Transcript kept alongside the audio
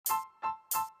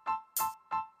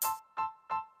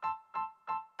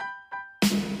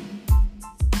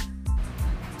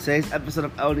Today's episode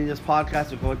of El Niños Podcast,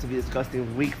 we're going to be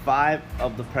discussing Week 5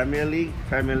 of the Premier League.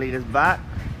 Premier League is back.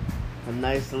 A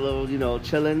nice little,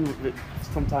 chilling,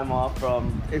 some time off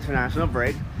from international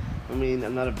break. I mean,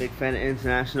 I'm not a big fan of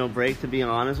international break, to be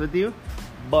honest with you.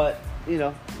 But,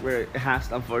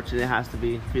 unfortunately, it has to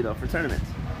be, for tournaments.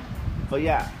 But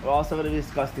yeah, we're also going to be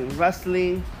discussing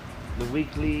wrestling, the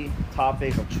weekly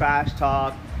topic of trash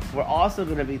talk. We're also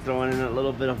going to be throwing in a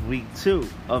little bit of Week 2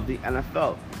 of the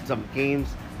NFL. Some games,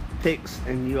 picks,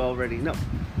 and you already know.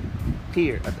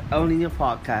 Here at the El Niño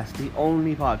Podcast, the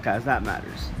only podcast that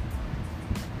matters.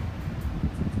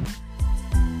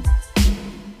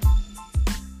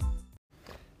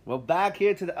 Well, back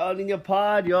here to the El Niño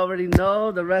Pod. You already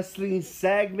know the wrestling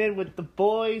segment with the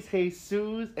boys,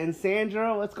 Jesus and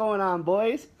Sandro. What's going on,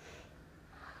 boys?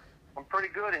 I'm pretty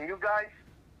good, and you guys?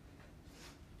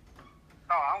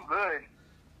 Oh,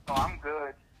 I'm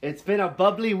good. It's been a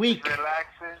bubbly week.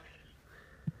 Relaxing.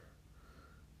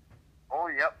 Oh,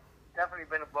 yep. Definitely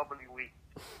been a bubbly week.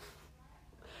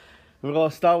 We're going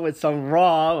to start with some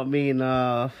Raw. I mean,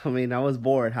 I was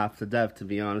bored half to death, to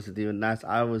be honest with you. And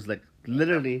I was,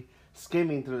 literally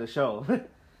skimming through the show.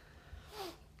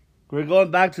 We're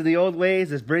going back to the old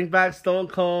ways. Let's bring back Stone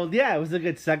Cold. Yeah, it was a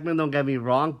good segment, don't get me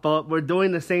wrong. But we're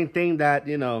doing the same thing that,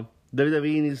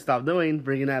 WWE needs to stop doing,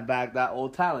 bringing that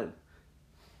old talent.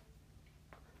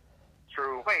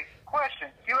 True. Wait, question.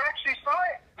 You actually saw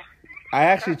it?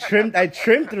 I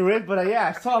trimmed through it, but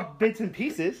I saw bits and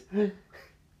pieces. Oh,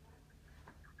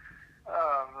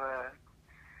 man.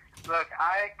 Look,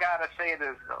 I gotta say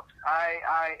this, though.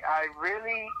 I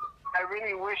really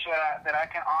wish that I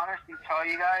can honestly tell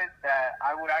you guys that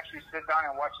I would actually sit down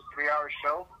and watch a 3-hour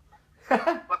show.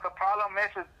 But the problem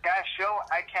is that show,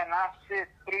 I cannot sit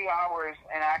 3 hours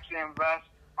and actually invest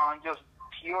on just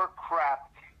pure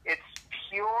crap. It's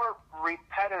pure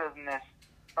repetitiveness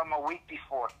from a week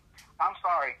before. I'm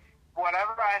sorry.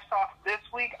 Whatever I saw this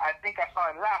week, I think I saw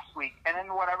it last week. And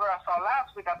then whatever I saw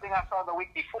last week, I think I saw the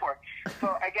week before.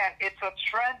 So, again, it's a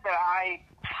trend that I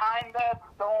kind of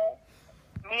don't...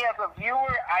 Me as a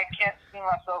viewer, I can't see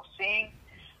myself seeing.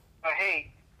 But, hey,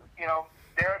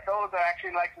 there are those that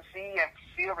actually like to see and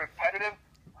feel repetitive.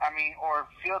 Or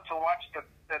feel to watch the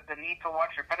need to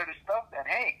watch repetitive stuff. And,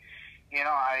 hey,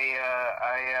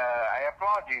 I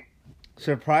applaud you.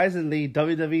 Surprisingly,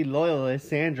 WWE loyalist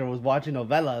Sandra was watching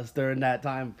novellas during that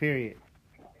time period.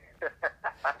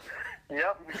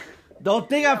 Yep. Don't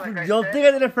think I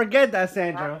didn't forget that,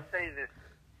 Sandra. I'll say this.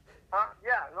 Huh?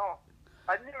 Yeah, no.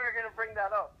 I knew you were going to bring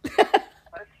that up.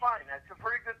 That's fine. That's a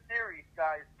pretty good series,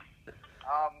 guys.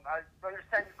 I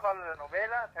understand you call it a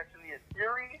novela. It's actually a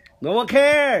series. No one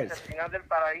cares. No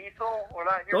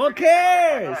one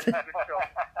cares.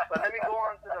 But let me go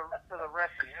on to the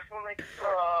wrestling. This one makes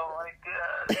short. Oh my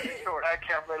God! Short. I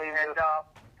can't believe it. And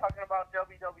talking about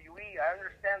WWE, I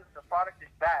understand that the product is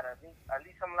bad. I think at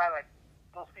least I'm not like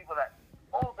those people that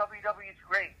WWE is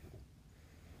great.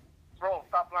 Bro,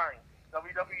 stop lying.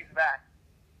 WWE is bad.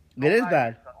 It is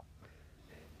bad.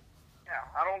 Yeah,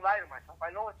 I don't lie to myself. I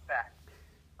know it's bad.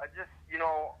 I just,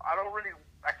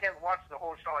 I can't watch the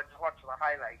whole show. I just watch the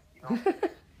highlights,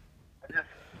 I just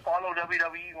follow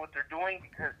WWE and what they're doing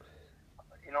because,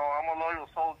 I'm a loyal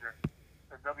soldier to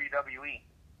WWE.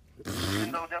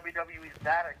 Even though WWE is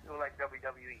bad, I still like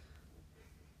WWE.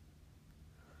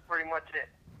 Pretty much it.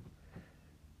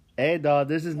 Hey, dog,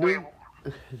 this is new.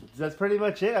 That's pretty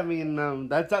much it.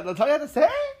 That's all you have to say?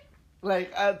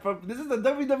 This is the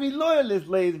WWE loyalist,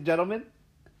 ladies and gentlemen.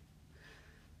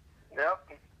 Yep.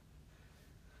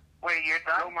 Wait, you're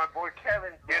done? No, my boy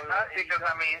Kevin. You're done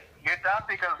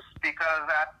because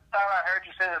I thought I heard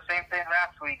you say the same thing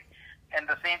last week and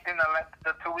the same thing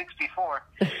the 2 weeks before.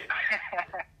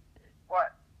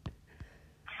 What?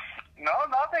 No,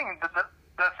 nothing.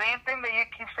 The same thing that you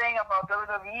keep saying about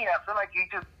WWE. I feel like you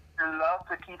just love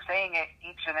to keep saying it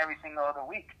each and every single other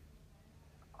week.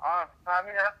 I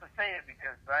have to say it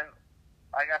because I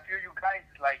feel you guys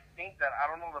think that I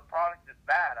don't know the product is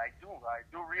bad. I do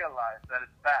realize that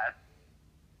it's bad.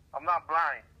 I'm not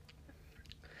blind.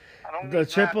 I don't the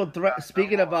triple threat.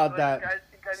 Speaking about that. You guys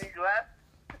think I need glass?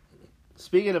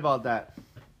 Speaking about that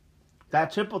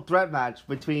triple threat match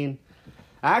between.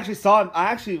 I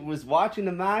actually was watching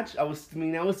the match. I was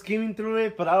skimming through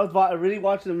it, but I was really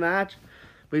watching the match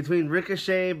between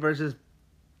Ricochet versus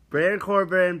Baron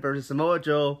Corbin versus Samoa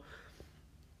Joe.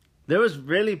 There was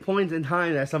really points in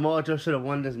time that Samoa Joe should have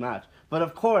won this match. But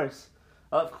of course,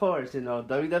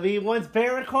 WWE wants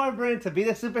Baron Corbin to be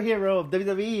the superhero of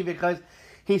WWE because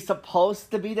he's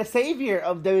supposed to be the savior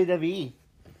of WWE.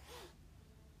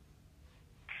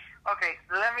 Okay,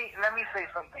 let me say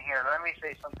something here.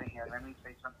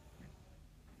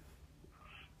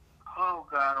 Oh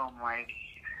God Almighty.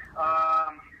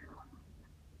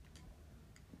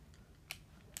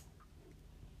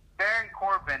 Baron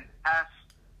Corbin, as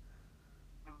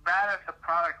bad as the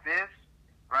product is,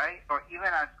 right, or even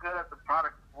as good as the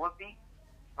product would be,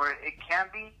 or it can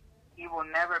be, he will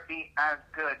never be as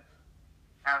good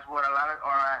as what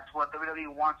as what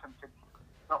WWE wants him to be.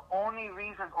 The only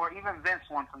reason, or even Vince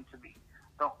wants him to be,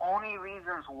 the only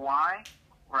reasons why,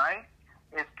 right,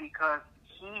 is because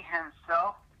he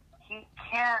himself, he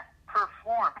can't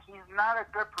perform. He's not a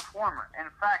good performer. In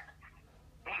fact,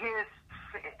 his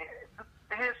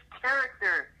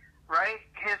character, right,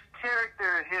 his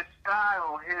character, his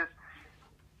style, his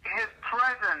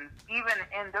presence, even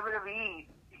in WWE,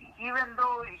 even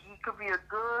though he could be a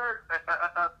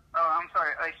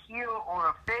heel or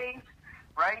a face,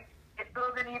 right, it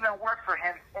doesn't even work for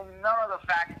him in none of the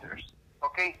factors,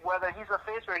 okay, whether he's a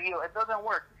face or a heel, it doesn't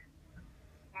work.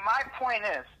 My point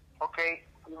is, okay,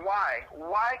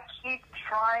 why keep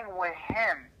trying with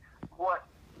him what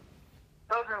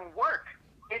doesn't work?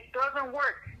 It doesn't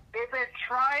work. They've been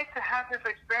trying to have this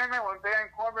experiment with Baron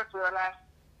Corbin for the last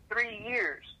 3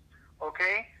 years,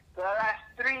 okay? The last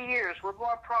 3 years, we're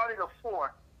going probably to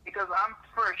 4, because I'm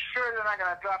for sure they're not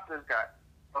going to drop this guy,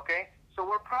 okay? So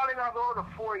we're probably going to go to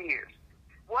 4 years.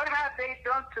 What have they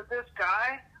done to this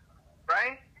guy,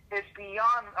 right, is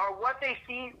beyond, or what they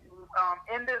see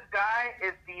in this guy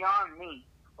is beyond me,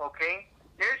 okay?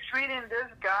 They're treating this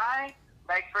guy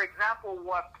like, for example,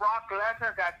 what Brock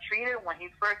Lesnar got treated when he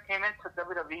first came into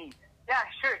WWE. Yeah,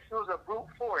 sure, he was a brute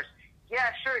force.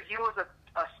 Yeah, sure, he was a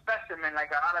specimen,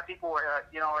 like a lot of people were,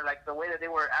 or like the way that they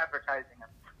were advertising him,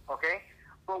 okay?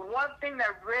 But one thing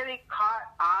that really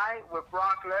caught eye with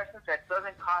Brock Lesnar that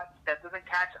doesn't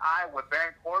catch eye with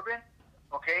Baron Corbin,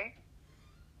 okay,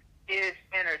 is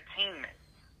entertainment.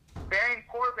 Baron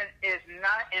Corbin is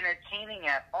not entertaining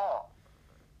at all.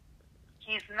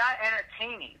 He's not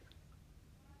entertaining.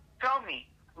 Tell me,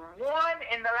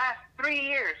 in the last 3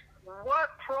 years,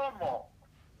 what promo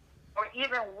or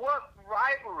even what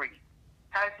rivalry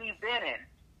has he been in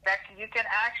that you can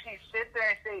actually sit there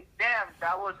and say, damn,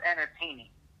 that was entertaining?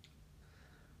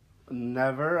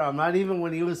 Never. Not even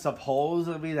when he was supposed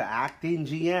to be the acting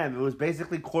GM. It was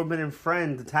basically Corbin and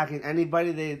friends attacking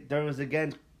anybody that was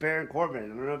against Baron Corbin. I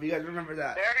don't know if you guys remember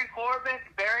that.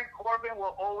 Baron Corbin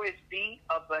will always be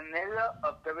a vanilla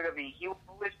of WWE. He will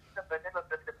always be the vanilla of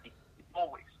WWE.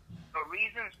 Always. The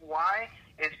reasons why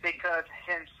is because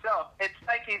himself. It's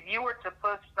like if you were to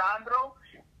put Sandro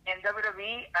in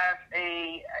WWE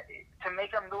to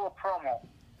make him do a promo.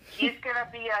 He's gonna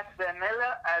be as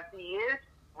vanilla as he is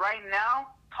right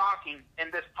now talking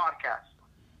in this podcast.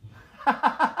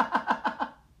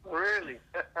 Really?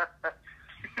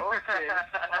 Okay.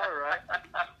 All right.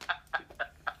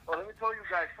 Well, let me tell you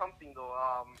guys something though.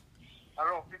 I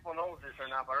don't know if people know this or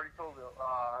not, but I already told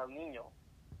El Nino.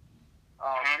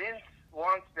 Vince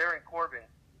wants Baron Corbin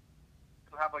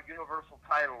to have a Universal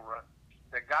title run.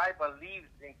 The guy believes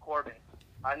in Corbin.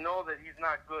 I know that he's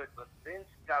not good, but Vince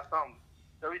got something.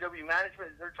 WWE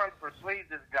management, they're trying to persuade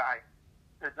this guy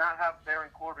to not have Baron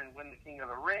Corbin win the King of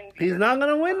the Ring. He's not going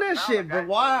to win that shit, but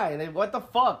why? Like, what the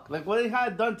fuck? Like, what he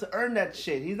had done to earn that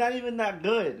shit? He's not even that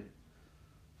good.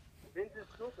 Vince is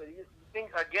stupid. He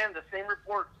thinks, again, the same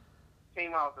report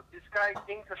came out that this guy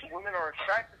thinks that women are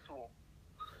attracted to him.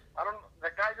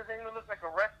 That guy doesn't even look like a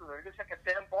wrestler. He looks like a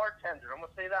damn bartender. I'm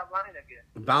going to say that line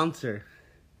again. Bouncer.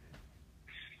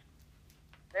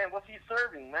 Man, what's he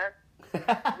serving, man?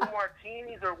 Blue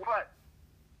martinis or what?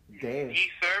 Damn. He's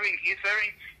serving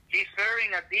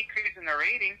a decrease in the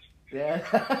ratings. Yeah.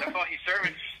 That's all he's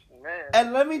serving. Man.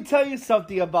 And let me tell you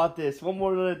something about this. One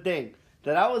more little thing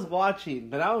that I was watching,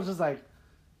 and I was just like,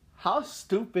 how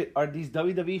stupid are these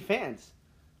WWE fans?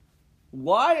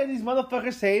 Why are these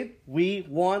motherfuckers saying we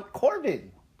want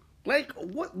Corbin? Like,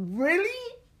 what?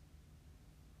 Really?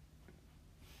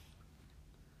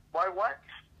 Why what?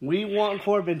 We want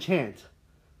Corbin chant.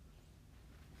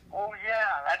 Oh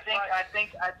yeah, I think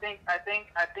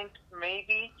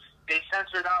maybe they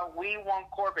censored out "We want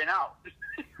Corbin out."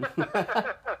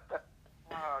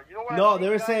 You know what No, they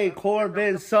were saying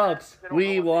Corbin sucks.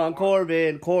 We want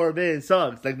Corbin. Corbin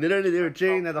sucks. Like literally, they were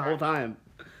cheering that the whole time.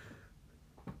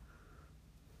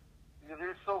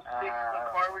 They're so sick of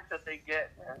the garbage that they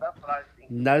get, man. That's what I think.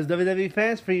 That's WWE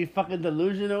fans for you fucking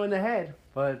delusional in the head.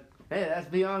 But hey, that's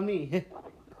beyond me.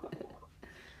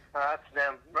 That's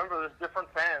them. Remember, there's different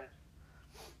fans.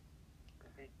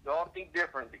 They all think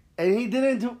differently. And he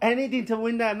didn't do anything to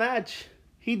win that match.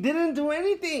 He didn't do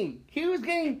anything. He was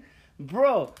getting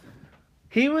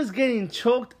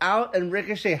choked out, and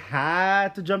Ricochet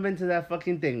had to jump into that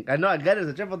fucking thing. I know, I get it.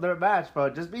 It's a triple threat match, bro.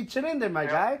 Just be chilling there, my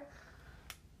guy.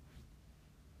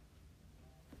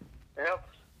 Yep.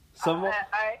 Someone.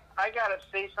 I gotta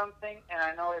say something, and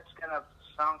I know it's gonna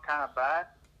sound kind of bad.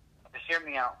 But hear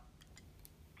me out.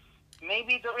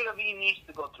 Maybe WWE needs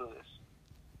to go through this,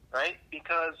 right?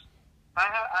 Because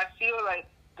I feel like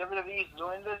WWE is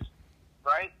doing this,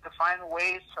 right, to find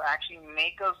ways to actually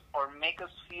make us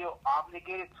feel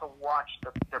obligated to watch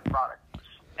their product.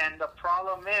 And the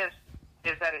problem is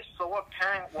that it's so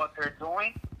apparent what they're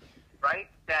doing, right?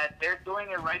 That they're doing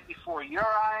it right before your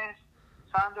eyes,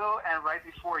 Sandro, and right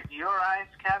before your eyes,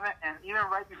 Kevin, and even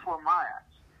right before my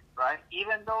eyes, right?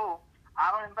 Even though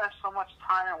I don't invest so much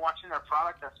time in watching their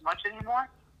product as much anymore,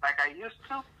 like I used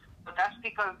to, but that's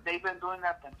because they've been doing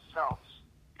that themselves.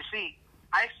 You see,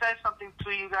 I said something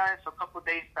to you guys a couple of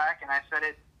days back, and I said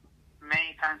it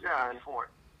many times before.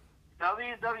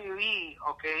 WWE,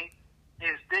 okay,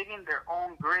 is digging their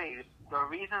own graves. The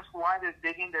reasons why they're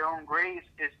digging their own graves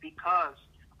is because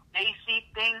they see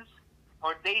things,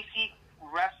 or they see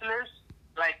wrestlers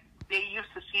like they used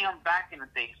to see them back in the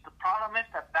days. The problem is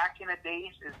that back in the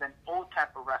days is an old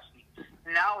type of wrestling.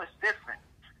 Now it's different.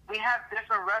 We have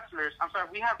different wrestlers.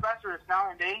 We have wrestlers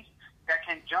nowadays that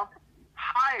can jump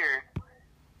higher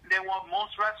than what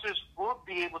most wrestlers would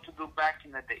be able to do back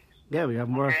in the days. Yeah, we have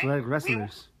more athletic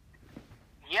wrestlers.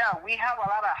 We have a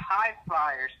lot of high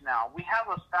flyers now. We have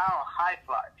a style of high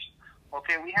flyers.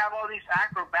 Okay, we have all these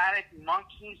acrobatic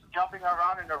monkeys jumping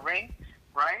around in the ring,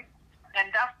 right? And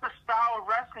that's the style of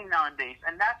wrestling nowadays,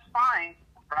 and that's fine,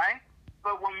 right?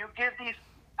 But when you give these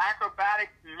acrobatic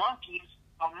monkeys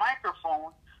a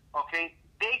microphone, okay,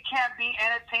 they can't be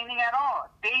entertaining at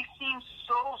all. They seem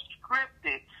so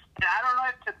scripted. And I don't know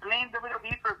if to blame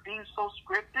WWE for being so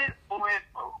scripted, or if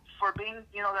for being,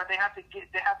 that they have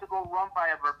to go run by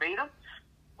a verbatim,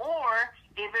 or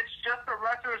if it's just the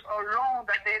wrestlers alone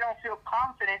that they don't feel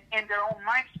confident in their own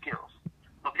mic skills.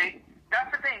 Okay, that's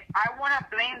the thing. I want to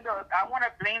blame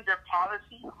their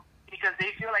policy because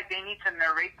they feel like they need to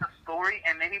narrate the story,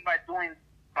 and maybe by telling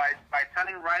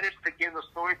writers to give the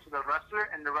story to the wrestler,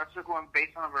 and the wrestler going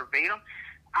based on a verbatim.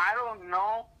 I don't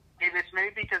know if it's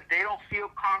maybe because they don't feel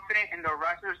confident in the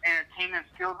wrestler's entertainment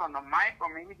skills on the mic, or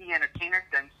maybe the entertainers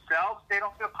themselves, they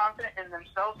don't feel confident in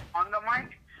themselves on the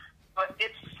mic. But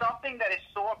it's something that is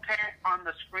so apparent on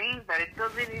the screen that it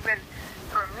doesn't even,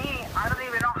 for me, I don't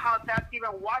even know how that's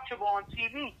even watchable on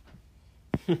TV.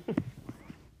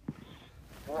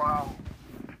 Wow.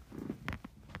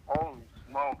 Holy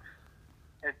smokes.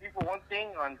 And people, one thing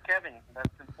on Kevin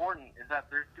that's important is that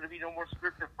there's going to be no more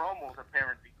scripted promos,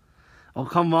 apparently. Oh,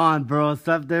 come on, bro.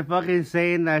 Stop. They're fucking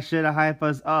saying that shit to hype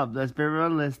us up. Let's be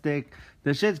realistic.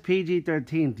 The shit's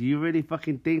PG-13. Do you really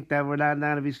fucking think that we're not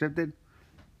going to be scripted?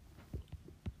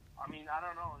 I mean, I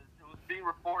don't know. It was being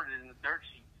reported in the dirt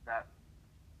sheets that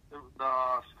the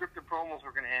scripted promos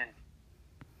were going to end.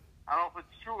 I don't know if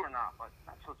it's true or not, but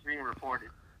that's what's being reported.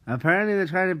 Apparently, they're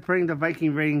trying to bring the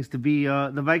Viking ratings to be,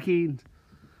 the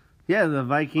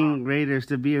Viking Raiders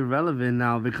to be irrelevant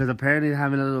now, because apparently they're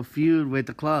having a little feud with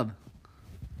the club.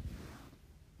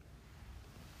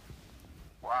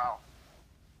 Wow.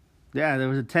 Yeah, there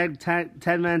was a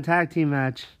 10-man tag team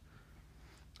match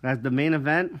as the main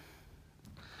event.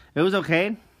 It was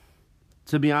okay.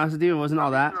 To be honest with you, it wasn't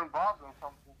all that.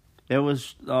 It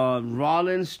was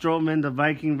Rollins, Strowman, the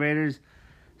Viking Raiders,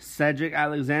 Cedric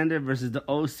Alexander versus the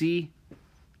OC,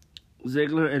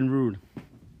 Ziggler, and Rude.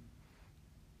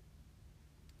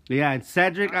 Yeah, it's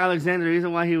Cedric Alexander. The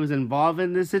reason why he was involved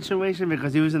in this situation,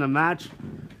 because he was in a match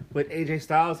with AJ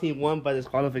Styles. He won by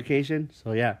disqualification.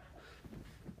 So, yeah.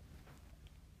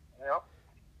 Yep.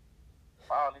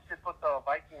 Wow, they should put the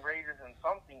Viking Raiders in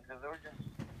something, because they were just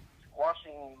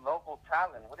squashing local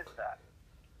talent. What is that?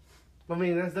 I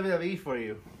mean, that's WWE for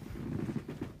you.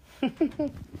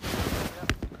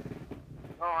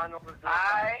 No, I know.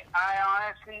 I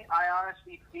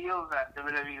honestly feel that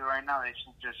WWE right now, they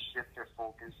should just shift their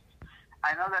focus.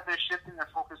 I know that they're shifting their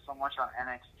focus so much on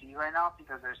NXT right now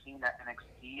because they're seeing that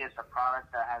NXT is a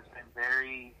product that has been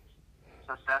very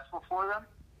successful for them.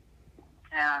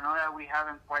 And I know that we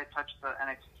haven't quite touched the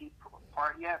NXT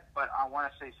part yet, but I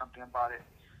want to say something about it.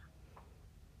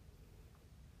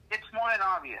 It's more than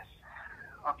obvious,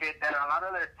 okay, that a lot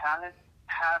of their talent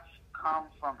has come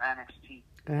from NXT.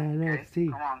 NXT. Okay?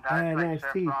 Come on, guys like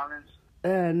Seth Rollins.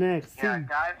 NXT. Yeah,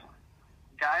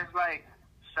 guys like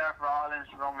Seth Rollins,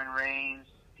 Roman Reigns,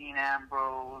 Dean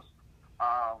Ambrose,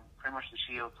 pretty much the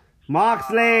Shield.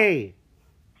 Moxley.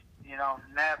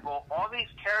 Neville. All these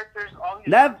characters, all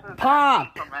these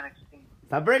Pop from NXT.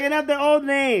 Stop bringing up their old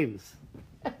names.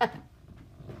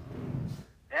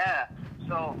 Yeah.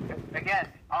 So again,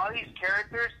 all these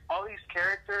characters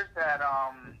that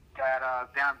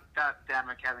damn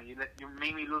it, Kevin, you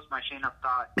made me lose my chain of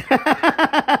thought.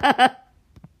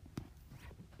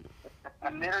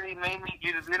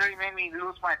 You just literally made me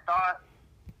lose my thought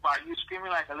while you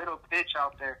screaming like a little bitch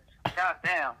out there. God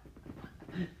damn.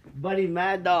 Buddy,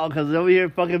 mad dog, because over here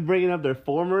fucking bringing up their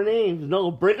former names.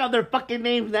 No, bring up their fucking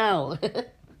names now.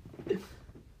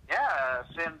 Yeah,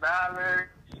 Finn Balor.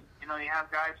 You know, you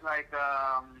have guys like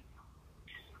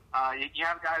you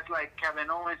have guys like Kevin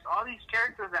Owens. All these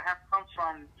characters that have come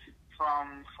from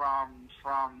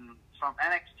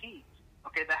NXT.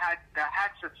 Okay, that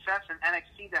had success in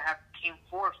NXT that have came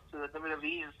forth to the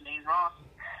WWE and main roster.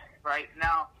 Right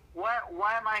now, why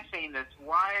am I saying this?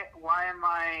 Why am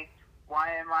I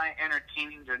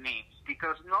entertaining their names?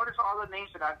 Because notice all the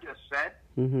names that I've just said.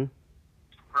 Mm-hmm.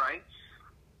 Right?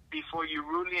 Before you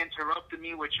rudely interrupted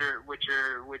me with your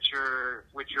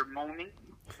moaning.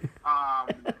 All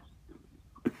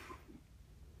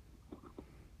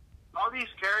these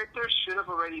characters should have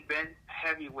already been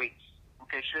heavyweights.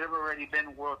 Okay, should have already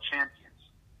been world champions.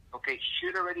 Okay,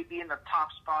 should already be in the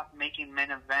top spot making main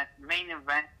event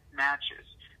matches.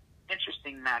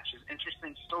 Interesting matches,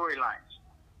 interesting storylines.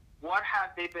 What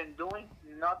have they been doing?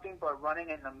 Nothing but running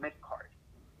in the mid-card.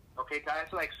 Okay,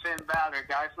 guys like Finn Balor,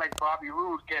 guys like Bobby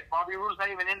Roode. Bobby Roode's not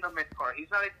even in the mid-card. He's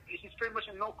pretty much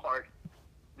in no card.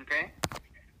 Okay?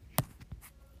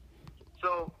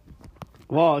 So...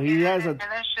 Well, he has and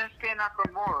then Shinsuke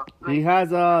Nakamura. He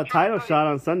has a title shot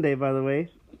on Sunday, by the way.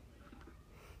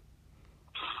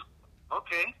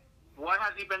 Okay. What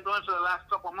has he been doing for the last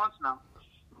couple months now?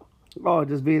 Oh,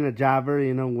 just being a jobber,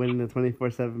 you know, winning the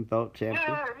 24/7 belt champion.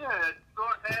 Yeah. Go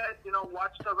ahead, you know,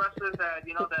 watch the wrestlers that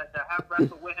have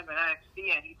wrestled with him in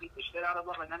NXT, and he beat the shit out of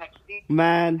them in NXT.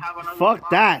 Man, fuck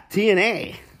that.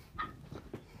 TNA.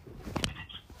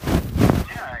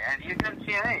 Yeah, and he's in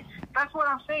TNA. That's what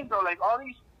I'm saying, though. Like all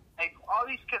these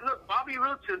kids. Look, Bobby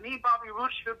Roode. To me, Bobby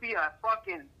Roode should be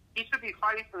he should be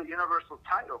fighting for the Universal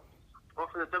title or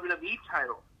for the WWE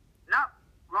title, not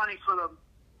running for the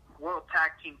World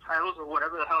Tag Team titles or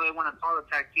whatever the hell they want to call the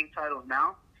tag team titles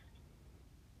now.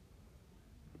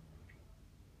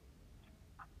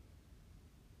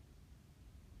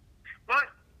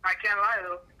 But I can't lie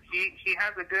though. He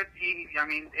has a good.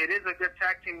 It is a good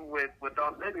tag team with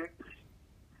Dolph Ziggler.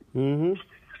 Mm-hmm.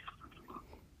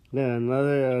 Yeah,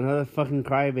 another fucking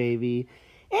crybaby.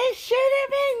 It should have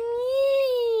been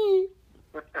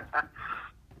me.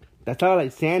 That sounded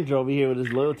like Sandro over here with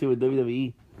his loyalty with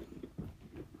WWE.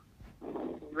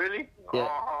 Really? Yeah. Oh,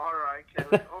 all right,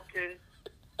 Kevin. Okay.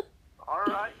 All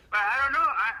right. But I don't know.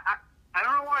 I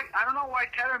don't know why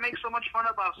Kevin makes so much fun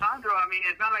about Sandro. I mean,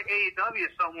 it's not like AEW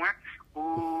somewhere.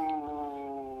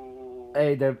 Ooh.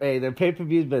 Hey, their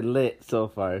pay-per-view's been lit so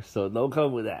far, so don't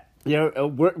come with that. Yeah,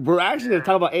 we're actually gonna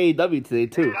talk about AEW today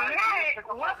too. Lit?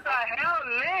 What the hell?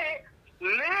 Lit?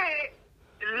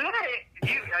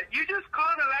 You just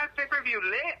called the last pay-per-view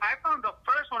lit? I found the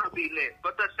first one to be lit,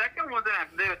 but the second one wasn't as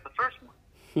lit as the first one.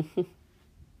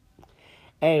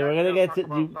 Hey, we're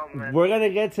gonna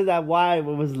get to that why it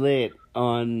was lit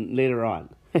on later on.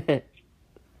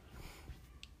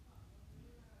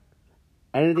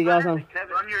 Anything else on?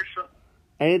 Kevin, on your show.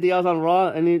 Anything else on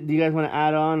Raw? Do you guys want to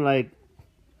add on? Like,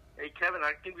 Hey, Kevin,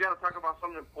 I think we got to talk about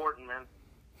something important, man.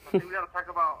 I think we got to talk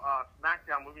about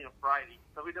SmackDown moving on Friday.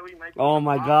 WWE might. oh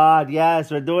my God,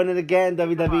 yes, we're doing it again,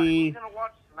 WWE. Who's gonna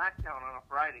watch SmackDown on a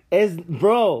Friday? It's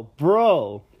bro.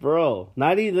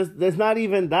 Not even. There's not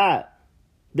even that.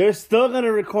 They're still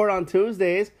gonna record on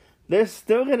Tuesdays. They're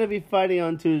still gonna be fighting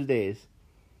on Tuesdays.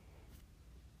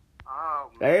 Oh,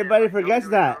 man. Everybody forgets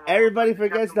that. Everybody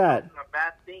forgets that. A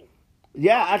bad thing.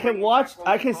 Yeah, I can watch.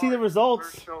 I can see the results.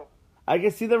 First show. I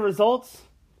can see the results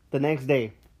the next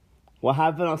day. What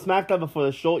happened on SmackDown before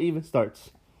the show even starts?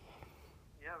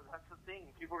 Yeah, that's the thing.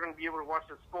 People are going to be able to watch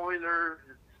the spoilers.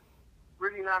 It's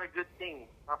really not a good thing.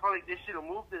 I feel like they should have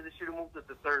moved it. They should have moved it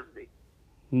to Thursday.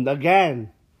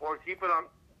 Again. Or keep it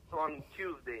on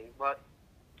Tuesday. But,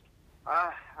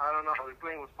 I don't know. The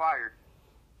plane was fired.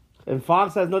 And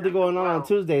Fox has nothing going on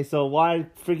Tuesday, so why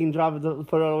freaking drop it,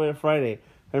 put it all the way to Friday?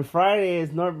 And Friday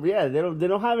is not, they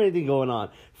don't have anything going on.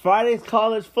 Friday's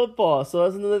college football, so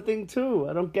that's another thing too.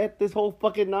 I don't get this whole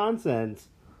fucking nonsense.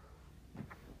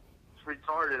 It's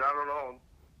retarded. I don't know.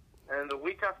 And the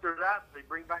week after that, they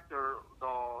bring back the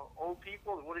old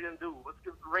people. What are you going to do? What's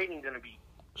the rating going to be?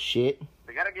 Shit.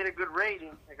 They got to get a good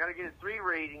rating. They got to get a 3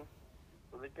 rating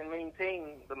so they can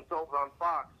maintain themselves on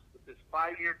Fox with this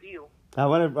 5-year deal.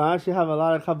 I actually have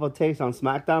a couple of takes on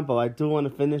SmackDown, but I do want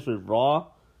to finish with Raw.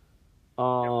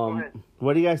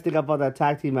 What do you guys think about that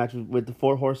tag team match with the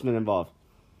 4 horsemen involved?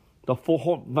 Take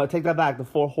that back, the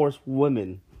 4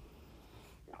 horsewomen.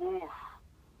 Ooh,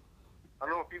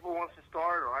 people wants to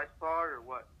start, or I start, or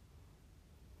what?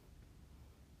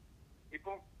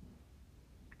 People?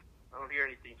 I don't hear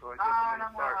anything, so I guess I'm going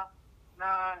to start.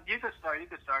 No, you can start. You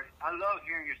can start. I love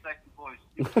hearing your sexy voice.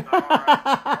 You All right,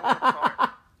 I'm going to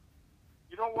start.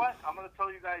 You know what? I'm going to tell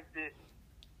you guys this.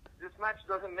 This match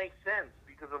doesn't make sense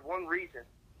because of one reason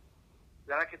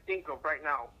that I can think of right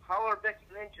now. How are Becky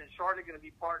Lynch and Charlotte going to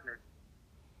be partners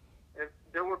if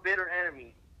they were bitter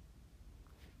enemies?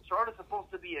 Charlotte's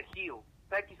supposed to be a heel.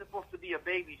 Becky's supposed to be a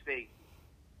babyface.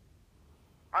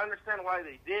 I understand why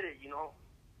they did it,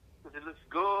 because it looks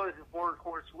good. It's four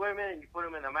horsewomen, and you put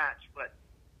them in a match. But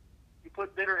you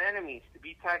put bitter enemies to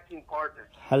be tag team partners.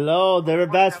 Hello, they were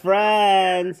best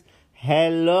friends.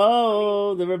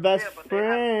 Hello, they were best but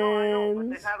friends.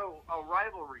 they had a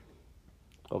rivalry.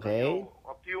 Okay.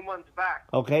 A few months back.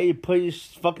 Okay, you put your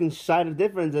fucking side of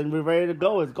difference and we're ready to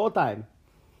go. It's go time.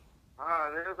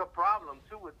 There's a problem,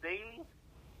 too, with Bayley.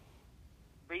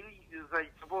 Bayley is,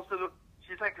 supposed to look...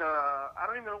 She's like I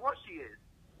don't even know what she is.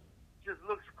 She just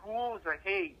looks cool. It's like,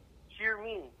 hey, cheer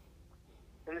me.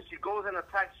 And then she goes and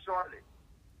attacks Charlotte.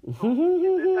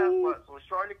 So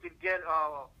Charlotte could get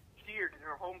cheered in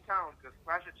her hometown because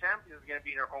Clash of Champions is going to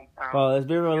be in her hometown. Well, let's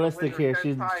be realistic here.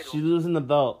 She's She's losing the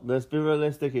belt. Let's be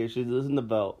realistic here. She's losing the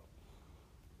belt.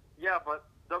 Yeah, but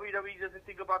WWE doesn't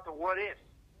think about the what if.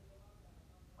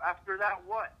 After that,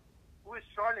 what? Who is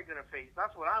Charlotte going to face?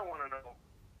 That's what I want to know.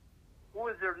 Who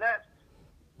is there left?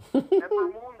 Ember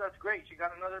Moon, that's great. She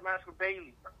got another match with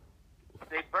Bayley.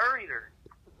 They buried her.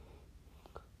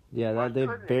 Yeah, that they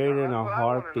buried her in a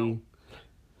heartbeat.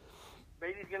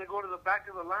 Bayley's going to go to the back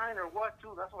of the line or what,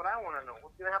 too? That's what I want to know.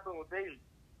 What's going to happen with Bayley?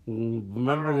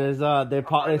 Remember, they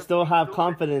still have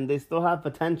confidence. They still have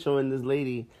potential in this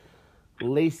lady,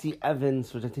 Lacey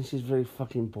Evans, which I think she's very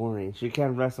fucking boring. She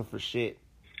can't wrestle for shit.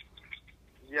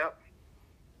 Yep.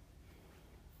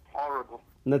 Horrible.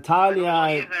 Natalia.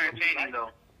 She is entertaining, though.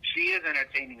 She is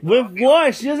entertaining. With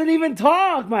what? She doesn't even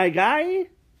talk, my guy.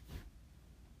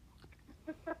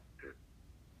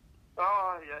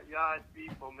 Oh, yeah,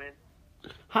 people, man.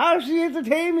 How is she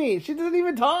entertaining? She doesn't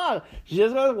even talk. She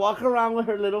just gotta walk around with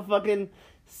her little fucking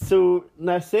suit, and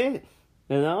that's it.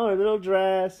 Her little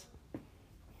dress.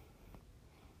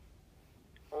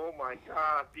 Oh my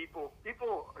God, people,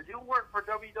 you work for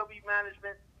WWE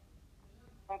management.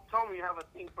 Don't tell me you have a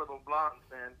thing for those blondes,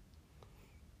 man.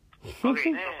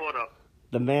 Okay, hold up.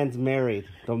 The man's married.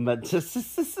 Okay,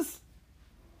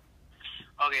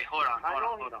 hold on. I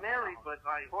know he's married, but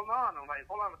hold on.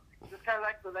 This guy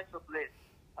likes Alexa Bliss.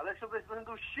 Alexa Bliss doesn't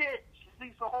do shit. She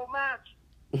sleeps the whole match.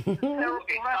 Okay,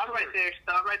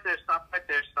 stop right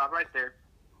there.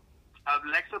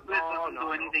 Alexa Bliss doesn't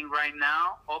do anything right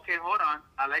now. Okay, hold on.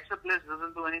 Alexa Bliss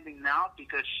doesn't do anything now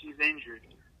because she's injured.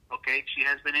 Okay, she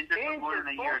has been injured for more than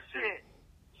a year or two.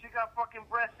 She got fucking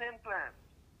breast implants.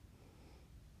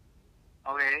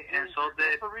 Okay, and so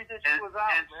did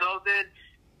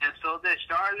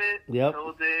Charlotte. Yep.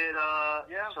 So did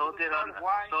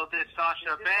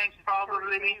Sasha Banks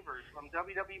probably. From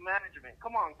WWE management.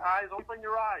 Come on, guys, open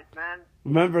your eyes, man.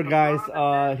 Remember, guys,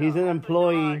 he's an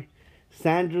employee.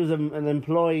 Sandro's an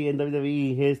employee in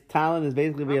WWE. His talent is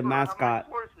basically to be a mascot.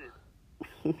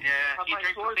 Yeah, he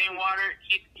drinks the same water.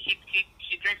 He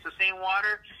drinks the same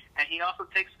water, and he also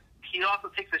takes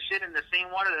a shit in the same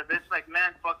water that Vince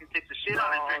McMahon fucking takes a shit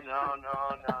on.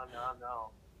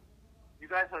 No. You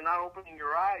guys are not opening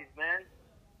your eyes, man.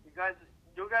 You guys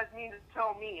need to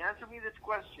tell me. Answer me this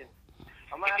question.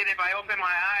 If I open my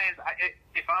eyes,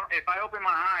 if I open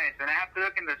my eyes and I have to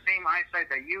look in the same eyesight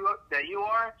that you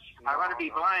are, I'd rather be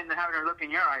blind than having to look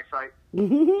in your eyesight.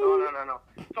 No.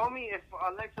 Tell me if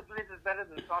Alexa Bliss is better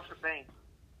than Sasha Banks,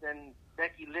 than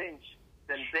Becky Lynch,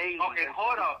 than Bayley. Okay,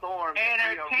 hold up. Storm,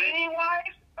 entertaining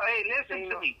wise, hey, listen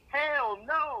to me. Hell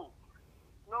no.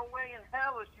 No way in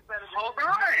hell is she better than Hold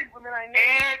on. women I know.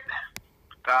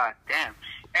 God damn.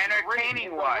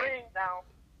 Entertaining wise. Now.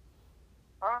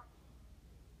 Huh?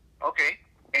 Okay,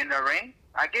 in the ring,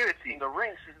 I give it to you. In the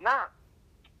ring, she's not.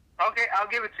 Okay, I'll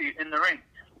give it to you in the ring.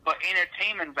 But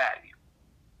entertainment value,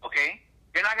 okay?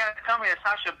 You're not going to tell me that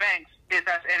Sasha Banks is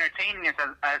as entertaining as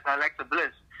Alexa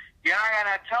Bliss. You're not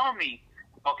going to tell me,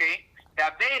 okay,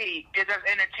 that Bayley is as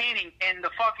entertaining in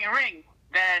the fucking ring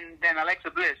than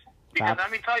Alexa Bliss. Because let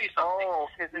me tell you something. Oh,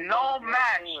 no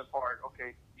match. Part.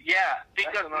 Okay. Yeah,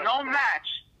 because no match,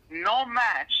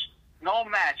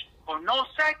 or no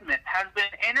segment has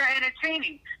been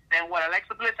entertaining than what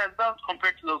Alexa Bliss has done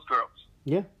compared to those girls.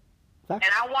 Yeah. And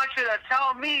I want you to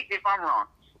tell me if I'm wrong.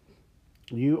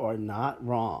 You are not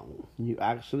wrong. You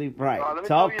actually right.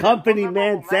 Tell company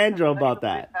man Sandro about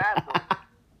that.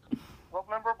 What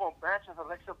memorable matches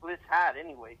Alexa Bliss had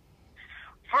anyway?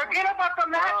 Forget about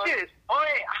the matches.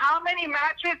 Okay, how many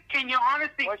matches can you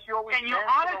honestly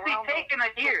take in a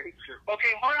year?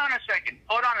 Okay, hold on a second.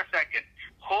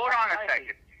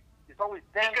 It's always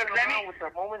dancing around with the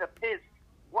moment of piss.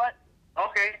 What?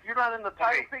 Okay. If you're not in the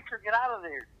title picture, get out of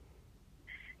there.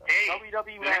 Hey,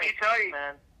 WWE let me tell you,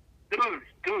 man.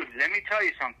 Dude, let me tell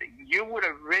you something. You would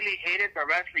have really hated the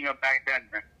wrestling of back then,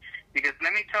 man. Because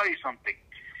let me tell you something.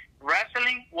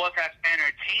 Wrestling was as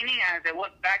entertaining as it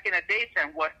was back in the days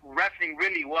and what wrestling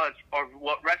really was, or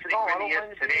what wrestling really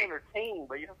is today. Entertaining,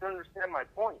 but you have to understand my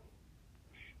point.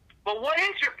 But what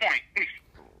is your point?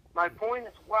 My point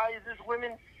is, why is this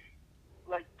woman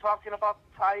like talking about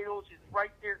the title? She's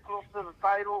right there close to the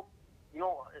title, you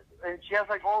know, and she has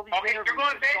like all these. Okay, you're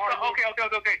going based on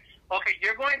okay.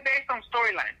 You're going based on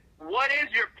storyline. What is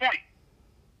your point?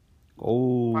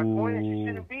 Oh. My point is, she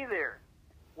shouldn't be there.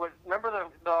 Remember the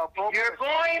You're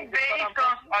going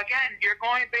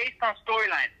based on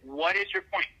storyline. What is your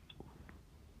point?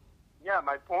 Yeah,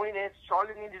 my point is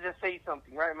Charlotte needed to say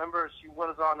something, right? Remember, she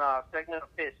was on a segment of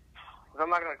Piss.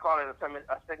 I'm not going to call it a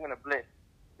segment of Bliss.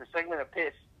 The segment of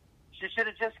Piss. She should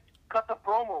have just cut the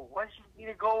promo. Why did she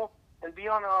need to go and be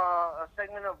on a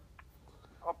segment of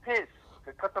Piss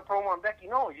to cut the promo on Becky?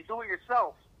 No, you do it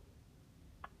yourself.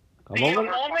 The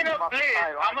moment of bliss,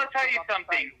 I'm gonna tell you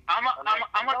something. I'm gonna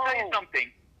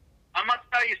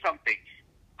tell you something.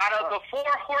 Out of the 4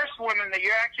 horsewomen that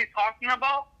you're actually talking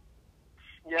about,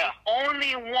 the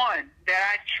only one that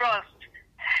I trust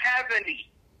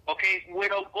heavily, okay,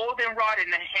 with a golden rod in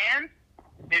the hand,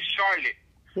 is Charlotte.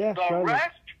 Yeah, the Charlotte.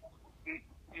 rest,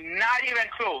 not even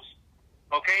close.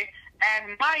 Okay,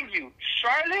 and mind you,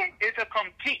 Charlotte is a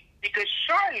complete because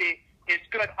Charlotte is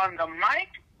good on the mic,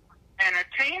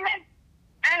 entertainment,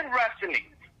 and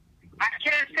wrestling. I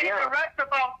can't say the rest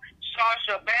about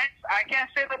Sasha Banks. I can't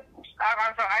say that.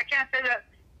 I'm sorry. I can't say that.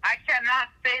 I cannot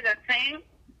say the same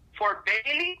for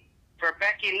Bayley, for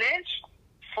Becky Lynch,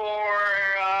 for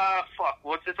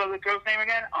what's this other girl's name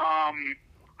again?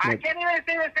 I can't even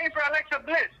say the same for Alexa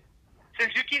Bliss.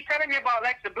 Since you keep telling me about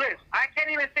Alexa Bliss, I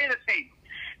can't even say the same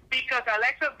because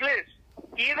Alexa Bliss,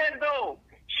 even though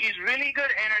she's really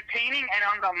good entertaining and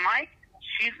on the mic,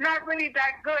 she's not really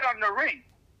that good on the ring.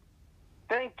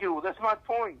 Thank you. That's my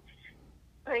point.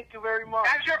 Thank you very much.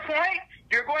 That's your point?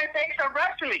 You're going based on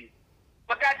wrestling.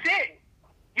 But that's it.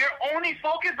 You're only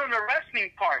focused on the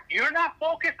wrestling part. You're not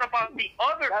focused about the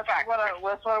other factors.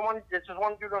 That's what I wanted. I just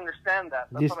wanted you to understand that.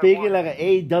 You're speaking like an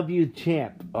AEW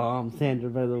champ, Sandra,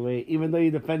 by the way, even though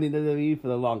you're defending WWE for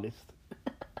the longest.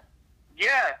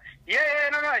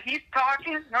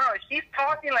 No. He's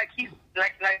talking like he's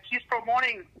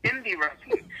promoting indie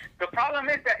wrestling. The problem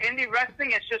is that indie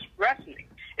wrestling is just wrestling.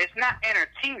 It's not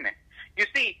entertainment. You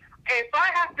see, if I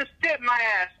have to sit my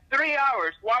ass 3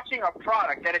 hours watching a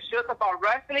product that is just about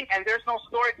wrestling and there's no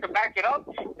story to back it up,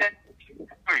 then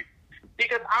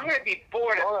because I'm gonna be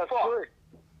bored as fuck. Good.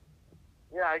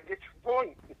 Yeah, I get your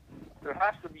point. There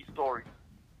has to be story.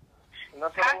 And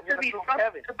that's has to be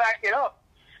something to back it up.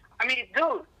 I mean,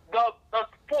 dude, the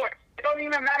sports, it don't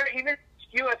even matter, even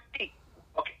UFC.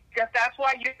 Okay, because that's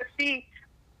why UFC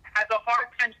has a hard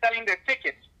time selling their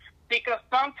tickets. Because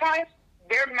sometimes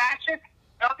their matches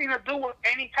nothing to do with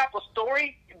any type of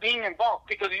story being involved.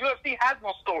 Because UFC has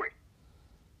no story.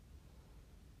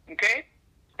 Okay?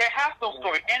 They have no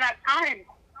story. And at times,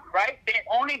 right, they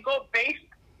only go based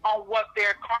on what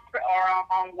their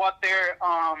on what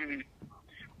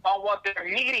their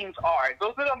meetings are.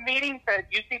 Those are the meetings that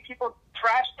you see people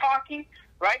trash talking,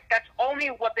 right? That's only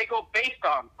what they go based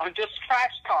on just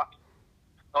trash talking.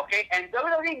 Okay? And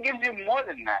WWE gives you more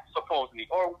than that, supposedly.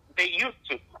 Or they used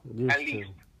to, at least.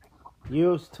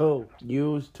 Used to.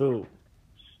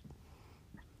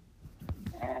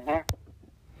 Mm-hmm.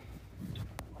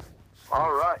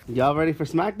 All right. Y'all ready for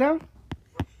SmackDown?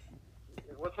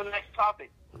 What's the next topic?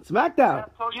 SmackDown.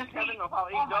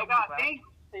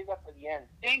 Save that for the end.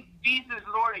 Thank Jesus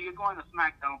Lord that you're going to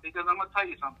SmackDown, because I'm going to tell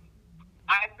you something.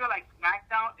 I feel like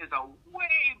SmackDown is a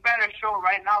way better show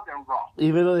right now than Raw.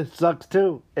 Even though it sucks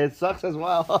too. It sucks as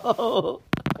well.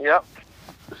 Yep.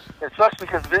 It sucks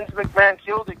because Vince McMahon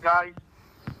killed it, guys.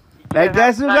 And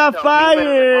guess who got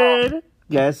fired?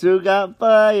 Guess who got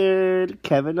fired?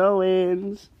 Kevin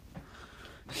Owens.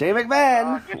 Shane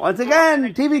McMahon. Once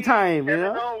again, TV time, you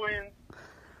know? Kevin Owens.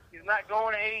 He's not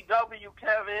going to AEW,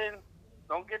 Kevin.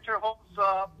 Don't get your hopes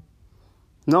up.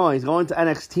 No, he's going to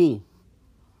NXT.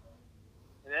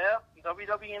 Yep.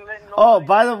 WWE and letting Oh,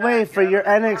 by the way, for your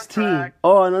NXT.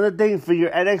 Oh, another thing. For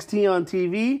your NXT on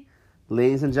TV,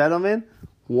 ladies and gentlemen,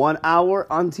 1 hour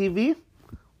on TV,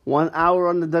 1 hour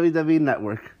on the WWE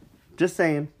Network. Just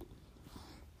saying.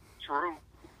 True.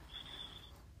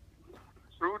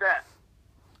 True that.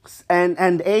 And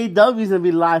AEW's gonna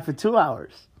be live for 2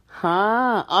 hours.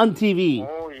 Huh? On TV.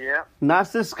 Oh, yeah. Not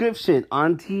subscription,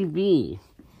 on TV.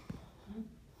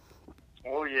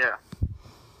 Oh, yeah.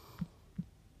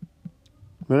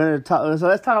 We're gonna talk. So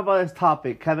let's talk about this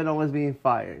topic: Kevin Owens being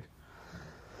fired.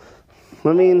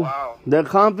 I mean, wow. they're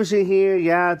accomplishing here.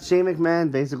 Yeah, Shane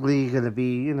McMahon basically gonna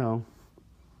be,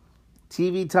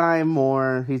 TV time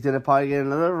more. He's gonna probably get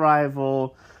another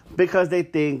rival because they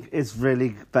think it's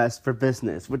really best for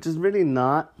business, which is really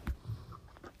not.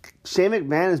 Shane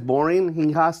McMahon is boring.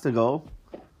 He has to go.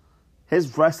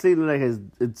 His wrestling, like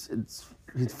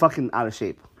he's fucking out of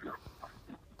shape.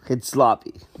 It's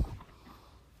sloppy.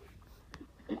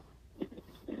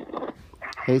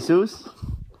 Jesus?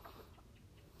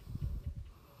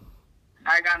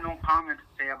 I got no comment to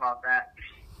say about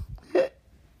that.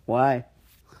 Why?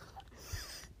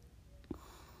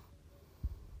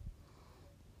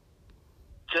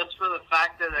 Just for the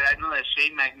fact that I know that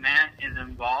Shane McMahon is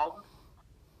involved,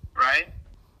 right?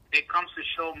 It comes to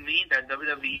show me that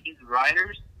WWE's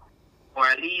writers, or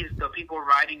at least the people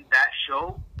writing that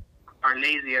show, are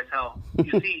lazy as hell.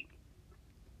 You see,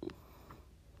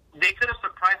 they could have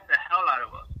surprised the hell out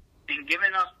of us and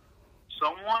given us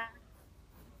someone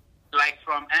like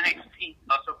from NXT,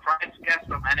 a surprise guest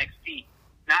from NXT.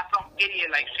 Not some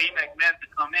idiot like Shane McMahon to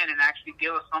come in and actually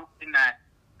give us something that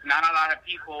not a lot of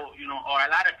people, or a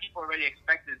lot of people already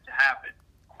expected to happen.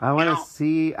 I want to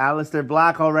see Aleister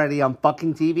Black already on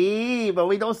fucking TV, but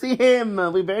we don't see him.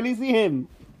 We barely see him.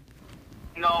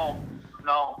 No.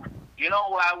 You know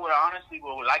what? I would honestly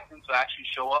would like him to actually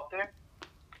show up there,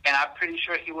 and I'm pretty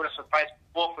sure he would have surprised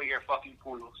both of your fucking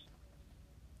culos.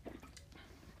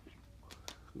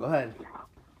 Go ahead.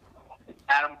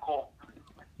 Adam Cole.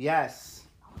 Yes.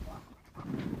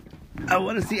 I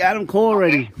want to see Adam Cole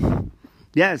already. Okay.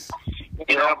 Yes.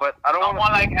 Yeah, but I don't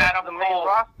someone like Adam the main Cole,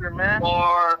 roster, man.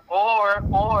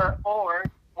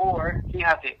 Or he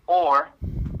has it, or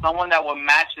someone that will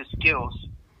match his skills,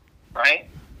 right?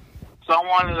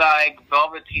 Someone like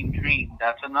Velveteen Dream,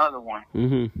 that's another one.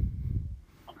 Mm-hmm.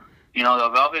 The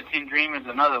Velveteen Dream is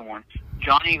another one.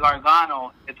 Johnny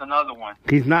Gargano is another one.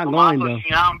 He's not going though.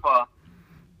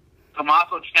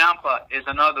 Tommaso Ciampa is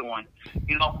another one.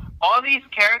 All these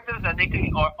characters that they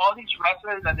could, or all these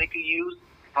wrestlers that they could use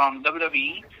from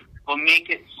WWE will make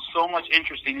it so much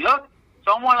interesting. Look,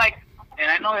 someone like, and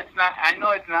I know it's not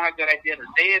a good idea to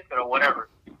say it, or whatever.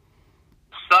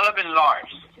 Sullivan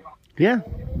Lars. Yeah.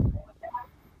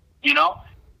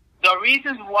 The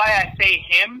reasons why I say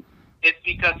him is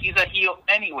because he's a heel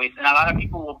anyways, and a lot of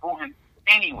people will boo him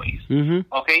anyways.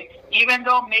 Mm-hmm. Okay? Even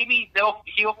though maybe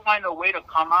he'll find a way to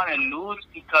come out and lose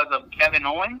because of Kevin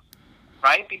Owens,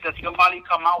 right? Because he'll probably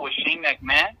come out with Shane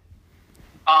McMahon.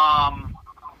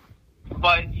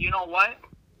 But you know what?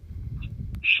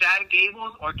 Chad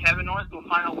Gables or Kevin Owens will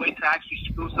find a way to actually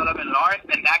screw Sullivan Lars,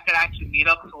 and that could actually lead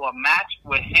up to a match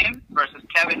with him versus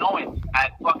Kevin Owens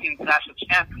at fucking Clash of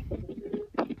Champions.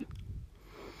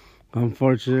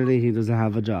 Unfortunately, he doesn't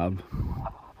have a job.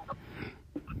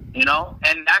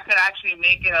 And that could actually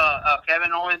make it a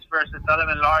Kevin Owens versus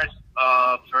Sullivan Lars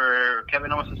for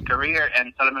Kevin Owens' career,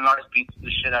 and Sullivan Lars beats the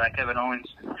shit out of Kevin Owens.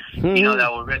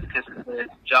 That will risk his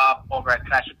job over at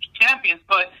Clash of Champions.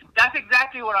 But that's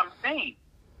exactly what I'm saying.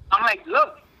 I'm like,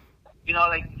 look,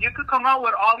 you could come out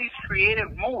with all these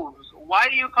creative moves. Why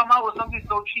do you come out with something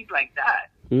so cheap like that?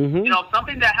 Mm-hmm.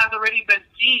 Something that has already been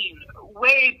seen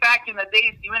way back in the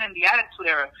days, even in the Attitude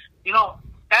Era.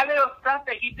 That little stuff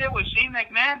that he did with Shane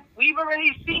McMahon, we've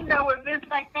already seen that with Vince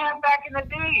McMahon back in the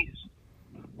days.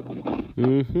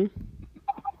 Mm-hmm.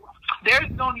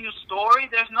 There's no new story.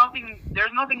 There's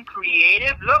nothing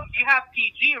creative. Look, you have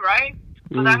PG, right?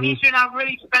 So that means you're not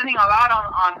really spending a lot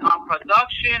on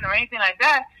production or anything like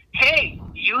that. Hey,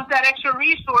 use that extra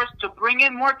resource to bring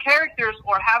in more characters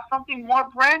or have something more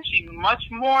branching, much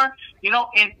more,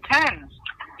 intense.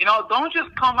 Don't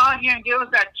just come out here and give us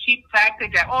that cheap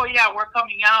tactic that, oh yeah, we're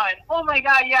coming out and, oh my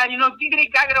god, yeah, giggity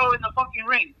gaggado in the fucking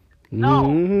ring.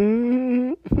 No.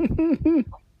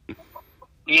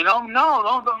 No,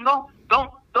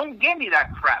 don't give me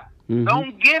that crap. Mm-hmm.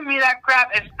 Don't give me that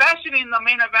crap, especially in the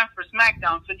main event for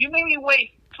SmackDown. So you made me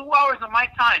waste 2 hours of my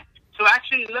time to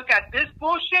actually look at this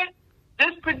bullshit,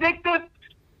 this predictive,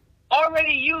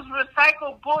 already used,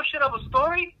 recycled bullshit of a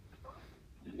story.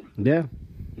 Yeah.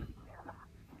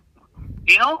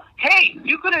 Hey,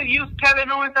 you could have used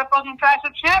Kevin Owens at fucking Clash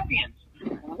of Champions.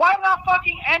 Why not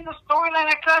fucking end the storyline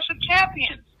at Clash of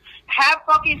Champions? Have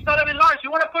fucking Sullivan Lars.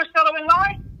 You want to push Sullivan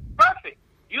Lars? Perfect.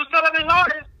 Use Sullivan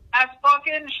Lars as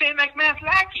fucking Shane McMahon's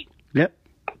lackey. Yep.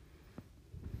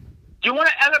 You want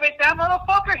to elevate that that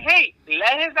motherfucker, hey,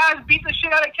 let his ass beat the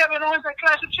shit out of Kevin Owens at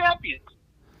Clash of Champions.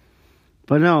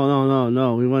 But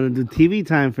no. We want to do TV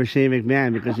time for Shane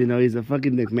McMahon because, you know, he's a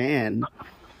fucking McMahon.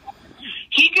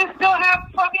 He can still have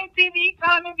fucking TV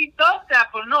time if he does that,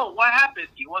 but no, what happens?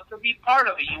 He wants to be part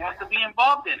of it. He wants to be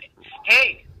involved in it.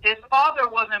 Hey, his father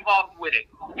was involved with it.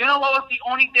 You know what was the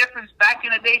only difference back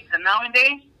in the days to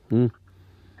nowadays?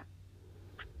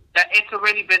 That it's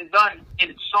already been done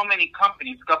in so many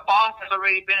companies. The boss has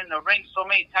already been in the ring so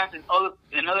many times in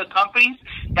other companies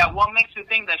that what makes you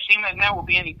think that Shane McMahon will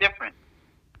be any different?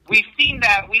 We've seen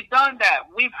that. We've done that.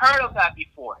 We've heard of that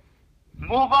before.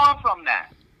 Move on from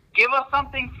that. Give us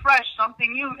something fresh,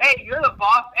 something new. Hey, you're the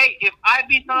boss. Hey, if I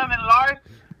beat Solomon Lars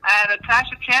at a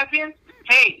Clash of Champions,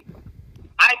 hey,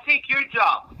 I take your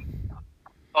job.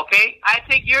 Okay? I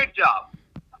take your job.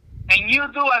 And you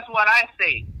do as what I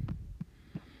say.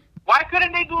 Why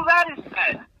couldn't they do that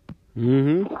instead?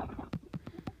 And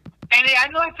I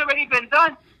know it's already been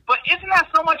done, but isn't that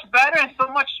so much better and so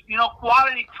much, you know,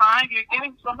 quality time? You're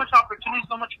giving so much opportunity,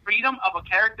 so much freedom of a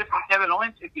character from Kevin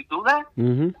Owens if you do that?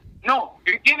 No,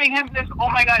 you're giving him this, oh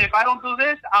my God, if I don't do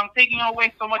this, I'm taking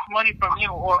away so much money from you.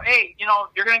 Or, hey, you know,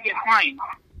 you're going to get fined.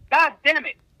 God damn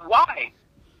it. Why?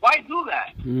 Why do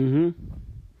that?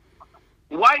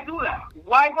 Why do that?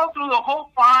 Why go through the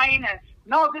whole fine? And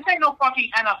no, this ain't no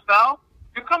fucking NFL.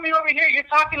 You're coming over here, you're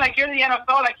talking like you're the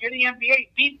NFL, like you're the NBA.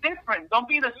 Be different. Don't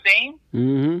be the same.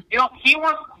 You know, he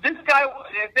wants, this guy,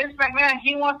 Vince McMahon,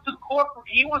 he wants to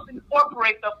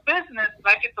incorporate the business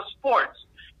like it's a sports.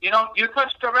 You know, you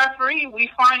touch the referee, we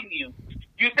fine you.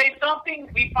 You say something,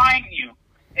 we fine you.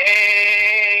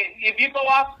 If you go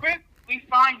off script, we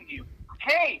fine you.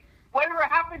 Hey, whatever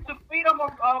happened to freedom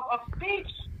of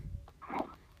speech?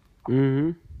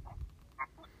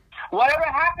 Whatever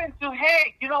happened to,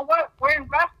 hey, you know what? We're in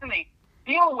wrestling.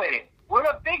 Deal with it. We're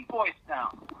the big boys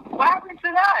now. What happened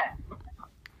to that?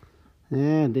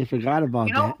 Yeah, they forgot about that.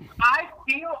 You know, I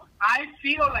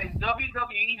feel like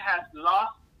WWE has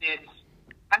lost its.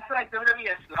 I feel like WWE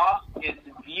has lost its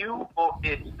view or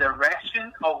its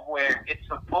direction of where it's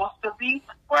supposed to be,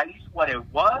 or at least what it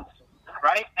was,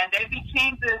 right? And they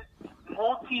became this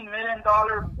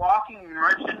multi-million-dollar walking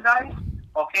merchandise,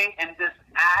 okay? And this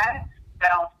ad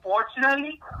that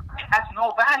unfortunately has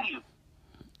no value.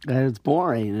 And it's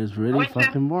boring. It's really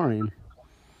fucking boring.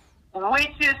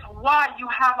 Which is why you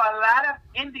have a lot of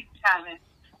indie talents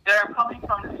that are coming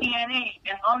from TNA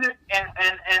and other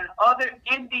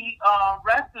indie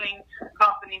wrestling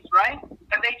companies, right?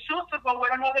 And they choose to go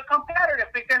with another competitor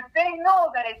because they know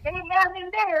that if they land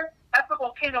in there, that's a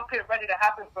volcano pit ready to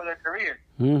happen for their career.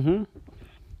 Okay?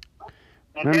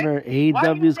 Remember,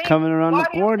 AEW's coming around the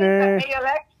corner.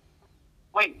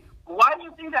 Why do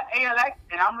you think that ALX,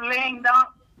 and I'm laying down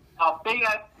a big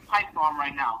ass pipe bomb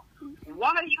right now,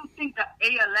 why do you think that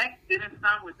ALX didn't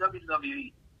sign with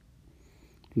WWE?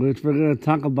 Which we're going to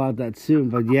talk about that soon,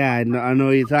 but yeah, I know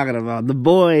what you're talking about. The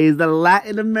boys, the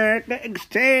Latin America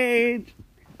Exchange.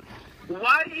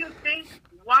 Why do you think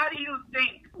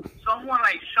someone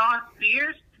like Shawn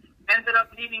Spears ended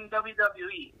up leaving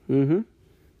WWE?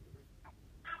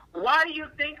 Why do you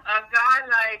think a guy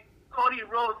like Cody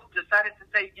Rhodes decided to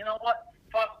say, you know what,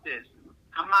 fuck this,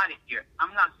 I'm out of here,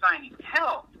 I'm not signing?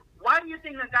 Hell, why do you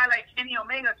think a guy like Kenny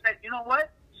Omega said, you know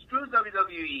what, screw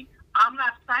WWE, I'm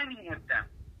not signing with them?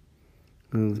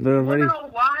 You want to know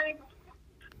why?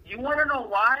 You want to know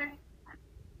why?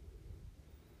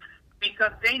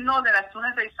 Because they know that as soon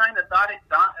as they sign the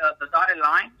dotted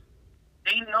line,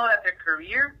 they know that their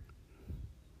career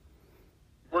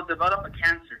will develop a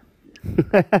cancer.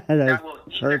 that will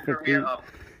eat their career up.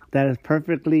 That is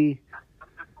perfectly,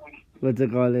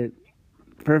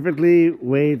 perfectly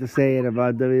way to say it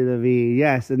about WWE.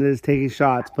 Yes, and it is taking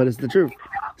shots, but it's the truth.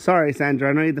 Sorry, Sandra,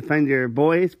 I know you defend your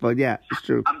boys, but yeah, it's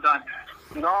true. I'm done.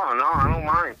 No, I don't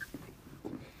mind.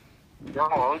 No,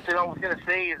 the only thing I was going to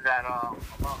say is that about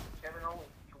Kevin Owens'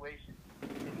 situation,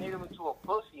 they made him into a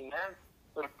pussy, man.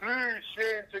 But please,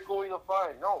 Shane, take away the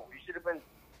fine. No, you should have been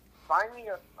fining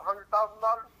 $100,000.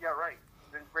 Yeah, right.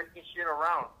 You've been breaking shit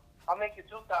around. I'll make it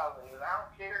 $2,000. I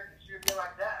don't care. It should be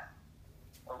like that.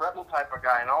 A rebel type of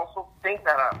guy. And I also think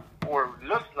that, or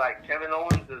looks like Kevin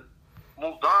Owens has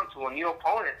moved on to a new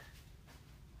opponent.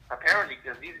 Apparently,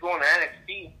 because he's going to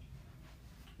NXT.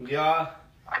 Yeah.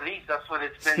 At least that's what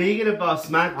it's been. Speaking about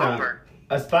SmackDown,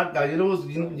 you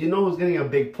know who's getting a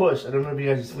big push? I don't know if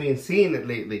you guys have been seeing it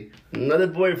lately. Another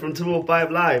boy from 205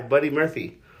 Live, Buddy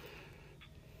Murphy.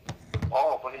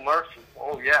 Oh, Buddy Murphy.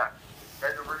 Oh, yeah.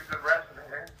 That's a really good wrestler,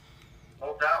 man.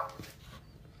 No doubt.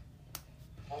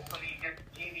 Hopefully he gets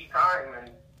TV time.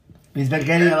 And he's been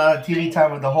getting a lot of TV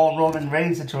time with the whole Roman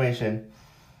Reigns situation.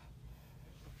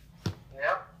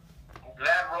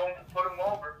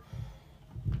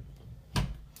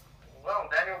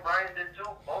 Bryan did too,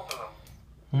 both of them.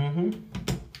 Mm-hmm.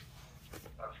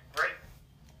 That's great.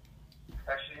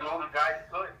 Actually, you know the guy's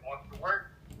good, he wants to work.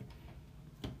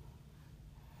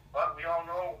 But we all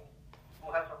know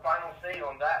who has the final say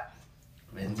on that.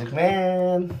 Vince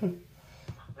McMahon. Vince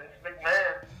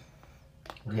McMahon.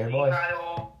 Yeah, boy.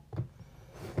 Title,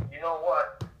 you know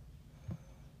what?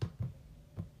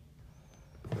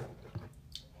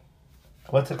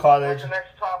 What's it called? What's the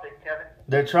next topic, Kevin?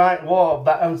 They're trying.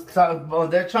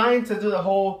 They're trying to do the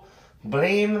whole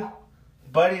blame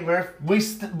Buddy Murphy.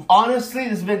 Honestly,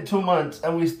 it's been 2 months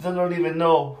and we still don't even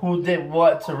know who did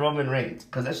what to Roman Reigns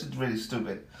because that shit's really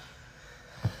stupid.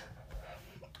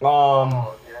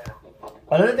 Oh, yeah.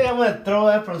 Another thing I'm gonna throw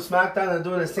at from SmackDown, they're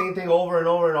doing the same thing over and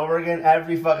over and over again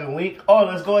every fucking week. Oh,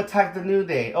 let's go attack the New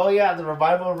Day. Oh yeah, the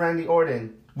revival of Randy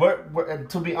Orton.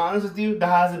 To be honest with you, that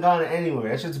hasn't gone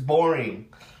anywhere. That shit's boring.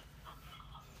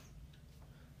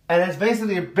 And it's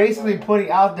basically putting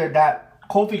out there that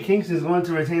Kofi Kingston is going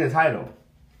to retain the title.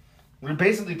 We're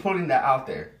basically putting that out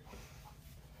there.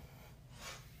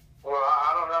 Well,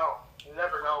 I don't know. You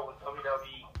never know with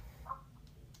WWE.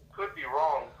 Could be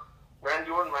wrong. Randy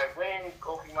Orton might win.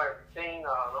 Kofi might retain.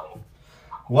 I don't know.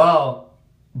 Well,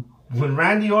 when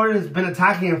Randy Orton has been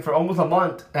attacking him for almost a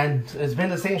month, and it's been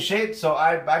the same shit, so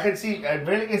I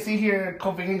really can see here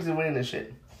Kofi Kingston winning this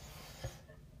shit.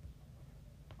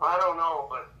 I don't know,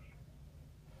 but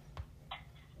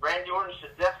Randy Orton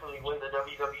should definitely win the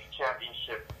WWE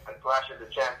Championship and Clash of the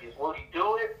Champions. Will he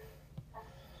do it?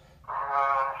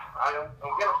 I'm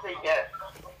gonna say yes.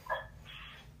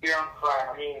 You're on crack.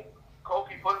 I mean,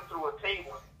 Kofi put him through a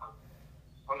table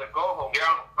on the go-home. You're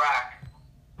on crack.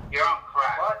 You're on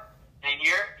crack. What? And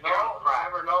you're on crack.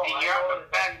 You never know. And you're on the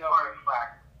best part of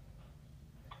crack.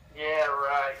 Yeah,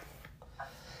 right.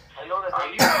 I know that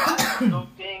they do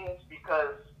things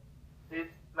because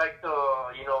it's like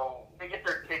they get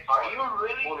their kicks. Are you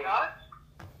really nuts?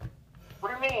 What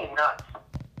do you mean nuts?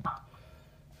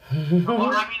 Well, I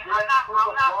mean,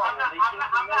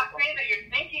 I'm not saying that you're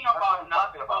thinking about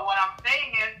nuts, but what I'm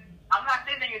saying is, I'm not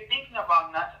saying that you're thinking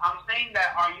about nuts. I'm saying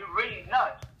that are you really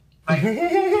nuts? Like,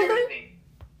 seriously.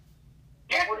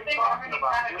 Here's the thing that really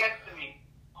kind of gets to me.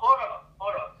 Hold up.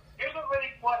 Here's what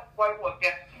really what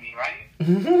gets to me, right?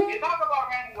 You talk about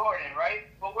Randy Orton, right?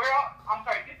 But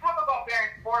you talk about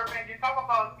Baron Corbin, you talk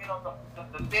about,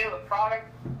 the state of the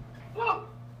product. Look,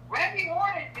 Randy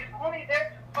Orton is only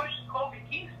there to push Kofi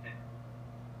Kingston.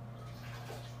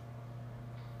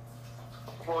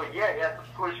 Well, yeah, he has to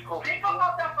push Kofi. Think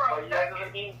about that for a But that second.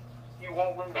 doesn't mean he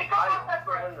won't win the Think title. about that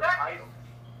for a He'll win the second. title.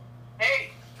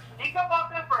 Hey, think about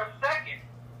that for a second.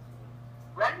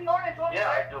 Randy Orton is only Yeah,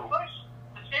 I there to do. push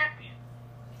the champion,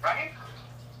 right?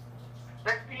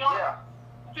 Let's be honest. Yeah.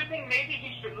 Do you think maybe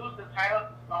he should lose the title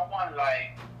to someone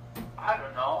like, I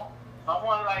don't know,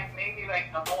 someone like maybe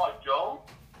like Samoa Joe?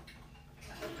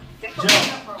 Think about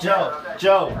that for a moment.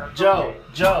 Joe.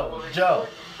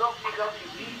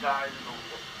 WWE guys,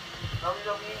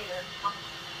 WWE,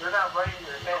 they're not right in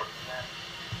their heads, man.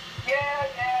 Yeah.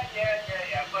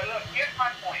 But look, here's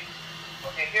my point.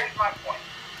 Okay, here's my point.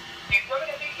 If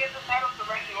WWE gives the title to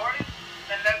Randy Orton,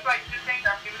 then that's like just saying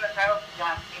I'm giving the title to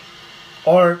John Cena.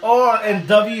 Or in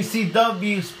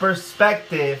WCW's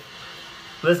perspective,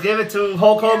 let's give it to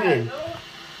Hulk Hogan. Yeah, dude.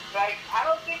 Like I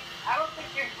don't think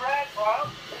you've read or I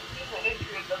don't think you've seen the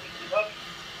history of WCW.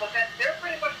 But then they're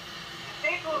pretty much if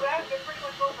they do that, they're pretty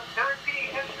much going to they're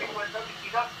repeating history with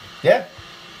WCW. Yeah.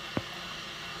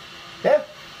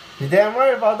 You're damn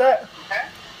right about that.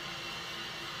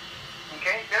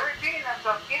 Okay, they're repeating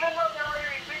themselves, even though they're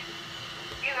already repeating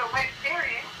either way,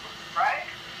 period, right?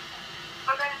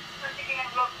 But then it's making it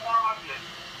look more obvious.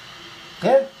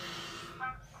 Yeah.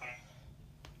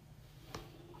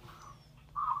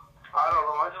 I don't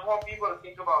know. I just want people to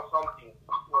think about something.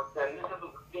 And this is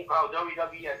think how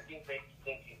WWE and think they be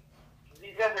thinking.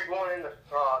 These guys are going in to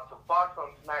Fox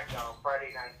on SmackDown on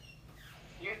Friday night.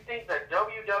 Do you think that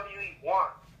WWE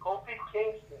wants Kofi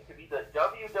Kingston to be the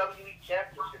WWE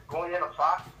Championship going into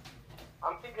Fox?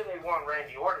 I'm thinking they want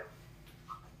Randy Orton.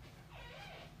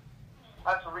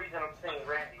 That's the reason I'm saying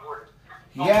Randy Orton.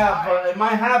 Yeah, but it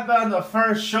might happen on the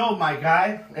first show, my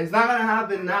guy. It's not gonna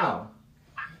happen now.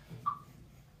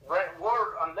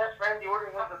 Unless Randy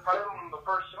Orton wins the title on the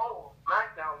first show,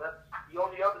 SmackDown, that's the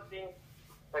only other thing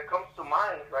that comes to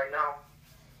mind right now.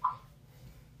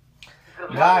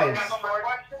 Because Guys,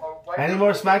 any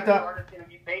more SmackDown?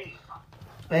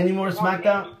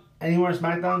 Any more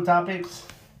SmackDown topics?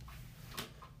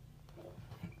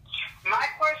 My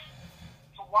question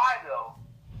is why though?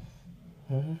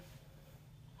 Mm-hmm.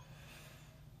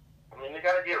 I mean, they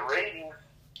gotta get ratings.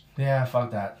 Yeah,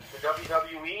 fuck that. The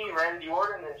WWE, Randy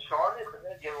Orton, and Charlotte, and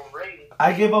then give them ratings.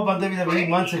 I gave up on WWE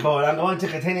months ago, and I'm going to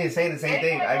continue to say the same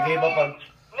thing. I gave up on.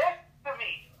 Listen to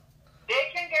me. They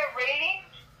can get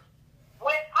ratings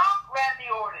without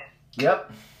Randy Orton. Yep.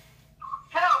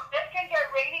 Hell, they can get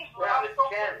ratings without they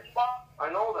can. I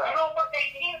know that. You know what they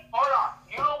need? Hold on.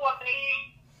 You know what they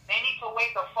need? They need to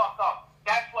wake the fuck up.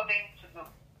 That's what they need to do.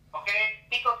 Okay?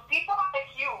 Because people like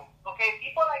you,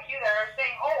 people like you that are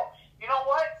saying, oh, you know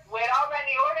what? Without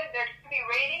Randy Orton, there should be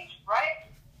ratings, right?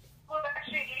 People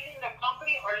actually leaving the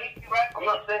company or leaving wrestling. I'm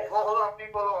not saying, hold on,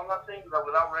 people. I'm not saying that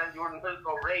without Randy Orton, there's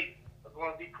no ratings. I just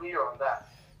want to be clear on that.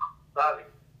 Sorry.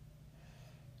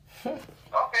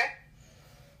 Okay.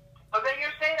 But then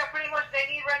you're saying that pretty much they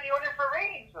need Randy Orton for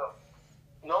ratings, though.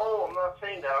 No, I'm not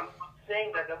saying that. I'm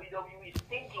saying that WWE is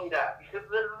thinking that because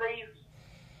they're lazy.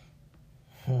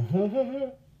 But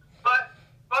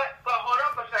hold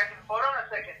on a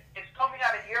second. It's coming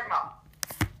out of your mouth.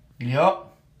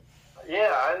 Yup.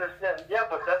 Yeah, I understand. Yeah,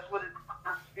 but that's what it's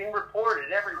being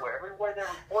reported everywhere. Everywhere they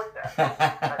report that.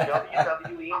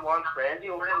 WWE wants Randy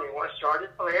Orton. They want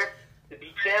Charlotte Flair to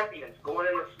be champions going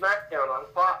into SmackDown on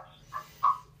Fox.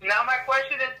 Now my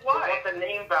question is They why? want the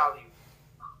name value.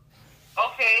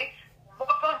 Okay. What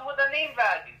comes with the name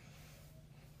value?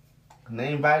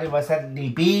 Name value was at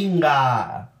the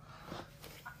binga.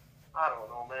 I don't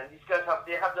know, man. These guys have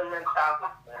their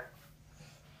mentality, man.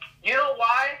 You know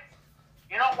why?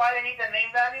 You know why they need the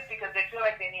name value? Because they feel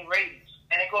like they need ratings.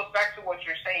 And it goes back to what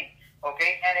you're saying,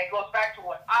 okay? And it goes back to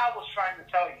what I was trying to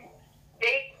tell you.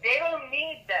 They don't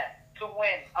need them to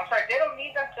win. I'm sorry, they don't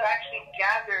need them to actually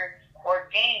gather or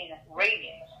gain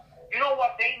ratings. You know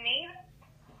what they need?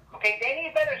 Okay, they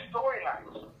need better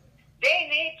storylines. They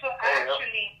need to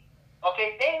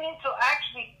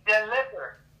actually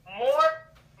deliver more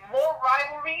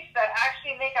rivalries that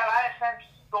actually make a lot of sense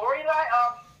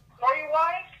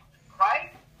story-wise,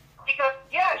 right? Because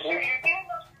sure, you're getting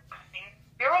us wrestling.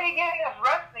 You're already getting us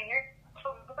wrestling. You're getting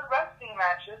some good wrestling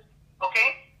matches,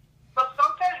 okay? But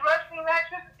sometimes wrestling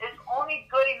matches is only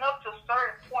good enough to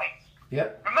certain points.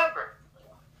 Yep. Remember,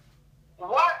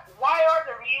 why are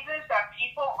the reasons that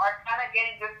people are kind of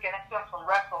getting disconnected from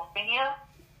WrestleMania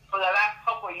for the last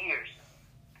couple of years?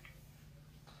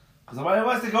 Because nobody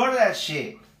wants to go to that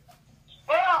shit.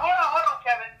 Hold on,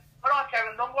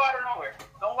 Kevin. Don't go out of nowhere.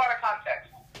 Don't go out of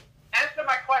context. Answer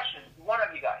my question, one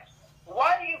of you guys.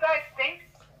 Why do you guys think,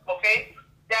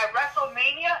 that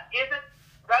WrestleMania isn't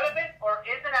relevant or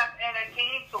isn't as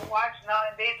entertaining to watch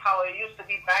nowadays how it used to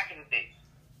be back in the days?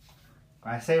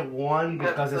 I say one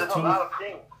because it's there's a lot of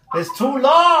things. It's too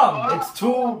long. It's too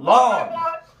long.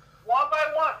 One by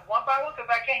one, because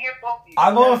I can't hear both of you.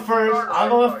 I'll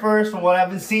go first from what I've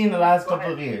been seeing the last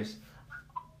couple of years.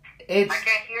 I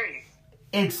can't hear you.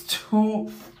 It's too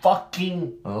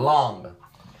fucking long.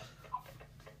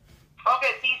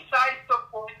 Okay, besides the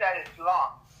point that it's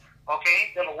long,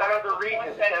 okay? Yeah, but what are the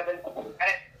reasons, Kevin?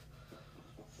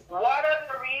 What are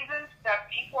the reasons that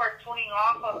people are tuning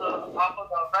off of the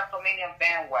WrestleMania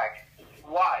bandwagon?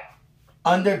 Why?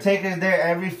 Undertaker's there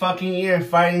every fucking year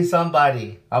fighting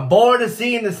somebody. I'm bored of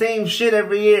seeing the same shit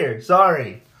every year.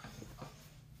 Sorry.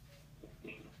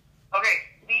 Okay,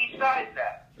 besides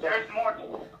that, there's more to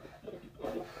it.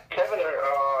 Kevin,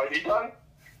 are you done?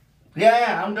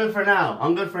 Yeah, I'm good for now.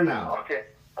 Okay,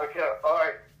 all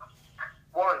right.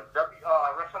 One,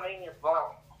 WrestleMania is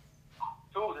long.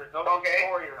 Two, there's no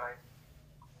storyline.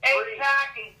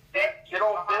 Exactly. They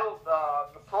don't build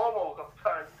the promos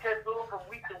sometimes. You can't build them from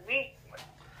week to week.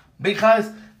 Because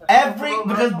back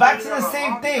to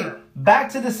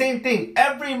the same thing.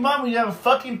 Every month we have a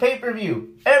fucking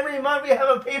pay-per-view.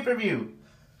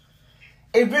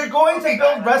 If you're going to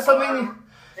build WrestleMania,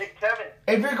 Hey, Kevin.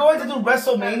 if you're going to do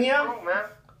WrestleMania, True, man.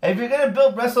 if you're going to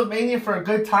build WrestleMania for a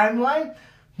good timeline,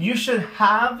 you should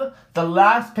have the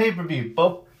last pay-per-view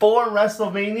before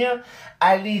WrestleMania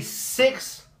at least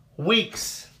 6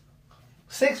 weeks.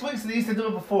 6 weeks they used to do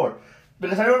it before.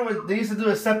 Because I remember they used to do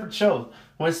a separate show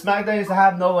when SmackDown used to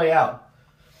have No Way Out.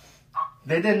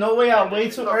 They did No Way Out way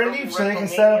too early so they can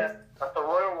set up... At the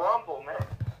Royal Rumble, man.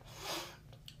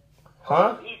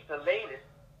 Huh? He's the latest.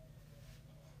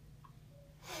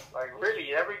 Like,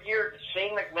 really, every year,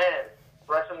 Shane McMahon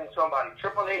wrestling somebody.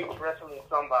 Triple H wrestling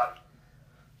somebody.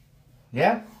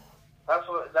 Yeah? That's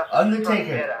what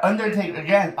Undertaker,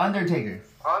 Undertaker. Undertaker,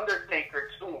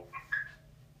 too.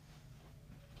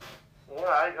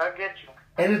 Yeah, I get you.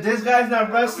 And if this guy's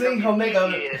not wrestling, he'll make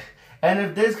a... And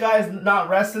if this guy's not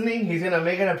wrestling, he's going to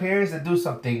make an appearance and do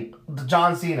something.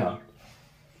 John Cena.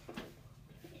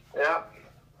 Yeah.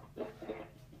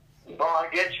 No, I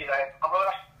get you.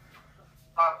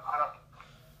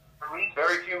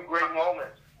 Very few great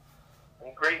moments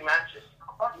and great matches.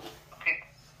 Okay.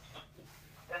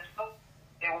 Let's go.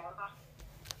 It was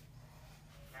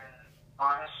and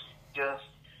honest, just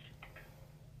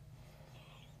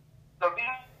the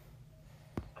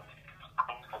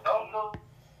Don't know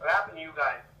what happened to you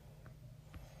guys.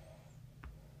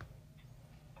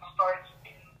 starts.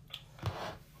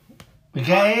 We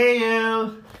can't hear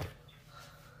you.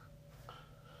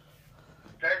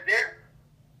 Guys there?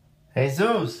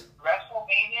 Jesus.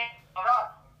 WrestleMania, hold on.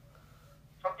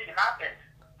 Something happened.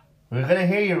 We're gonna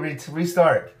hear you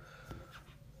restart.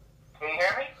 Can you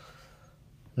hear me?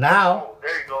 Now. Oh,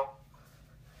 there you go.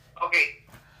 Okay.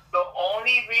 The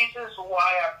only reasons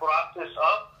why I brought this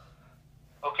up,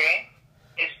 okay,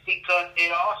 is because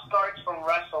it all starts from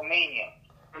WrestleMania.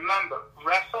 Remember,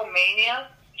 WrestleMania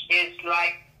is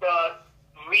like the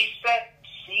reset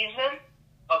season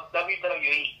of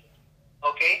WWE.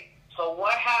 Okay? So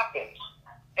what happens?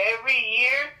 Every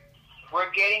year,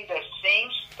 we're getting the same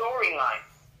storyline,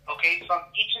 okay, from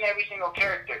each and every single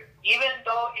character. Even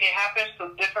though it happens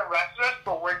to different wrestlers,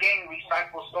 but we're getting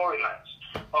recycled storylines.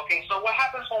 Okay, so what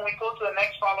happens when we go to the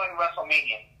next following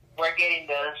WrestleMania? We're getting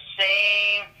the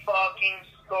same fucking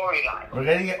storyline. We're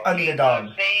gonna get Okay,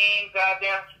 underdog. the same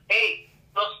goddamn... Hey,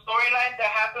 the storyline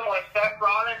that happened with Seth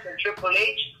Rollins and Triple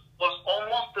H was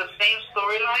almost the same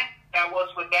storyline that was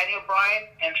with Daniel Bryan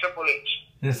and Triple H.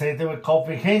 The same thing with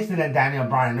Kofi Kingston and Daniel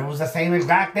Bryan. It was the same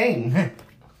exact thing.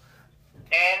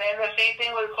 And then the same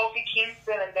thing with Kofi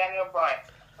Kingston and Daniel Bryan.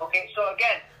 Okay, so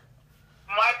again,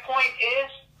 my point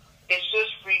is, it's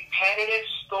just repetitive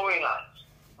storylines.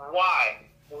 Why?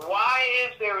 Why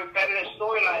is there repetitive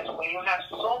storylines when you have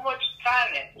so much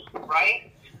talent,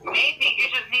 right? Maybe you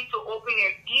just need to open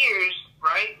your ears,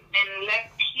 right, and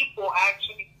let people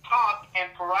actually talk and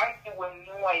provide you with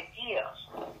new ideas,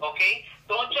 okay?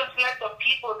 Don't just let the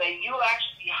people that you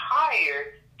actually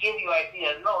hire give you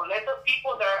ideas. No, let the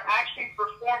people that are actually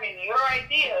performing your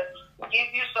ideas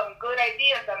give you some good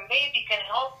ideas that maybe can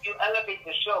help you elevate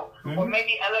the show or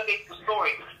maybe elevate the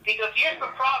story. Because here's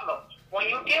the problem. When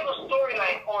you give a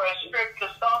storyline or a script to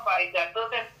somebody that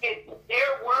doesn't fit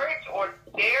their words or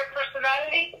their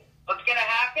personality, what's going to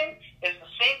happen is the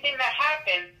same thing that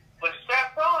happened with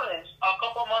Seth Rollins a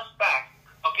couple months back.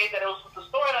 Okay, that it was with the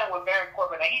storyline with Baron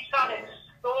Corbin. And he sounded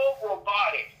so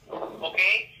robotic.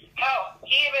 Okay? Hell,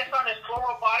 he even sounded so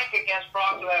robotic against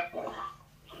Brock Lesnar.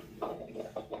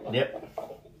 Yep.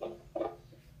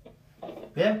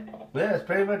 Yeah, that's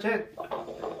pretty much it.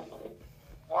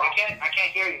 I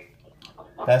can't hear you.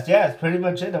 That's pretty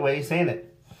much it, the way he's saying it.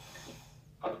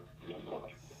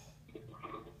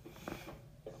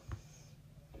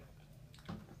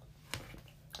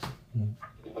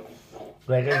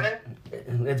 Like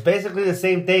it's basically the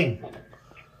same thing.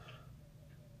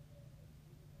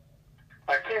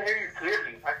 I can't hear you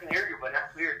clearly. I can hear you, but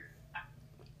not clearly.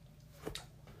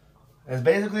 It's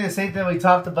basically the same thing we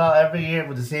talked about every year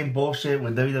with the same bullshit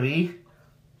with WWE.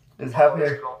 It's happening.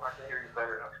 There you go. I can hear you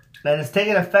better now. And it's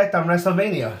taking effect on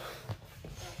WrestleMania.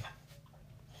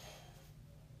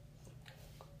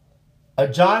 A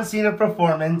John Cena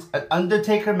performance, an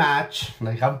Undertaker match.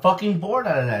 Like, I'm fucking bored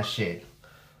out of that shit.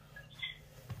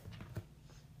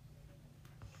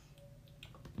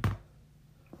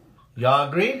 Y'all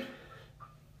agree?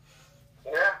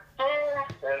 Yeah.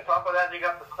 And on top of that, they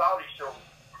got the Saudi show,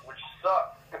 which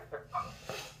sucks.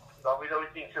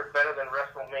 WWE thinks they're better than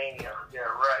WrestleMania. Yeah,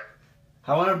 right.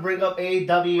 I want to bring up AEW.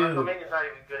 WrestleMania's not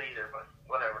even good either, but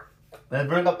whatever. Let's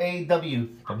bring up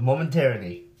AEW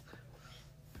momentarily.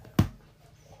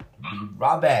 Be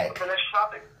right back. What's the next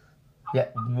topic? Yeah,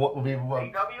 what will be what?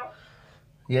 AEW?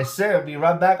 Yes, sir. Be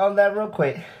right back on that real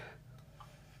quick.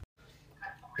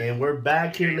 And we're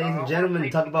back here, ladies and gentlemen, to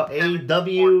talk about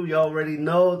AEW. You already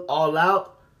know, All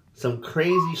Out. Some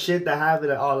crazy shit that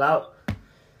happened at All Out.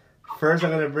 First,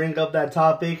 I'm going to bring up that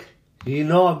topic. You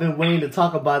know I've been waiting to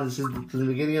talk about this since the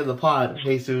beginning of the pod,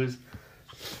 Jesus.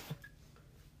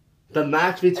 The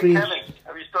match between... Hey, Kevin,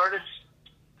 have you started?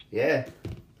 Yeah.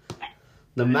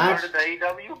 The match... Started the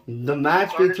AEW? The match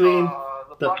Started, between...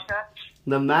 the podcast?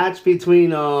 The match between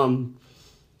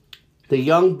the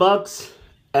Young Bucks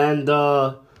and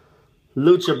the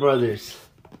Lucha Brothers.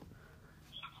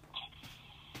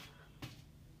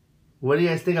 What do you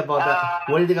guys think about that?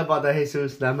 What do you think about that,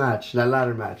 Jesus? That match, that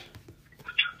ladder match.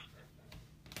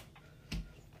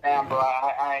 Damn, bro,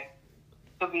 I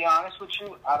to be honest with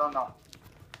you, I don't know.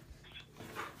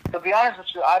 To be honest with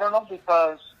you, I don't know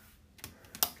because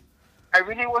I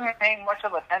really wasn't paying much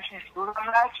of attention to the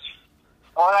match.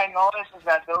 All I noticed is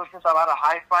that there was just a lot of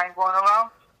high-flying going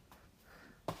around.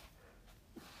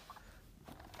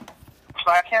 So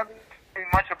I can't too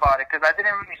much about it because I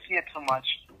didn't really see it too much.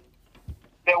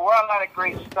 There were a lot of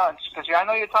great stunts because I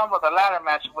know you're talking about the ladder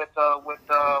match with the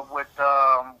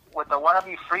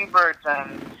wannabe Freebirds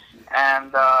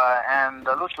and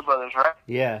the Lucha Brothers, right?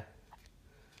 Yeah.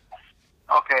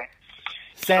 Okay.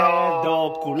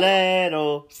 Cerdo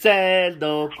culero,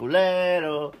 cerdo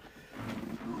culero.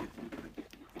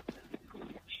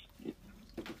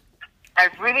 I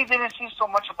really didn't see so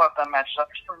much about that match. So I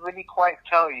can't really quite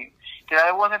tell you because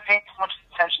I wasn't paying too much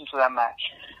attention to that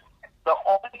match. The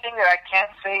only thing that I can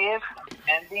say is the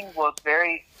ending was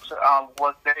very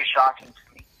shocking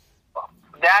to me.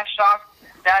 That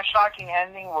shocking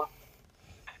ending was.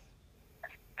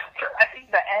 I think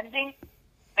the ending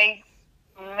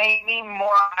made me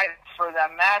more hyped for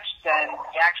that match than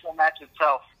the actual match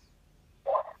itself.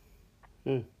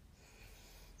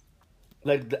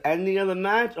 Like the ending of the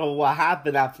match, or what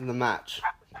happened after the match?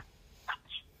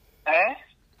 Eh?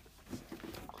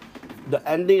 The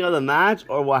ending of the match,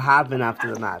 or what happened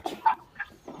after the match?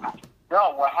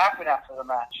 No, what happened after the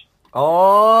match?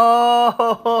 Oh,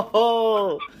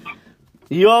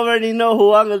 you already know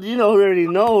who you already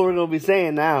know who we're gonna be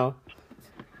saying now.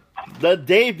 The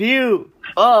debut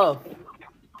of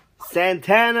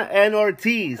Santana and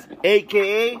Ortiz,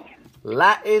 aka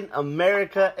Latin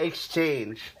America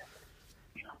Exchange.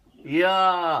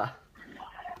 Yeah.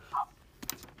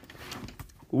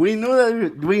 We knew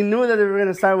that they were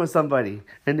gonna sign with somebody,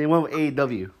 and they went with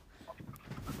AEW.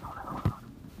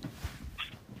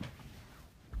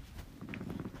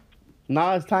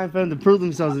 Now it's time for them to prove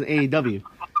themselves in AEW.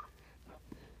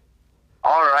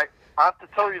 All right, I have to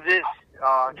tell you this,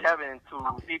 Kevin, and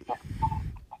to people.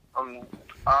 I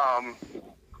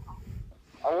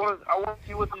want to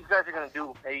see what these guys are gonna do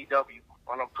with AEW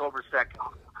on October 2nd.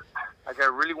 Like, I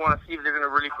really want to see if they're gonna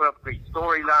really put up great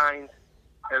storylines.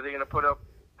 Are they gonna put up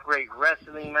great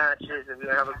wrestling matches? If they're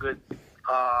gonna have a good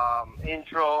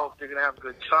intro? If they're gonna have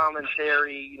good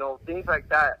commentary? Things like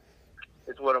that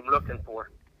is what I'm looking for.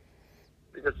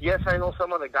 Because yes, I know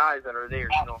some of the guys that are there.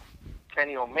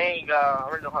 Kenny Omega. I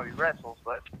already know how he wrestles,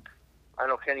 but I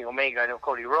know Kenny Omega. I know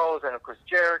Cody Rhodes. I know Chris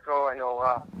Jericho. I know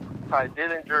Ty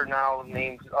Dillinger now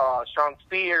named Sean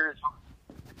Spears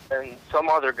and some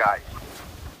other guys.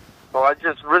 So I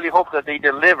just really hope that they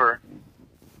deliver.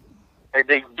 If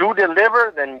they do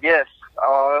deliver, then yes,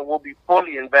 we'll be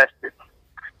fully invested.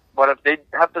 But if they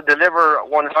have to deliver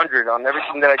 100 on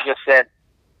everything that I just said.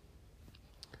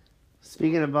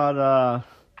 Speaking about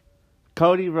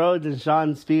Cody Rhodes and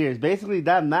Sean Spears, basically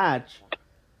that match,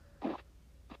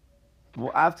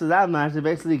 after that match, they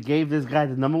basically gave this guy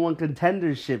the #1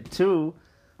 contendership to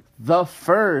the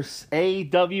first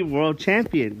AEW World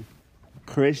Champion,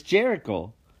 Chris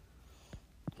Jericho.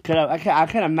 I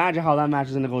can't imagine how that match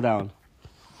is going to go down.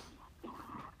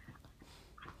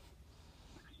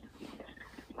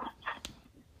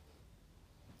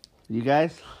 You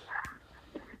guys?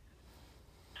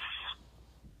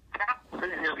 I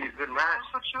think it'll be a good match.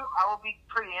 For sure, I will be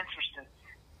pretty interested.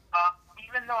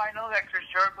 Even though I know that Chris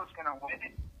Jericho's going to win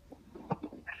it,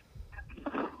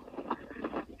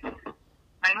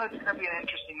 I know it's going to be an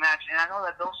interesting match, and I know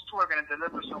that those two are going to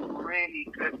deliver some really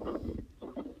good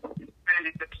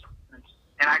segments,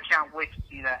 and I can't wait to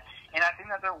see that. And I think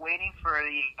that they're waiting for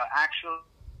the actual.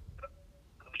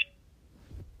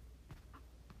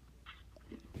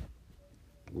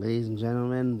 Ladies and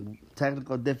gentlemen,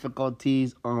 technical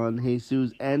difficulties on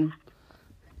Jesus' end.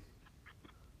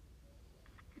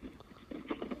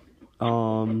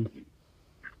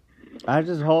 I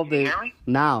just hope Can you they... hear me?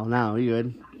 Now, you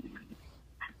good?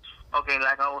 Okay,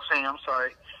 like I was saying, I'm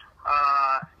sorry.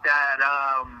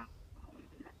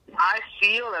 I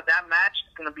feel that match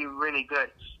is going to be really good.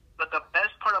 But the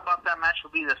best part about that match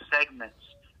will be the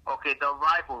segments. Okay, the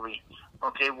rivalry,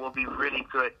 will be really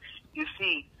good. You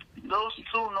see, those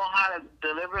two know how to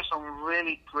deliver some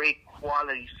really great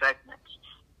quality segments.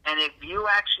 And if you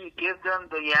actually give them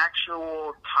the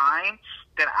actual time,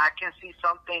 then I can see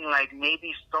something like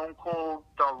maybe Stone Cold,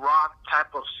 The Rock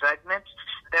type of segments.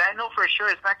 That I know for sure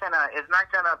it's not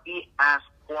gonna be as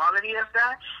quality as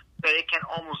that, but it can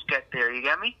almost get there. You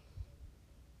get me?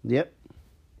 Yep.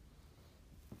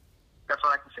 That's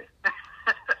all I can say.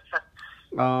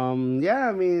 Yeah,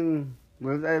 I mean,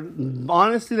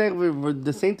 honestly, like we're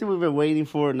the same thing we've been waiting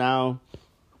for now.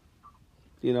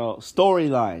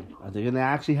 Storyline. Are they gonna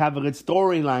actually have a good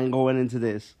storyline going into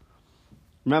this?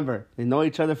 Remember, they know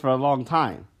each other for a long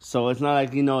time, so it's not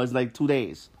like it's like 2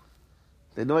 days.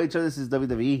 They know each other since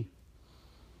WWE.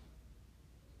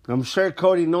 I'm sure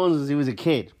Cody knows since he was a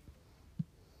kid.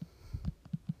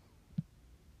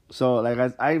 So, like,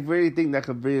 I really think that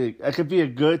could be a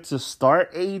good to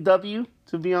start AEW,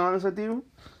 to be honest with you.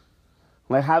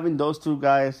 like having those two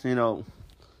guys, you know,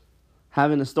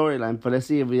 having a storyline. But let's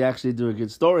see if we actually do a good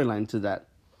storyline to that.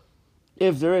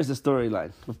 If there is a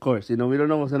storyline, of course. You know, we don't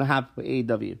know what's going to happen with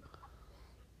AEW.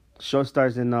 Show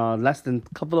starts in less than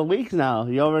a couple of weeks now.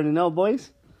 You already know,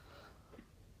 boys.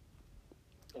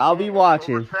 I'll be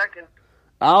watching.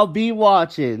 I'll be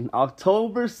watching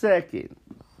October 2nd.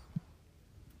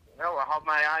 No, I'll have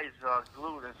my eyes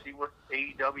glued and see what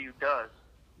AEW does.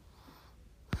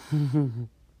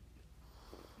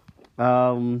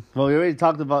 Well, we already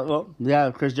talked about,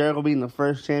 Chris Jericho being the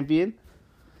first champion.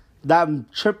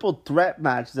 That triple threat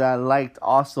match that I liked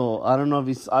also. I don't know if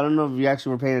you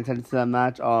actually were paying attention to that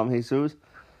match, Jesus.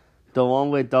 The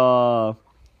one with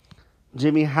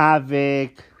Jimmy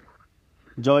Havoc,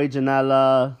 Joey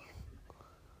Janela.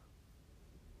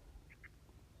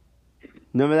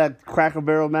 Remember that Cracker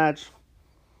Barrel match?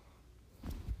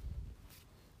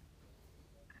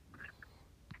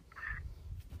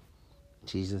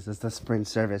 Jesus, it's the Sprint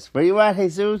service. Where you at,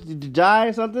 Jesus? Did you die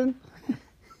or something?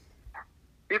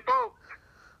 People,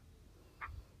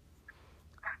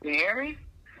 you hear me?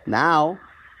 Now.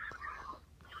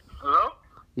 Hello?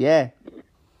 Yeah.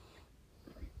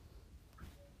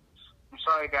 I'm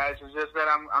sorry, guys. It's just that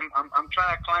I'm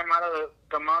trying to climb out of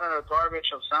the mountain of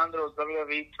garbage of Sandro's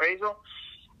WWE appraisal,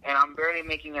 and I'm barely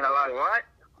making it alive. What?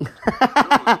 Dude,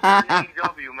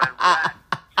 AEW, man. Relax.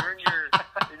 You're in your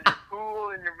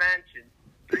pool in your mansion.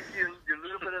 Drink your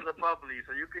little bit of the bubbly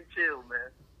so you can chill,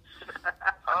 man.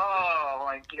 Oh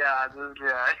my God, this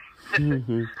guy.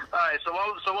 Mm-hmm. All right, so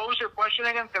what was your question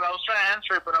again? Because I was trying to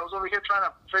answer it, but I was over here trying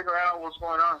to figure out what's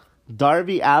going on.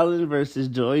 Darby Allin versus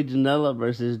Joey Janela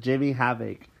versus Jimmy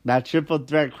Havoc. That triple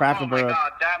threat Cracker Barrel. Oh my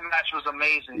God, that match was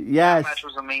amazing. Yes. That match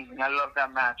was amazing. I love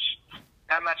that match.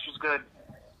 That match was good.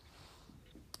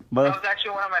 But That was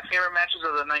actually one of my favorite matches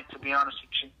of the night, to be honest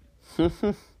with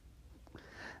you.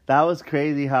 that was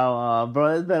crazy how,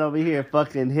 bro, this man over here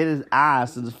fucking hit his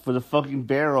ass for the fucking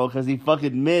barrel because he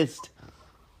fucking missed.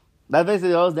 That was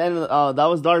the end of that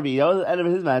was Darby. That was the end of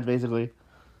his match, basically.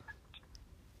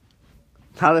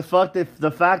 How the fuck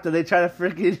the fact that they try to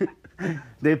freaking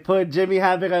they put Jimmy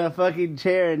Havoc on a fucking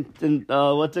chair and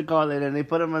what's it called, and they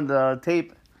put him on the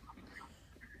tape.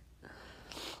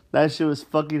 That shit was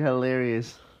fucking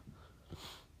hilarious.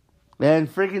 And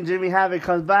freaking Jimmy Havoc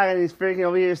comes back and he's freaking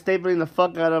over here stapling the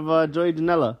fuck out of Joey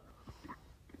Janela.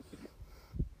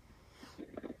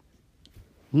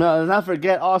 No, let's not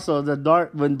forget also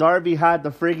when Darby had the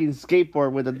freaking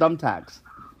skateboard with the thumbtacks.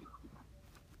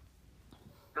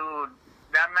 Dude,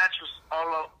 that match was all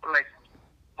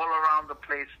around the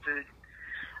place, dude.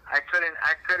 I couldn't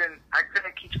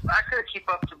keep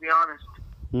up, to be honest.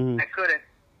 Mm-hmm. I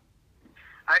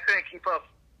couldn't keep up.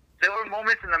 There were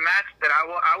moments in the match that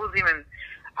I was even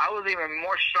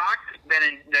more shocked than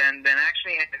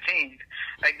actually entertained.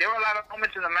 Like, there were a lot of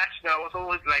moments in the match that I was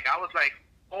like,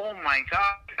 oh my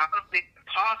God, how is it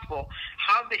possible?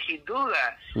 How did he do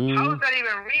that? Mm-hmm. How is that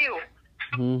even real?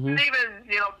 Mm-hmm. Even,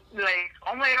 like,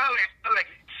 oh my God, like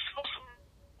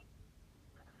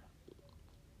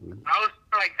I was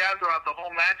like that throughout the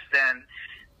whole match, then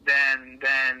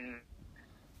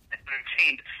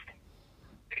entertained.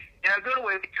 In a good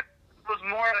way, because it was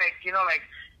more like,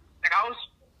 like I was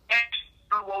anxious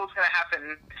to know what was going to happen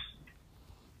next.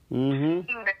 Mm-hmm.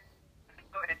 So,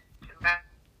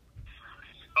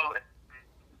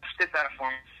 did that for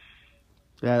me.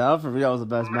 Yeah, that was the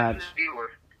best match.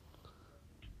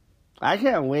 I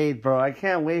can't wait, bro. I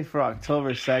can't wait for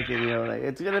October 2nd, Like,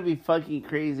 it's gonna be fucking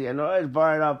crazy. I know it's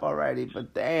barred up already,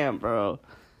 but damn, bro.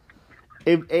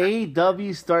 If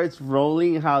AEW starts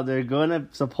rolling how they're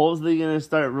supposedly gonna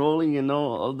start rolling,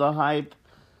 all the hype,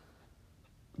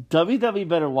 WWE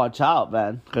better watch out,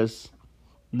 man, because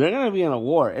they're gonna be in a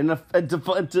war. And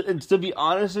to be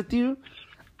honest with you,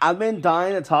 I've been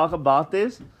dying to talk about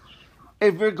this.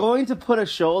 If you're going to put a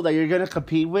show that you're gonna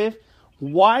compete with,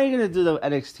 why are you gonna do the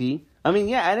NXT? I mean,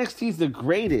 yeah, NXT is the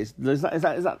greatest. There's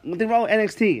not nothing wrong with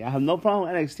NXT. I have no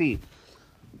problem with NXT.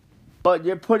 But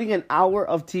you're putting an hour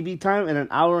of TV time and an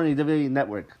hour on the WWE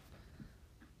Network.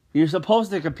 You're supposed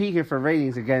to compete here for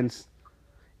ratings against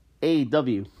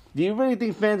AEW. Do you really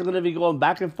think fans are going to be going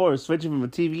back and forth, switching from a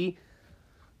TV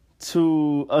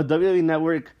to a WWE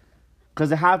Network? Because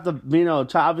they have to,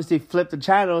 try obviously flip the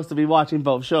channels to be watching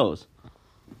both shows.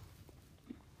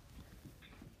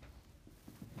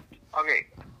 Okay.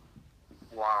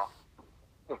 Wow.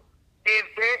 If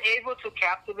they're able to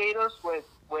captivate us with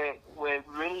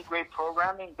really great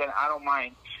programming, then I don't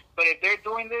mind. But if they're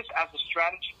doing this as a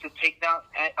strategy to take down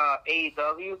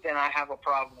AEW, then I have a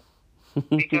problem.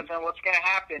 Because then what's going to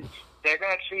happen, they're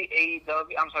going to treat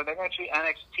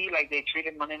NXT like they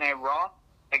treated Monday Night Raw,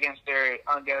 against their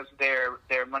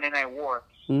Monday Night War.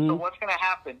 So what's gonna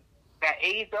happen? That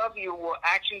AEW will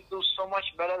actually do so much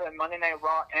better than Monday Night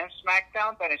Raw and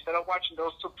SmackDown that instead of watching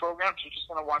those two programs, you're just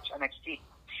gonna watch NXT,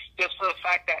 just for the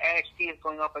fact that NXT is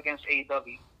going up against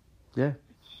AEW. Yeah.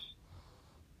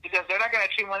 Because they're not going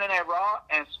to treat Monday Night Raw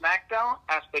and SmackDown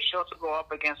as the show to go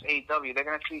up against AEW. They're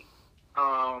going to treat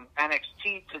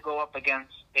NXT to go up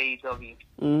against AEW.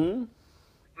 Mm-hmm.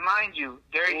 Mind you,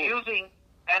 they're using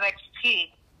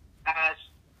NXT as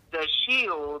the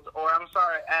shield, or I'm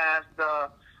sorry, as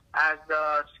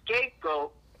the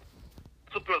scapegoat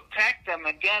to protect them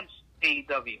against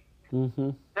AEW. Mm-hmm.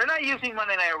 They're not using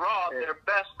Monday Night Raw, their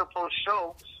best supposed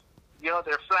show,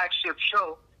 their flagship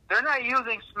show. They're not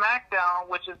using SmackDown,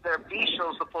 which is their B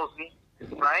show, supposedly,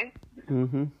 right?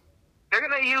 Mm-hmm. They're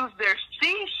going to use their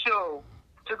C show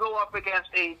to go up against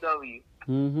AEW.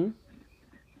 Mm-hmm.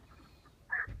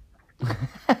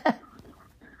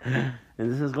 And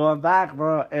this is going back,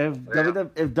 bro. If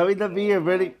WWE are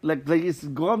really like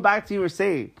going back to you were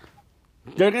saying,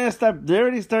 they're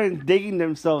already starting digging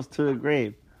themselves to the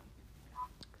grave.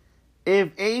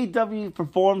 If AEW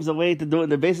performs the way to do it,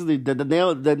 then basically the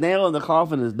nail in the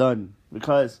coffin is done.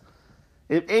 Because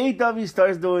if AEW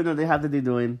starts doing what they have to be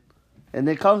doing, and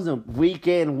it comes to week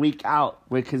in, week out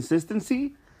with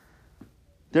consistency,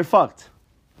 they're fucked.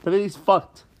 WWE's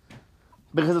fucked.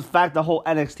 Because of the fact the whole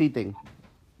NXT thing.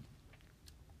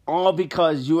 All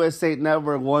because USA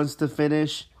Network wants to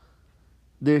finish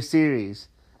their series.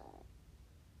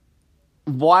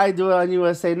 Why do it on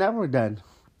USA Network then?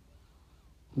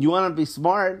 You want to be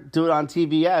smart, do it on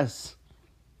TBS.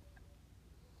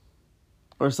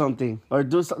 Or something. Or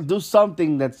do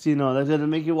something that's, that's going to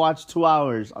make you watch 2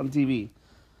 hours on TV.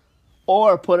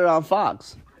 Or put it on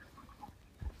Fox.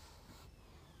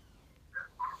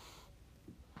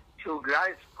 Two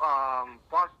guys,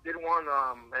 Fox did one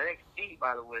NXT,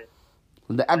 by the way.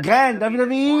 Again,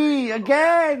 WWE,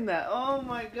 again! Oh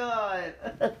my God.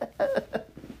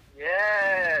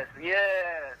 Yes.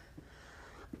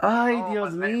 Ay,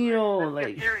 Dios mío. Let's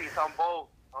get serious on both.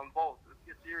 Let's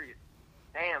get serious.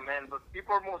 Damn, man, but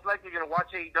people are most likely going to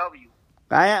watch AEW.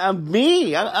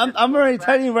 I'm already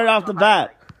telling you right off the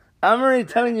bat. I'm already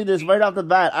telling you this right off the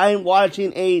bat. I'm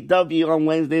watching AEW on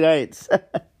Wednesday nights.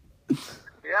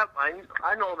 Yep,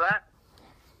 I know that.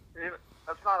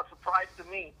 That's not a surprise to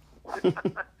me.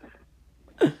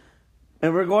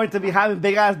 And we're going to be having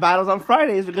big-ass battles on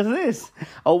Fridays because of this.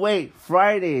 Oh, wait,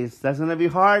 Fridays. That's going to be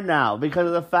hard now because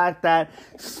of the fact that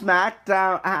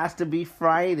SmackDown has to be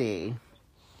Friday.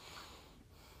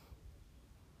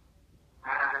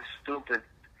 That's stupid.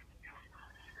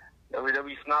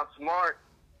 WWE's not smart.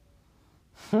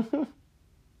 But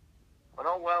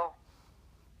oh well.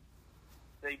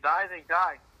 They die, they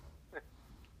die.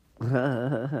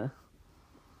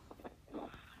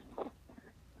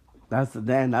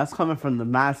 That's coming from the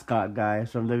mascot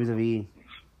guys from WWE.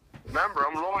 Remember,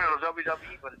 I'm loyal to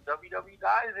WWE, but if WWE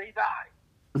dies, they die.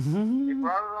 They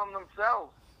brought it on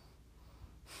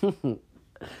themselves.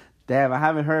 Damn, I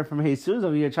haven't heard from Jesus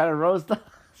over here trying to roast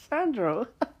Sandro.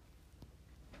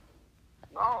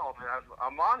 No, man,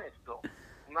 I'm honest, though.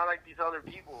 I'm not like these other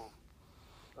people.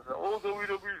 I said, oh,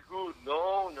 WWE's good.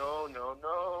 No.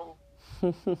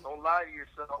 Don't lie to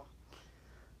yourself.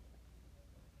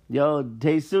 Yo,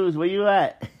 Jesus, where you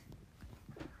at?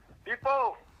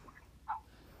 People!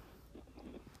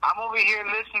 I'm over here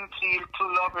listening to you two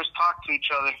lovers talk to each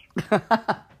other.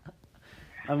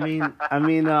 I mean,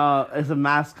 it's a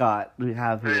mascot we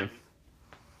have here.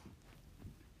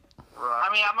 I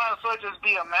mean, I might as well just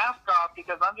be a mascot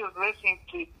because I'm just listening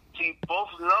to both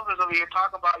lovers over here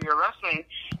talk about your wrestling.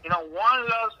 One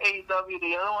loves AEW,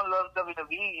 the other one loves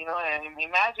WWE, and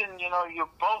imagine, you're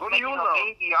both making a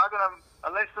baby. You're gonna...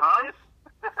 Alexa Bliss?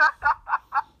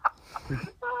 Hey,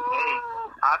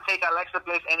 I'll take Alexa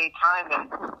Bliss anytime. Then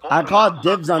I called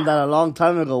dibs on that a long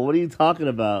time ago. What are you talking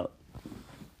about?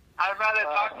 I'd rather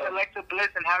talk to Alexa Bliss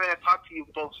than having to talk to you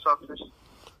both suckers.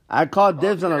 I called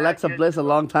dibs on Alexa Bliss a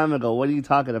long time ago. What are you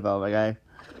talking about, my guy?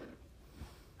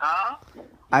 Huh?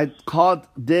 I called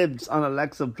dibs on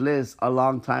Alexa Bliss a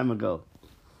long time ago.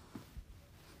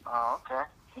 Oh, okay.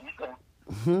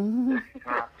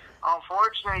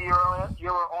 Unfortunately,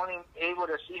 you were only able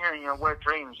to see her in your wet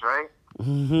dreams, right?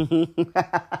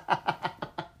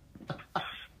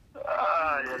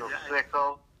 Little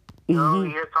sicko. You're over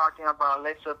here talking about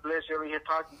Alexa Bliss. You're over here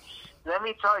talking. Let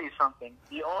me tell you something.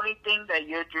 The only thing that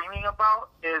you're dreaming about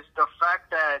is the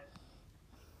fact that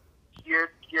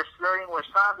you're flirting with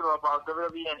Sandro about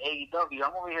WWE and AEW.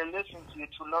 I'm over here listening to you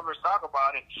two lovers talk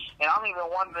about it, and I'm even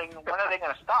wondering when are they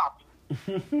going to stop?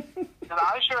 Because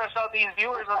I sure as hell these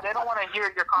viewers, they don't want to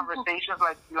hear your conversations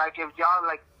like if y'all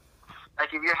like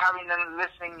if you're having them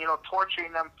listening,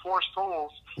 torturing them poor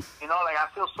souls, like I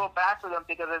feel so bad for them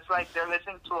because it's like they're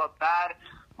listening to a bad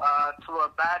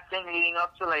thing leading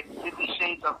up to like 50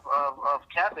 Shades of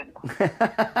Kevin.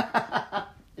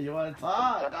 You want to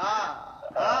talk?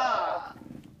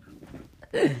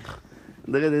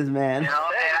 Look at this man.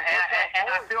 And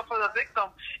I feel for the victim,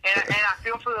 and I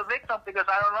feel for the victim because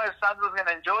I don't know if Sandro's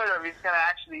gonna enjoy it or if he's gonna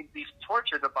actually be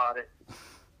tortured about it.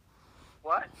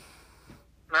 What?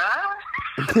 Huh?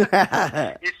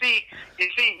 You see.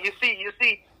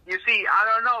 I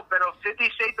don't know, but 50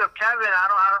 Shades of Kevin,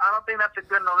 I don't think that's a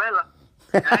good novela.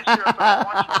 Actually, I don't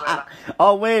watch novela.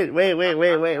 Oh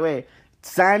wait.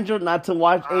 Sandro, not to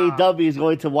watch AEW, is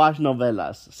going to watch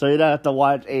novelas, so you don't have to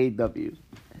watch AEW.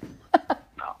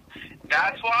 No,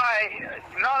 that's why.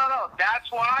 No. That's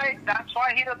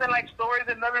why he doesn't like stories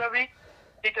in WWE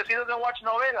because he doesn't watch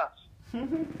novelas.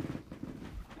 You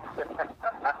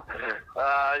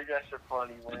guys are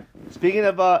funny, man. Speaking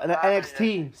about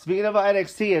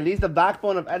NXT, at least the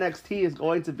backbone of NXT is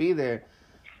going to be there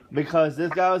because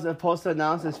this guy was supposed to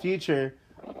announce his future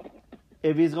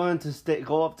if he's going to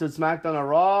go up to SmackDown or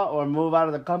Raw or move out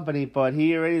of the company, but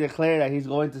he already declared that he's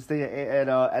going to stay at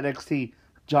NXT.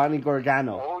 Johnny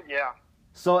Gargano. Oh yeah.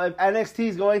 So if NXT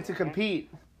is going to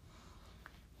compete,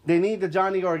 they need the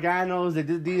Johnny Garganos. They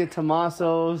need the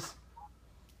Tommasos.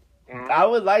 I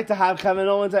would like to have Kevin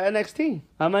Owens at NXT.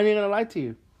 How am I going to lie to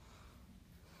you?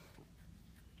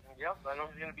 Yep, I know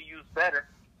he's going to be used better.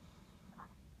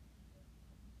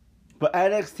 But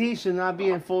NXT should not be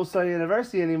in Full Sail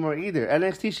University anymore either.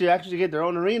 NXT should actually get their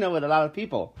own arena with a lot of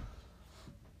people.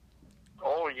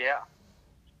 Oh, yeah.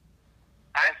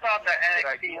 I thought that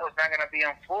NXT was not going to be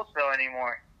on Full Sail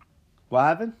anymore. What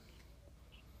happened?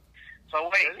 So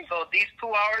wait, so these 2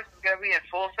 hours is going to be in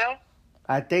Full Sail?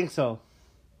 I think so.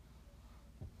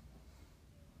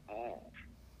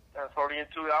 That's already in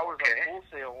 2 hours on Full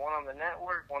Sail. One on the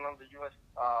network, one on the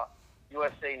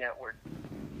USA network.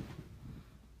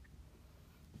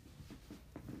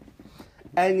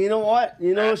 And you know what?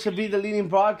 You know who should be the leading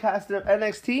broadcaster of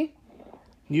NXT?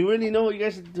 You really know who you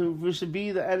guys should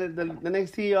be the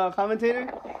NXT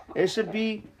commentator? It should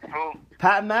be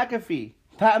Pat McAfee.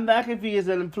 Pat McAfee is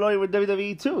an employee with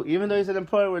WWE too, even though he's an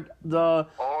employee with the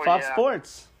Fox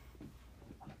Sports.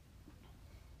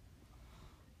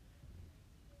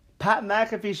 Pat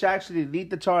McAfee should actually lead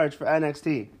the charge for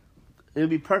NXT. It would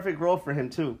be perfect role for him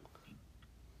too.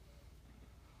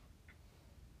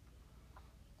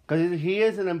 Because he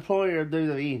is an employer of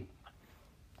WWE.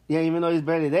 Yeah, even though he's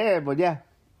barely there, but yeah.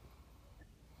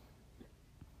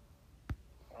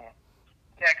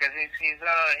 Yeah, because he's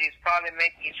probably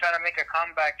trying to make a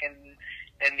comeback in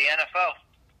the NFL.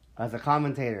 As a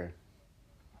commentator.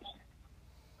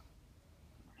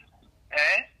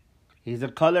 Eh? He's a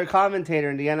color commentator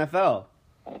in the NFL.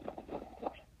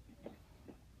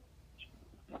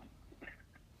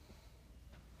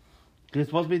 He's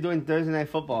supposed to be doing Thursday Night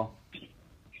Football.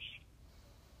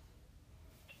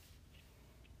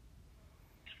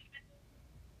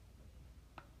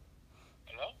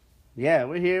 Hello? Yeah,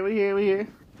 we're here.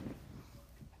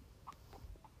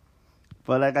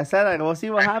 But like I said, we'll see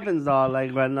what happens, though.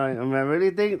 Like, when I really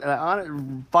think,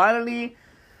 finally,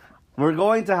 we're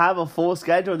going to have a full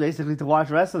schedule, basically, to watch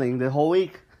wrestling the whole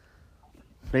week.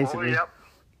 Basically. Oh, yep.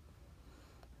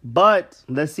 But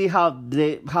let's see how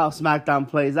SmackDown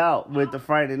plays out with the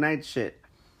Friday night shit.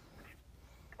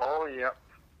 Oh, yep.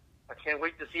 I can't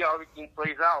wait to see how everything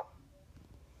plays out.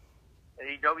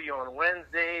 AEW on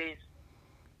Wednesdays.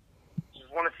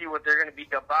 Just want to see what they're going to be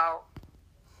about.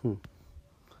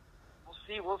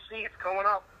 We'll see. It's coming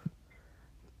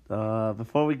up.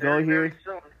 Before we go here,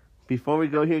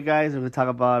 guys, we're going to talk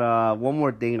about one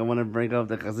more thing I want to bring up,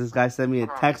 because this guy sent me a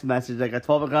text message like at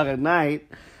 12 o'clock at night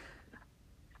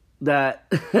that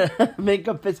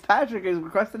Minka Fitzpatrick is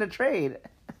requesting a trade.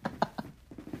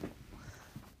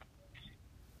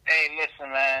 Hey,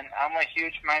 listen, man. I'm a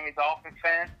huge Miami Dolphins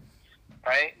fan,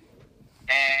 right?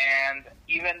 And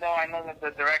even though I know that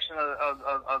the direction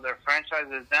of their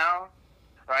franchise is down,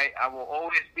 right, I will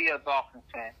always be a Dolphins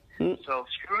fan. So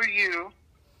screw you,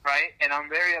 right? And I'm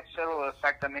very upset with the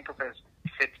fact that Minka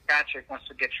Fitzpatrick wants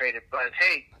to get traded. But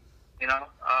hey,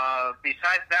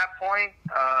 besides that point,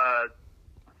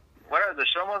 whatever, the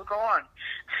show must go on.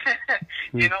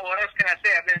 You know, what else can I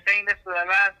say? I've been saying this for the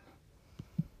last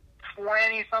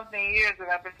 20-something years that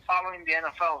I've been following the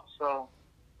NFL. So,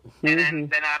 and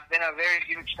then I've been a very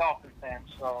huge Dolphins fan.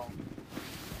 So,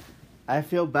 I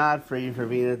feel bad for you for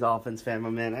being a Dolphins fan,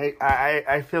 my man.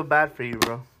 I feel bad for you,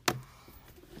 bro.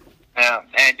 Yeah,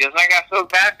 and just like I feel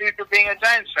bad for you for being a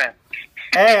Giants fan.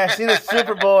 Hey, I seen the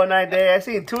Super Bowl that day. I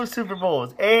seen 2 Super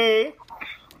Bowls. Hey,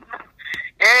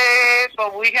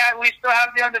 but we still have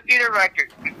the undefeated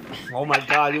record. oh my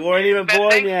God, you weren't even That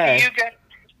born thanks yet. to you guys,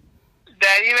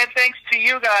 that even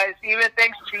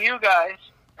thanks to you guys,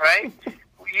 right?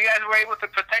 You guys were able to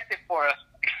protect it for us.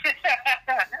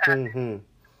 Mm-hmm.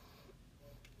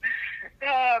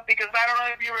 Because I don't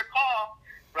know if you recall,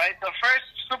 right? The first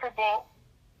Super Bowl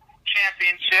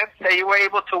championship that you were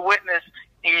able to witness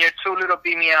in your 2 little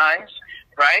beamy eyes,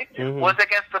 right, was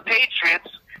against the Patriots,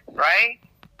 right?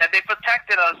 That they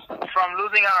protected us from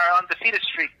losing our undefeated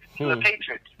streak to the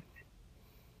Patriots.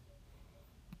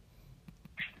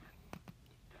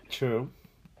 True.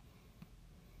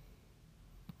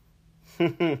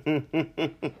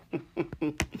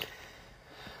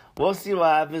 We'll see what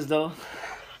happens, though.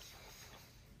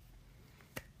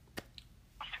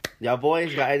 Y'all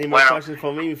boys got any more questions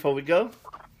for me before we go?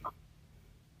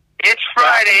 It's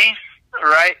Friday,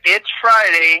 right? It's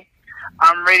Friday.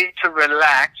 I'm ready to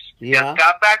relax. Yeah. Just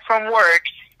got back from work,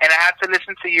 and I have to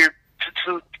listen to your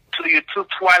to you 2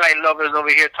 Twilight lovers over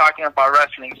here talking about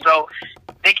wrestling. So,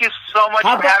 thank you so much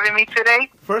for having me today.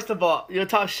 First of all, you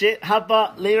talk shit. How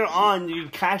about later on you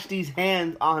cash these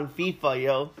hands on FIFA,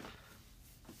 yo?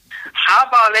 How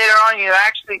about later on you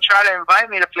actually try to invite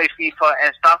me to play FIFA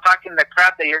and stop talking the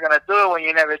crap that you're going to do it when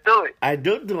you never do it? I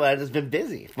do it. I've just been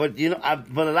busy. But,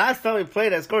 but the last time we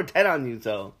played, I scored 10 on you,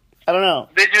 so I don't know.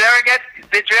 Did you ever get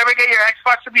your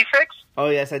Xbox to be fixed? Oh,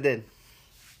 yes, I did.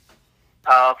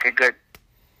 Oh, okay, good.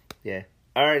 Yeah.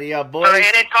 Alrighty, y'all boys. So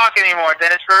it ain't talk anymore.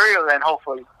 Then it's for real then,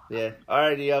 hopefully. Yeah.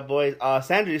 Alrighty, y'all boys.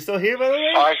 Sandra, you still here, by the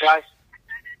way? All right, guys.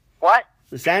 What?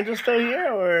 Is Sandra still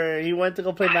here, or he went to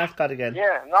go play mascot again?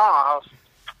 Yeah, no,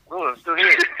 I'm still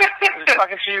here. Just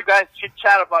talking to you guys, chit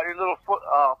chat about your little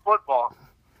football.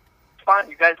 It's fine,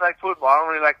 you guys like football. I don't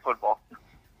really like football,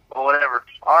 but whatever.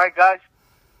 All right, guys.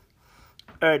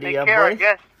 Alrighty, Take y'all care, I boys.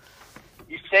 guess.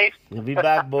 You safe? We'll be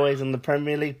back, boys, on the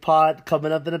Premier League pod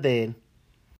coming up in a bit.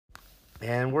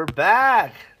 And we're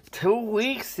back. 2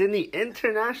 weeks in the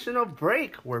international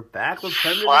break. We're back with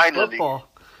Premier League Finally. football.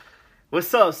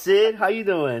 What's up, Sid? How you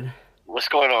doing? What's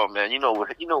going on, man? You know we're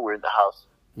in the house.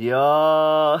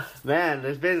 Yo, man,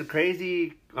 there's been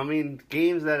crazy,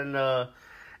 games that in the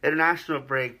international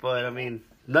break, but,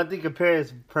 nothing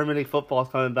compares. Premier League football's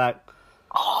coming back.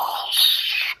 Oh,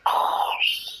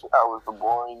 that was a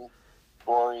boring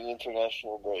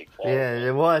international break. Man. Yeah,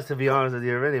 it was, to be honest with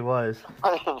you. It really was.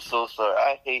 I am so sorry.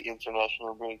 I hate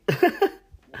international break. You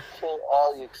kill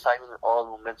all the excitement, all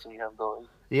the momentum you have going.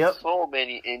 Yep. So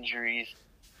many injuries.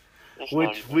 It's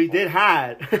Which we did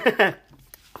have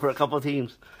for a couple of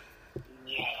teams.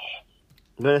 Yeah.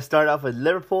 I'm going to start off with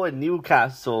Liverpool and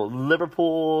Newcastle.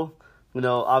 Liverpool,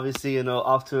 obviously,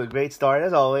 off to a great start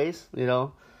as always,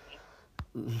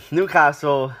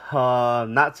 Newcastle,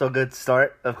 not so good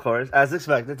start, of course, as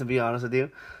expected, to be honest with you.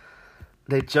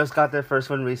 They just got their first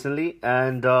one recently,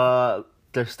 and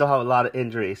they still have a lot of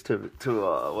injuries to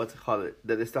that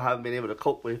they still haven't been able to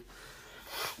cope with.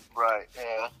 Right,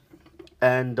 yeah.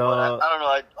 And I don't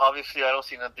know. Obviously, I don't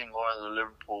see nothing more than the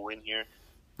Liverpool win here.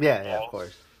 yeah, of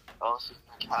course. I don't see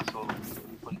Newcastle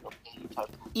putting up any type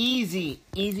of... Easy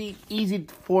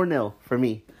 4-0 for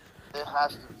me. They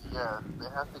have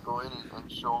to go in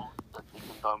and show that they can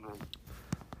dominate.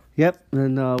 Yep,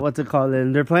 and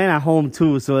and they're playing at home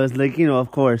too, so it's like,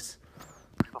 of course.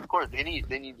 Of course, they need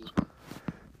this.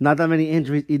 Not that many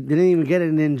injuries. They didn't even get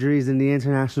any injuries in the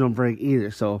international break either,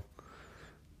 so.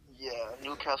 Yeah,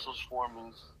 Newcastle's form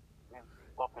is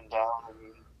up and down.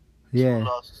 2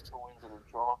 losses, 2 wins, and a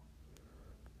draw.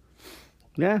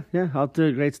 Yeah, out to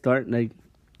a great start.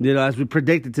 As we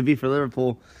predicted to be for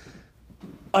Liverpool.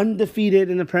 Undefeated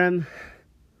in the Prem.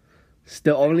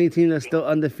 Still only team that's still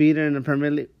undefeated in the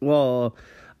Premier League. Well,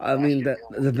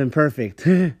 they've been perfect.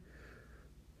 I'm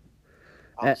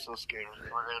so scared.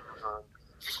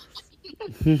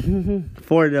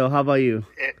 4-0. How about you?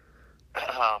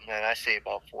 Oh man, I say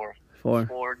about 4. 4.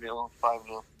 4-0,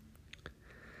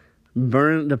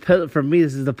 5-0. For me,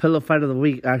 this is the pillow fight of the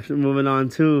week. Actually, moving on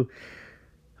to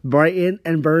Brighton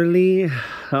and Burnley.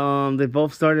 They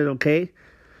both started okay.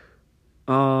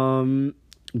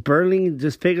 Burnley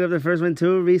just picked up their first win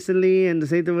too recently, and the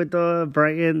same thing with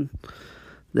Brighton.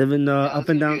 They've been up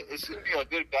and down. It's gonna be a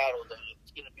good battle. Then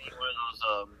it's gonna be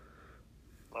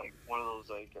one of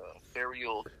those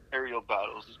aerial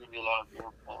battles. There's gonna be a lot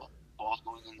of balls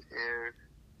going in the air,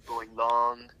 going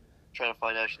long, trying to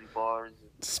find Ashley Barnes.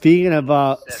 Speaking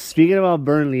about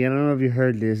Burnley, I don't know if you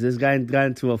heard this. This guy got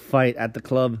into a fight at the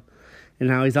club, and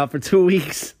now he's out for 2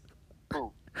 weeks.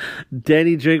 Who?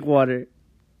 Danny Drinkwater.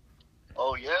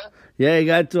 Yeah, he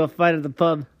got into a fight at the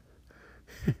pub.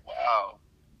 Wow.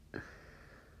 Wow.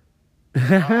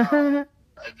 I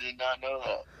did not know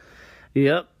that.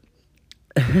 Yep.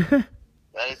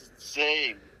 That is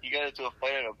insane. He got into a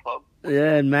fight at a pub?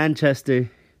 Yeah, in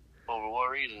Manchester. Over what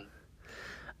reason?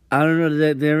 I don't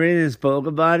know. They really spoke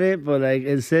about it, but like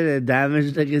it said it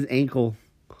damaged like his ankle.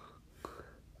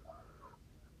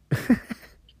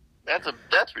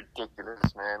 That's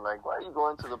ridiculous, man. Like, why are you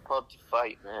going to the pub to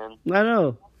fight, man? I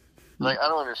know. Like, I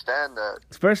don't understand that.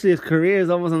 Especially his career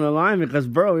is almost on the line because,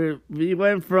 bro, he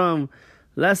went from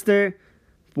Leicester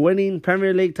winning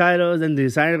Premier League titles and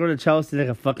decided to go to Chelsea like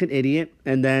a fucking idiot,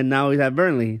 and then now he's at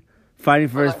Burnley fighting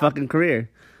for his fucking career.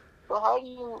 But how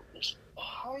you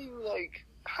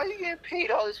get paid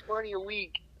all this money a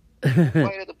week to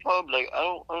fight at the pub? Like, I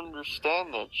don't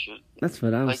understand that shit. That's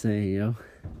what I'm saying, yo.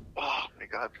 Oh my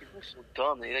god, people are so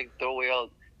dumb. They like throw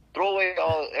away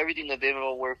all everything that they've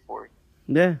ever worked for.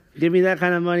 Yeah, give me that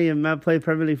kind of money and I'll play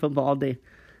Premier League football all day.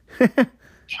 What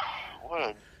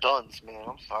a dunce, man.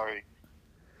 I'm sorry.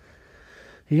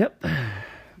 Yep.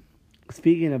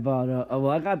 Speaking about,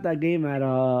 I got that game at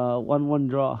 1-1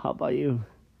 draw. How about you?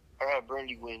 I got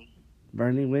Burnley win.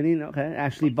 Burnley winning, okay.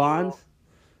 Ashley Bonds.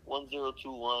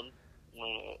 1-0-2-1.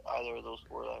 Either of those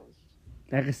four lines.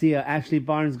 I can see Ashley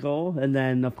Barnes goal, and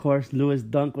then of course Lewis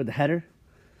Dunk with the header,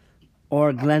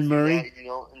 or Glenn Murray.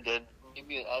 That, and then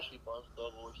maybe an Ashley Barnes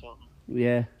double or something.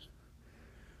 Yeah.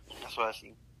 That's what I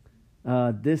see.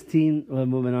 This team. We're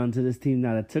moving on to this team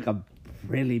now that took a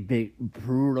really big,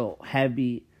 brutal,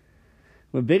 heavy.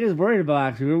 We're biggest worried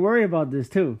about actually. We're worried about this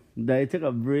too. They took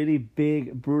a really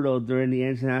big, brutal during the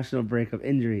international break of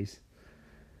injuries.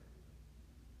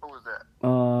 Who was that?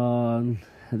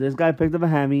 This guy picked up a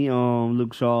hammy,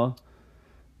 Luke Shaw.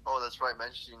 Oh, that's right,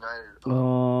 Manchester United.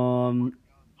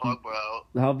 Pogba out.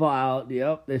 How about out?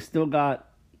 Yep, they still got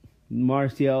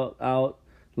Martial out.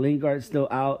 Lingard still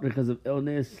out because of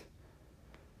illness.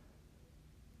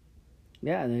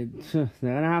 Yeah, they're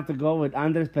gonna have to go with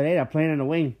Andres Pereira playing in the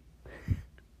wing.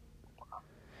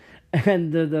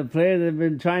 And the player they've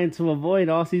been trying to avoid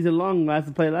all season long has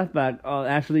to play left back,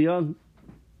 Ashley Young.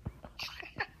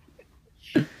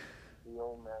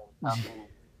 That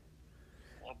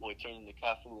boy turned into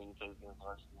Cafu when he plays against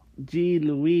Arsenal. Gee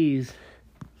Louise.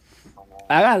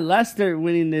 I got Leicester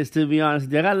winning this, to be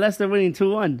honest. I got Leicester winning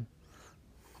 2-1.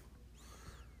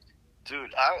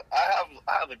 Dude, I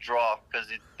have a draw because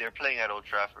they're playing at Old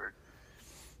Trafford.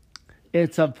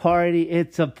 It's a party.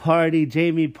 It's a party.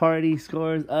 Jamie Vardy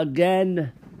scores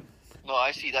again. No,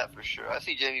 I see that for sure. I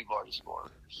see Jamie Vardy score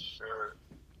for sure.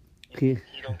 He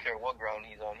don't care what ground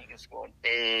he's on. He can score on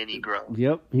any ground.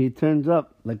 Yep, he turns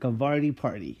up like a Vardy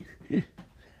party.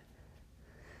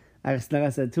 Like I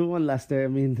said, 2-1 Leicester. I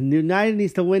mean, United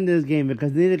needs to win this game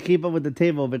because they need to keep up with the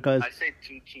table because... I say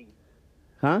 2-2.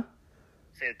 Huh?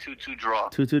 Say a 2-2 draw.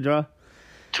 2-2 draw?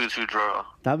 2-2 draw.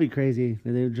 That'd be crazy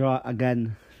if they draw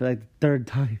again for like the third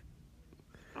time.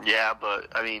 Yeah, but,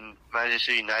 I mean,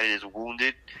 Manchester United is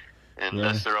wounded and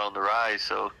Leicester on the rise,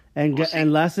 so... And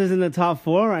Leicester's in the top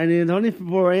 4. I mean, it's only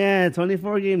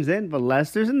 4 games in, but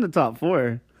Leicester's in the top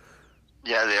 4.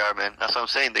 Yeah, they are, man. That's what I'm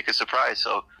saying. They could surprise,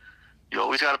 so you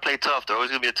always got to play tough. They're always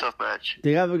going to be a tough match.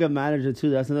 They have a good manager, too.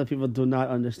 That's something people do not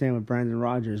understand with Brandon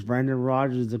Rodgers. Brandon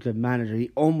Rodgers is a good manager.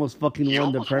 He almost fucking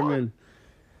won the Premier League.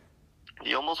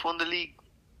 He almost won the league.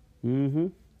 Mm-hmm.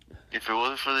 If it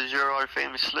wasn't for the Gerrard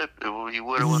famous slip, he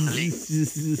would have won the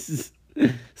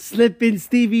league. Slipping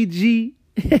Stevie G.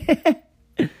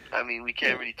 I mean, we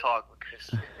can't really talk with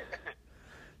Chris.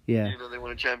 Yeah. You know, they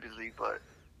won a Champions League, but...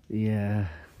 Yeah.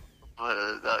 But,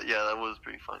 that was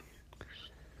pretty funny.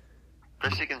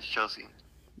 Especially against Chelsea.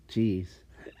 Jeez.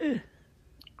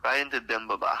 Right into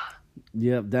Dembaba.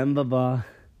 Yep, Dembaba.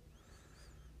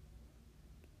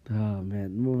 Oh,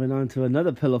 man. Moving on to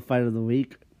another pillow fight of the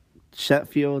week.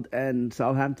 Sheffield and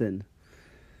Southampton.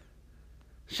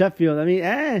 Sheffield, I mean,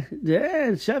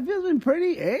 Sheffield's been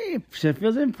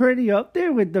pretty up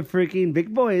there with the freaking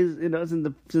big boys,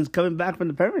 since coming back from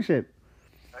the Premiership.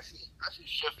 I see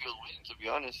Sheffield winning, to be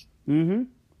honest.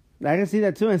 Mm-hmm. I can see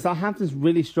that too, and Southampton's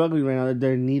really struggling right now.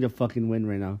 They're in need of fucking win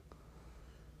right now.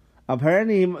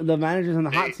 Apparently, the manager's on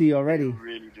the hot seat already. They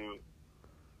really do.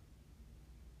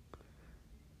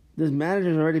 This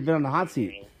manager's already been on the hot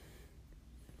seat.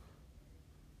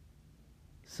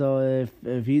 So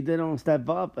if he didn't step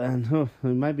up, and he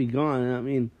might be gone. I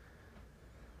mean,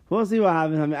 we'll see what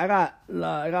happens. I mean, I got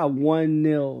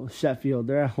 1-0 Sheffield.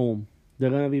 They're at home. They're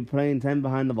gonna be playing 10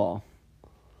 behind the ball.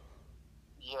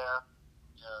 Yeah,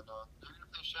 no, they're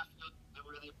gonna play Sheffield the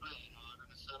way they play. They're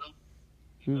gonna set up,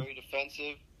 be very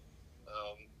defensive,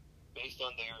 based on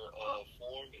on their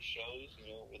form, it shows,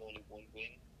 with only one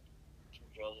win, 2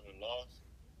 draws and a loss.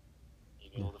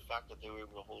 The fact that they were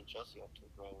able to hold Chelsea up to a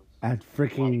draw was At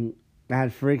freaking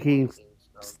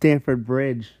Stamford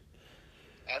Bridge,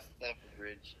 at Stamford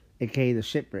Bridge, aka the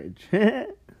shit bridge.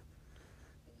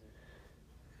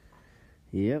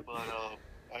 Yep. But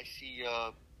I see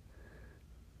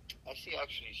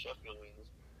actually Sheffield winning this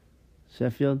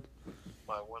Sheffield.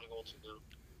 by 1-0.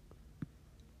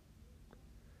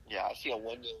 Yeah, I see a 1-0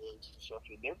 win to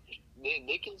Sheffield.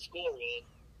 They can score, man.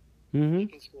 Mm-hmm. They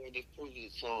can score. They've proved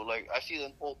it. So, I see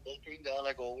them bunkering down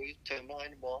like always, 10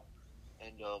 behind the ball,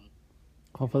 and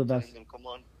Hope for the best. them come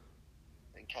on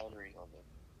and countering on them.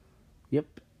 Yep.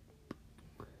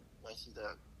 I see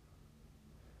that.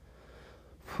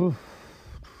 Whew.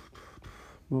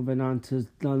 Moving on to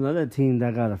another team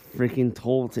that got a freaking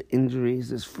toll to injuries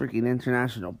this freaking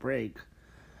international break.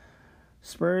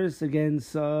 Spurs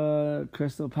against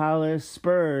Crystal Palace.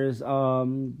 Spurs,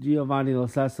 Giovanni Lo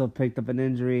Celso picked up an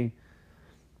injury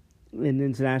in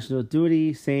international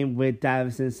duty. Same with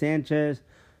Davinson Sanchez.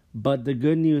 But the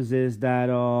good news is that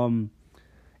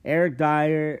Eric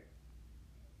Dyer,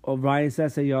 Ryan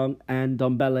Sessegnon, and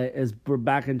Dombele were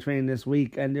back in training this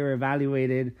week, and they were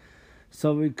evaluated.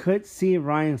 So we could see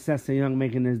Ryan Sessegnon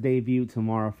making his debut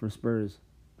tomorrow for Spurs.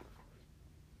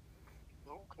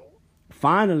 Okay.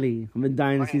 Finally, I've been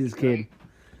dying to see this kid.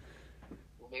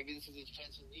 Well, maybe this is his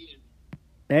chance to need it.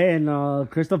 Hey, and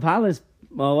Crystal Palace,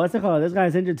 what's it called? This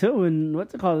guy's injured too, and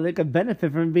what's it called? They could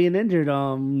benefit from being injured.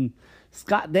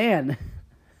 Scott Dan.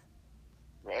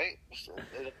 Right? So,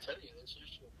 I'll tell you, this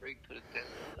is a break, put it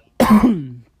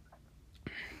down.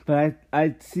 But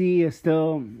I see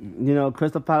still,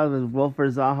 Crystal Palace with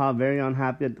Wilfred Zaha very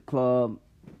unhappy at the club.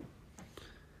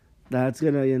 That's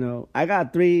gonna, I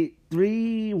got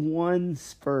 3-1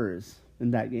 Spurs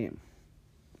in that game.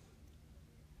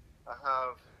 I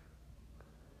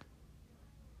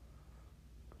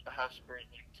have Spurs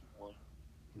like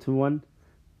 2-1. 2-1.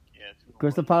 Yeah, 2-1.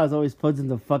 Crystal Palace always puts in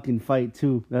the fucking fight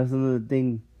too. That's another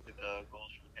thing. With goals from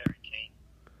Harry Kane.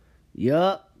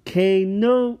 Yup. Kane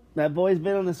knew that boy's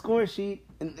been on the score sheet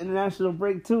in international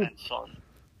break too. And Son.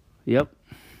 Yep.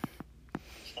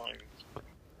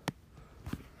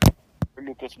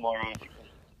 Lucas Moura.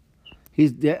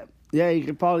 He's he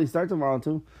could probably start tomorrow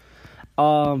too.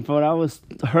 From what I was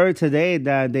heard today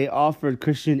that they offered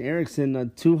Christian Eriksen a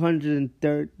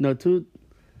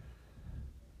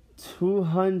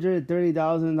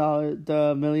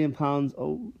 $230,000 million pounds,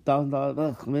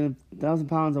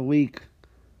 £1,000 a week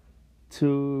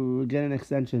to get an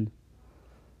extension.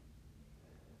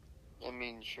 I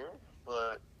mean, sure,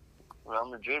 but Real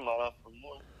Madrid might offer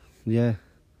more. Yeah.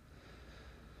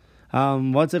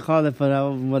 What's it called?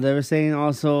 What they were saying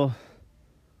also.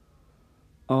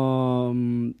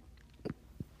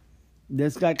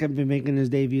 This guy could be making his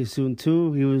debut soon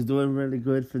too. He was doing really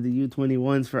good for the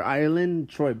U21s for Ireland.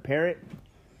 Troy Parrott.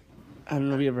 I don't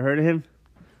know if you ever heard of him.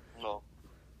 No.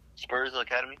 Spurs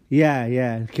Academy?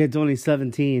 Yeah. The kid's only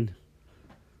 17.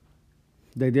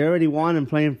 They already want him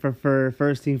playing for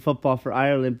first team football for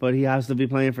Ireland, but he has to be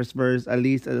playing for Spurs at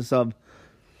least as a sub.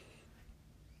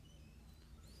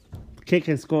 Kid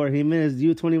can score. He made his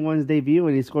U21's debut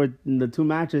and he scored in the 2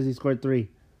 matches. He scored 3.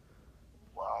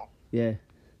 Wow. Yeah.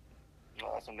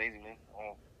 Oh, that's amazing, man.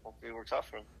 Oh, hopefully it works out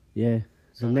for him. Yeah. The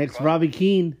Sounds next like fun. Robbie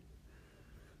Keane.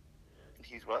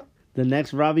 He's what? The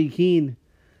next Robbie Keane.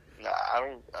 Nah,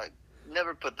 I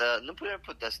never put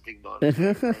that stigma on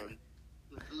him.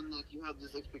 It's like you have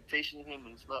this expectation of him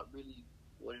and it's not really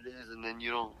what it is, and then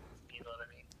you don't, you know what I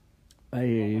mean? I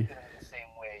hear You you. don't look at him the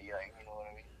same way, you know what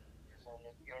I mean? So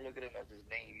you don't look at him as his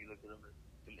name, you look at him as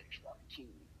the next Robbie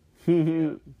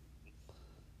Keane.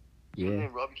 Yeah.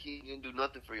 Robbie Keane didn't do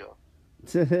nothing for y'all.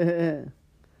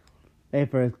 Hey,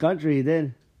 for his country, he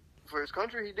did. For his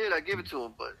country, he did. I give it to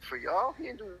him. But for y'all, he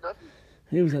didn't do nothing.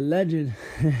 He was a legend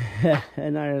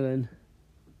in Ireland.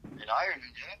 In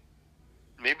Ireland, yeah.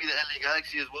 Maybe the LA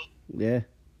Galaxy as well. Yeah.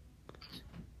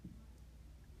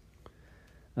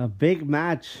 A big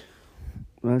match.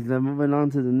 Moving on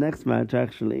to the next match,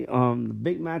 actually. The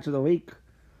big match of the week.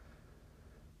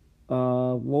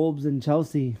 Wolves and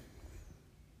Chelsea.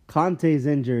 Conte's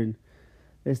injured.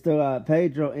 They still got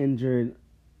Pedro injured.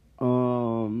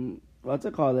 What's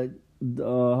it called?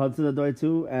 Hudson-Odoi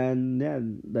too, and yeah,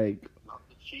 like Not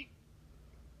the cheek.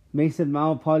 Mason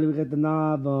Mount probably will get the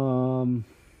knob.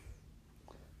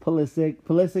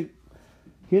 Pulisic,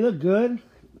 he looked good,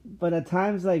 but at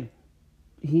times like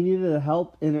he needed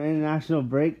help in an international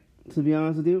break. To be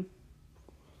honest with you.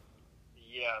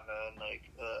 Yeah, man.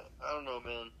 Like, I don't know,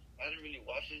 man. I didn't really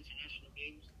watch the international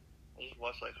games. I just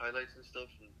watched like highlights and stuff.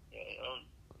 And, yeah,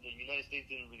 United States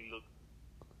didn't really look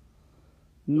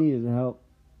Needed help.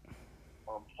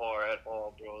 on par at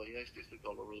all, bro. The United States looked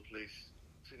all over the place.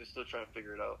 So they're still trying to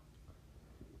figure it out.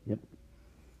 Yep.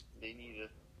 They need to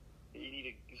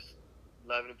just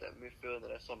liven up that midfield. And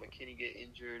then I saw McKinney get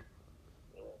injured.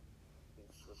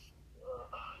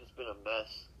 It's been a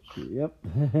mess. Yep.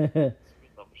 It's been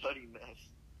a bloody mess.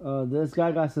 This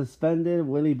guy got suspended,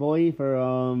 Willie Boy, for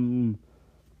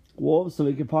Wolves, so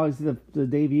we could probably see the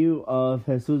debut of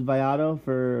Jesus Vallado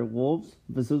for Wolves.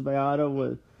 Jesus Vallado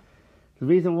was the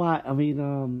reason why. I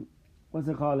mean, what's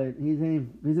it called? He's gonna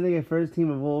get first team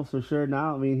of Wolves for sure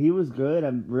now. I mean, he was good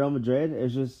at Real Madrid.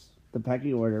 It's just the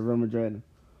pecking order of Real Madrid.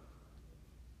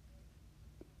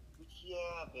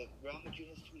 Yeah, but Real Madrid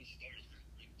has too many stars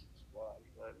to the squad.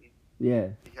 You know what I mean?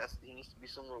 Yeah. He needs to be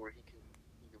somewhere where he can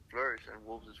flourish, and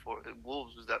Wolves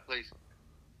was that place.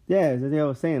 Yeah, that's what I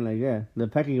was saying. Like, yeah, the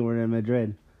pecking order in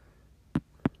Madrid.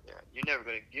 Yeah, you're never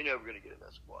gonna get in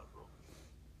that squad, bro.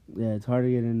 Yeah, it's hard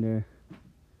to get in there.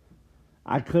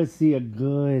 I could see a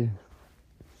 2-1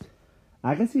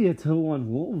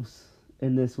 Wolves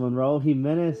in this one. Raul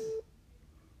Jimenez.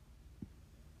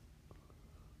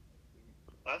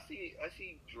 I see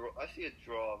a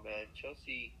draw, man.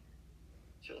 Chelsea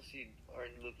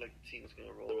aren't look like the team that's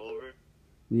gonna roll over.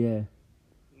 Yeah.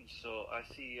 So I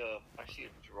see a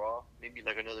draw, maybe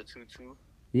like another 2-2.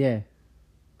 Yeah.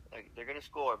 Like they're gonna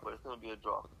score, but it's gonna be a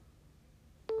draw.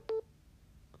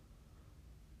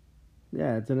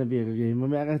 Yeah, it's gonna be a good game. I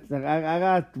mean, I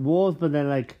got Wolves, but then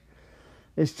like,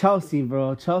 it's Chelsea,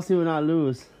 bro. Chelsea will not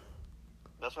lose.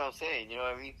 That's what I'm saying. You know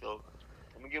what I mean? So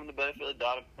I'm gonna give them the benefit of the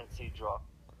doubt and say draw.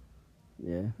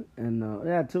 Yeah, and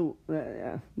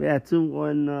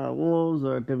 2-1 Wolves,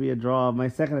 or it could be a draw. My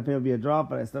second opinion would be a draw,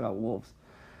 but I still got Wolves.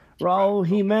 Raul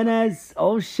Jimenez.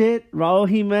 Oh shit, Raul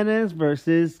Jimenez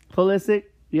versus Pulisic.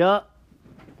 Yup.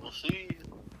 We'll see.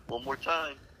 One more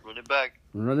time. Run it back.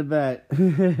 Run it back.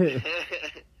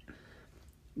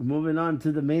 Moving on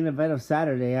to the main event of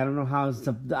Saturday. I don't know how.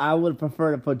 I would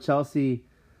prefer to put Chelsea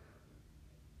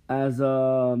as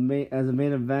a main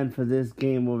event for this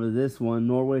game over this one.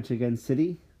 Norwich against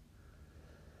City.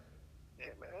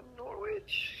 Yeah, man.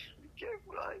 Norwich. Be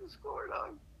careful. I can score,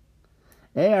 dog.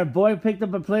 Hey, our boy picked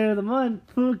up a player of the month,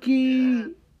 Pookie.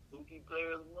 Yeah. Pookie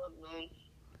player of the month, man.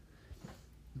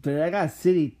 But I got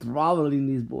City throttling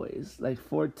these boys like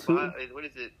 4-2. What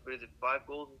is it? 5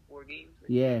 goals in 4 games?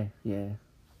 Yeah. Man,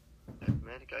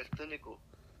 the guy's clinical.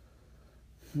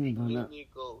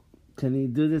 Clinical. Can he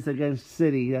do this against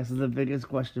City? That's the biggest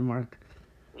question mark.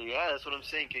 Yeah, that's what I'm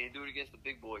saying. Can you do it against the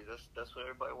big boys? That's what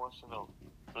everybody wants to know.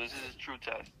 So this is his true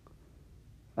test.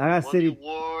 I got Won City. the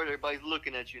award, everybody's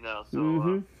looking at you now,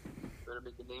 so better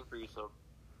make a name for yourself.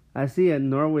 I see a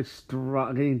Norwich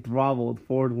getting throttled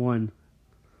 4-1.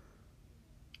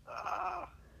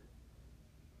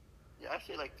 Yeah, I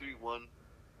say like 3-1.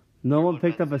 No one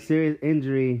picked up a serious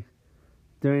injury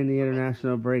during the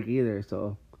international break either,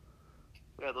 so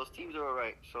Yeah, those teams are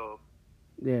alright. So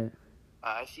yeah.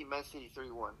 I see Man City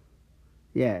 3-1.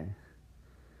 Yeah.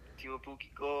 Timo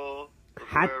Pukki,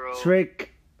 Hat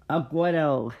trick,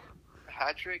 Aguero.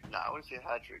 Hat trick? Nah, I wouldn't say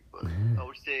hat trick, but I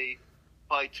would say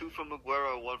probably 2 from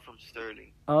Aguero and 1 from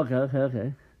Sterling.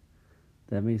 Okay.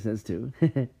 That makes sense too.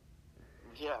 Yeah,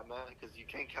 man, because you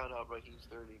can't count out Raheem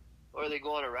Sterling. Or they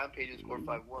go on a rampage and score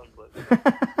 5-1, but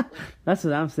That's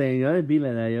what I'm saying, yo. It'd be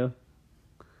like that, yo.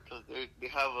 because they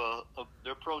have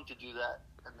they're prone to do that,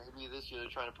 and maybe this year they're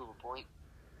trying to prove a point.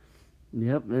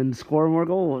 Yep, and score more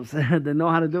goals. They know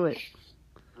how to do it.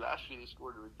 Last year they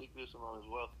scored a ridiculous amount as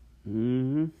well.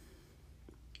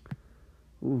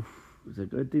 Oof. It's a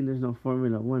good thing there's no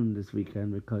Formula 1 this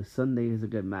weekend because Sunday is a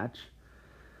good match.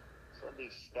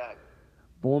 Sunday's stacked.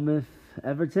 Bournemouth,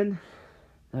 Everton.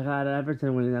 I got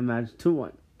Everton winning that match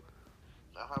 2-1.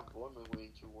 I have Bournemouth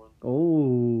winning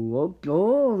 2-1.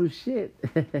 Oh, shit.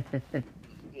 Yeah.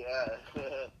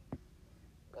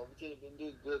 Everton have been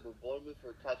doing good, but Bournemouth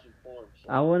are catching form. So.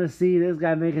 I want to see this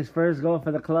guy make his first goal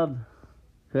for the club.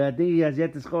 Because I think he has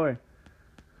yet to score.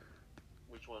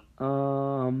 Which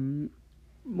one?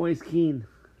 Moise Keane.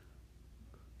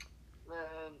 Man,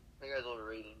 that guy's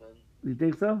overrated, man. You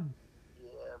think so?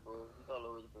 Yeah, bro. He's all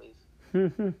over the place.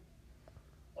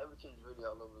 Everton's really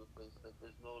all over the place. Like,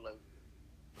 there's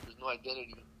no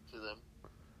identity to them.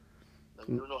 Like,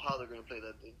 you don't know how they're gonna play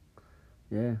that thing.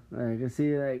 Yeah, I can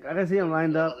see him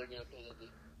lined up. How they're gonna play that thing.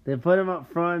 They put him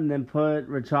up front and then put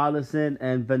Richarlison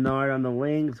and Bernard on the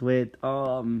wings with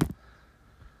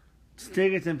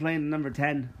Stiggerson playing number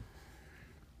 10.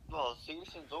 No,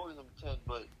 Sigurdsson's always number 10,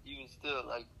 but even still,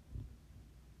 like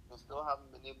They still haven't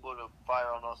been able to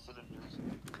fire on all cylinders.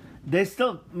 They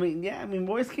still,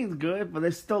 Moise King's good, but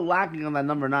they're still lacking on that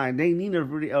number 9. They need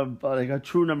a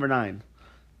true number 9.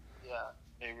 Yeah,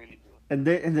 they really do. And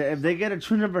if they get a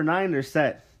true number 9, they're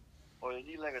set. Or they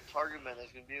need like a target man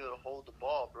that's gonna be able to hold the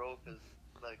ball, bro. Because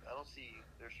like I don't see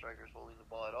their strikers holding the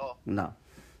ball at all. No.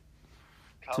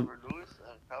 Calvert-Lewin,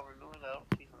 I don't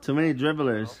see him. Too many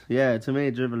dribblers. Yeah, too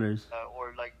many dribblers.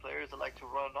 Or like players that like to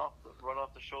run off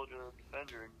the shoulder of the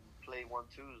defender and play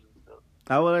 1-2s and stuff.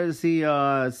 I would like to see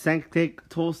Sanktik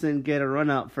Tolson get a run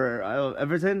out for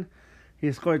Everton.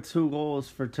 He scored 2 goals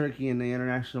for Turkey in the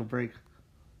international break.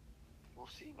 We'll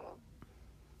see, man.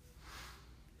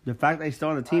 The fact that he's still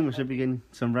on the team, should be getting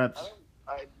some reps.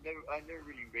 I never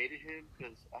really rated him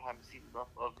because I haven't seen enough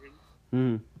of him.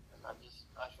 Mm. And I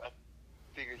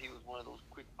figured he was one of those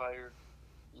quick fire,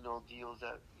 deals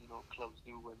that clubs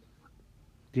do when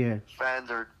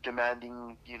fans are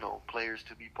demanding players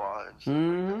to be bought and stuff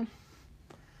like that.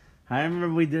 I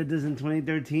remember we did this in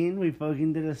 2013. We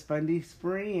fucking did a spending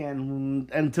spree,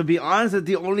 and to be honest,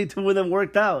 the only 2 of them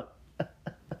worked out.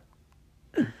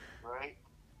 Right?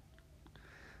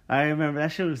 I remember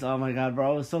that shit was, oh my god,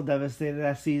 bro. I was so devastated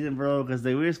that season, bro, because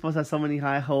we were supposed to have so many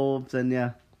high hopes, and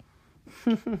yeah.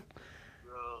 Bro, don't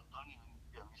even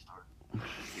get me started.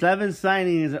 7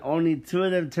 signings, and only 2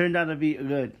 of them turned out to be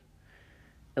good.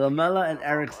 Lamela and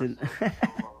Eriksson. I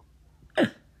could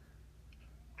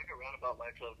rant about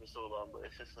my club for so long, but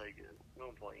it's just like,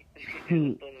 no point. It's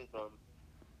done is done.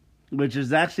 Which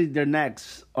is actually their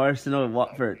next, Arsenal and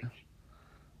Watford.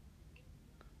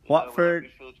 Watford.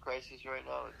 Midfield crisis right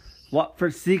now.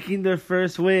 Watford seeking their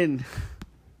first win.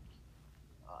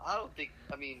 I don't think.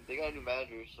 I mean, they got a new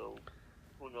manager, so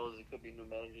who knows? It could be new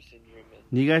manager syndrome.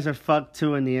 You guys are fucked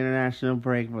too in the international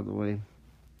break, by the way.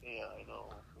 Yeah, I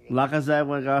know.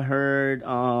 Lacazette got hurt.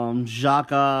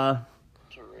 Xhaka.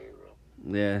 Torreira.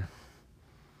 Yeah.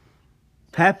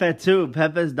 Pepe too.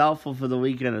 Pepe's doubtful for the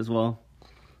weekend as well.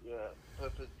 Yeah,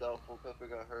 Pepe's doubtful. Pepe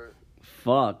got hurt.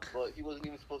 Fuck. But he wasn't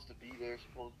even supposed to be there.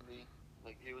 Supposedly,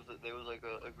 like there was like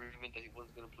a agreement that he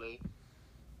wasn't gonna play.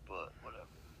 But whatever.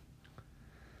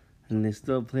 And they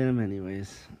still play him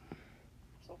anyways.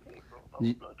 It's okay, bro.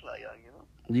 Blood clot,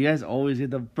 You guys always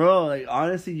get like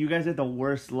honestly, you guys get the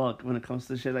worst luck when it comes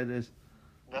to shit like this.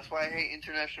 That's why I hate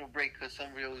international break, because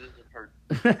somebody always isn't hurt.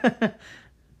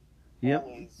 Yep.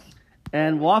 Always.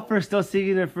 And Watford still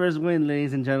seeking their first win,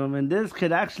 ladies and gentlemen. This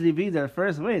could actually be their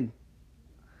first win.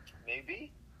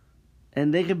 Maybe.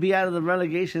 And they could be out of the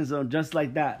relegation zone just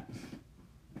like that.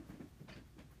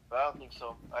 But I don't think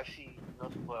so. I see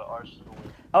nothing but Arsenal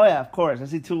win. Oh yeah, of course. I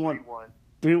see 2-1.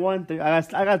 3-1.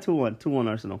 3-1. I got 2-1. 2-1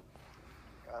 Arsenal.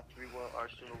 3-1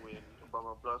 Arsenal win. But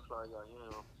my blood clot,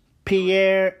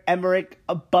 Pierre-Emerick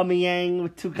Aubameyang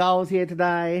with 2 goals here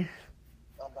today.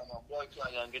 I'm my blood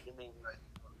clot, get the name right.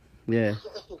 Yeah.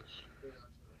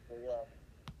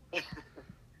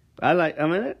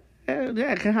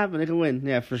 Yeah, it can happen. It can win.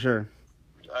 Yeah, for sure.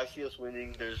 I see us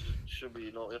winning. There should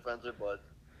be no ifs, ands, or buts.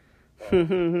 We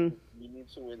need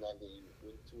to win that game. We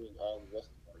need to win all the rest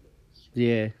of our games.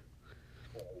 Yeah.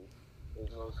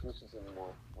 There's no excuses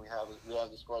anymore. We have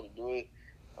the squad to do it.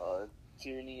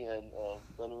 Tierney and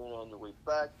Bellerin on the way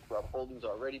back. Rob Holding's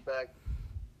already back.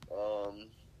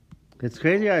 It's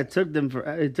crazy how it took them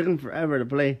forever to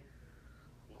play.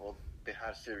 Well, they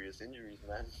had serious injuries,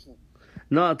 man.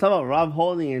 No, I'm talking about Rob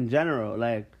Holding in general,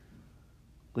 like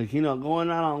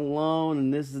going out on loan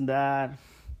and this and that.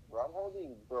 Rob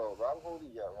Holding,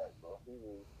 yeah, right, bro. He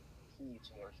was key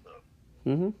to our stuff.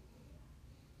 Mhm.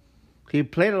 He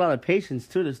played a lot of patience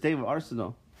too to stay with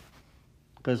Arsenal.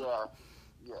 Cause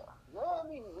yeah. No, I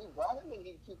mean we got him and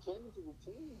he came into the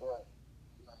team, but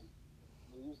like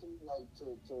they used him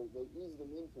they eased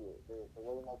him into it. They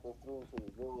wasn't like they threw him to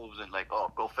the wolves and like, oh,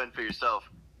 go fend for yourself.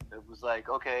 It was like,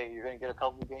 okay, you're gonna get a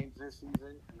couple of games this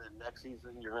season, and then next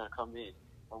season you're gonna come in.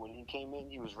 And when he came in,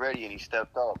 he was ready and he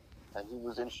stepped up, and he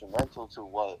was instrumental to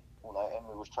what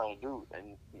Emery was trying to do, and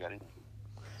he got injured.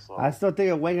 So, I still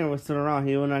think if Wenger was still around,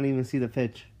 he would not even see the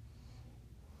pitch.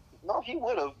 No, he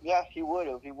would have. Yeah, he would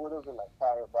have. He would have in like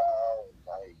Carabao,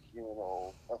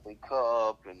 and FA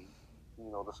Cup, and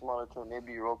the smaller tour,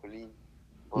 maybe Europa League,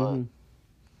 but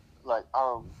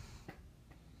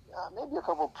maybe a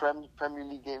couple Premier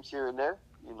League games here and there,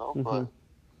 but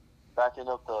backing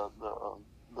up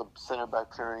the center back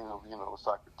pairing of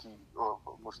Socrates or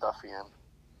Mustafi and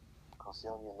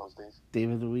Koscielny in those days.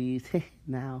 David Luiz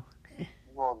now.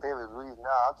 Well, David Luiz now.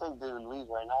 I'll take David Luiz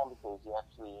right now because he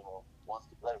actually wants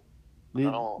to play.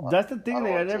 That's the thing.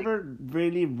 I never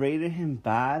really rated him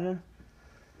bad.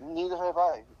 Neither have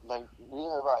I. Like,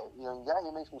 yeah, right. You know, yeah,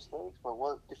 he makes mistakes, but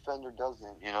what defender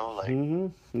doesn't? You know, like.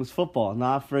 It's football,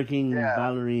 not freaking Yeah.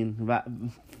 ballerine.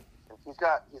 He's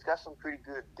got some pretty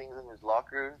good things in his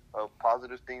locker,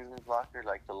 positive things in his locker,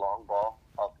 like the long ball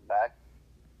off the back.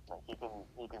 Like he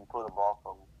can put a ball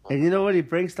from. And you know what he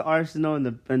brings to Arsenal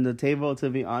in the table? To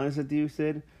be honest with you,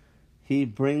 Sid, he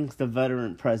brings the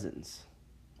veteran presence.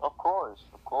 Of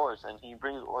course, and he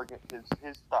brings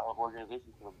his style of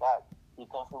organization to the back. He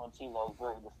comes from a team that was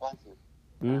very defensive,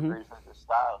 very defensive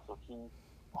style, so he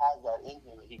has that in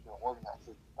him that he can organize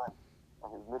his defense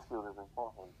and his midfielders in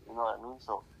front of him. You know what I mean?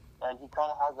 So, and he kind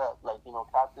of has that, like, you know,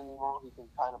 captain role. He can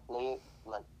kind of play it,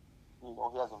 like, you know,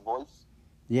 he has a voice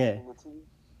in the team.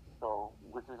 So,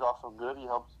 which is also good. He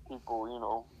helps people, you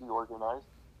know, be organized,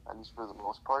 at least for the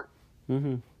most part.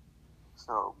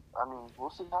 So, I mean, we'll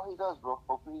see how he does, bro.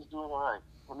 Hopefully he's doing all right.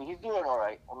 I mean, he's doing all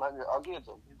right. I'll give it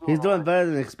to him. He's doing better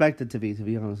than expected to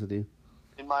be honest with you.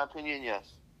 In my opinion,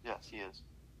 yes. Yes, he is.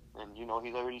 And, you know,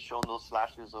 he's already shown those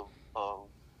flashes of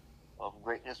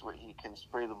greatness where he can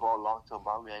spray the ball long to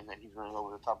Aubameyang and he's running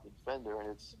over the top of the defender.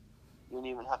 And you don't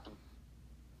even have to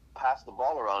pass the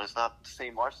ball around. It's not the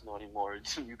same Arsenal anymore.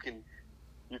 You can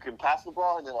pass the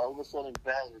ball and then all of a sudden,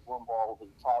 bang, there's one ball over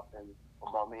the top and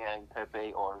Aubameyang,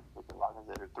 Pepe, or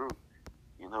Lacazette are through.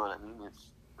 You know what I mean? It's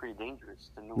pretty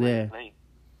dangerous. The new way of playing.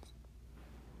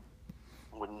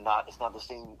 It's not the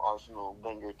same Arsenal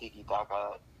Wenger tiki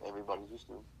taka everybody's used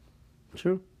to.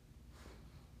 True.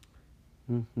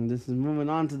 This is moving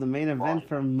on to the main event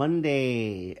for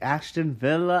Monday: Aston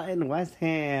Villa and West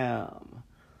Ham.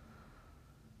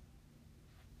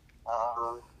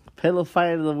 Pillow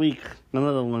fight of the week.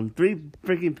 Another one. 3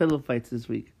 freaking pillow fights this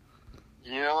week.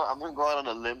 You know, I'm going to go out on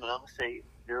a limb and I'm going to say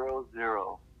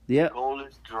 0-0. Yep.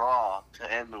 Goalless draw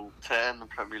to end the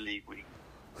Premier League week.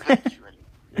 It's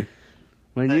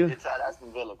at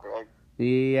Aston Villa, correct?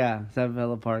 Yeah, it's at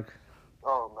Villa Park.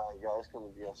 Oh my God, it's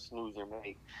going to be a snoozer,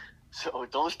 mate. So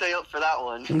don't stay up for that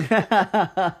one.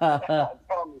 I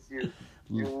promise you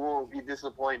won't be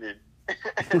disappointed.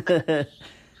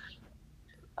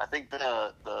 I think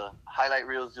the highlight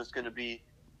reel is just going to be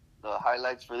the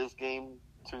highlights for this game,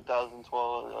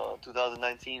 2012,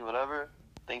 2019, whatever.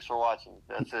 Thanks for watching.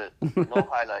 That's it. No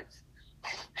highlights.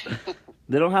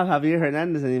 They don't have Javier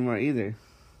Hernandez anymore either.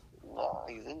 No,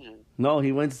 he's injured. No,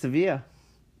 he went to Sevilla.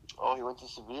 Oh, he went to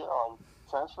Sevilla on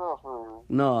transfer or for...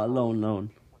 No, loan.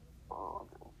 Oh,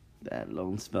 okay. That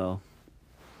loan spell.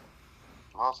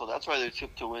 Oh, so that's why they're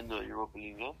tipped to win the Europa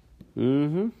League, yeah?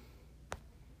 Mm-hmm.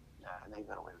 Yeah, they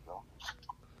got a way to go.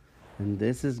 And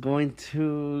this is going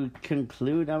to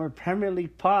conclude our Premier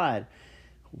League pod.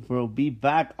 We'll be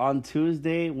back on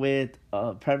Tuesday with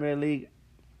Premier League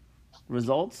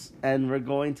results, and we're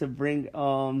going to bring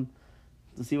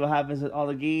to see what happens with all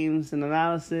the games and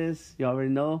analysis. You already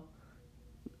know.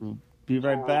 We'll be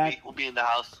right back. We'll be in the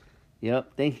house.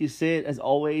 Yep. Thank you, Sid. As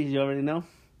always, you already know.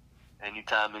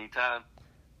 Anytime.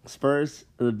 Spurs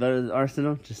are better than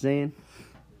Arsenal. Just saying.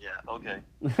 Yeah. Okay.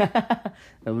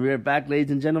 And we're back,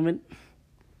 ladies and gentlemen.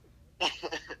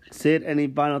 Sid, any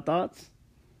final thoughts?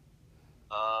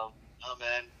 No,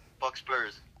 man. Fuck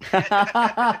Spurs. Fuck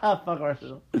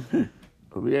Arsenal.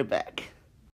 We'll be right back.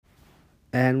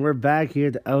 And we're back here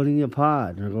at the Outing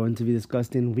Pod. We're going to be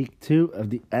discussing week 2 of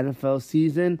the NFL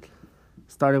season.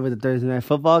 Started with the Thursday night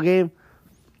football game.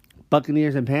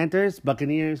 Buccaneers and Panthers.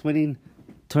 Buccaneers winning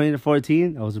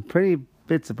 20-14. I was a pretty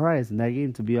bit surprised in that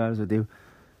game, to be honest with you.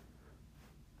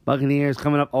 Buccaneers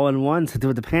coming up 0-1 to do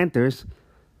with the Panthers.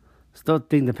 Still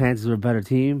think the Panthers were a better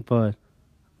team, but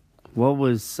I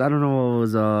don't know what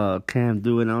was Cam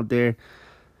doing out there.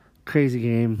 Crazy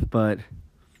game, but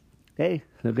hey,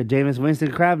 look at Jameis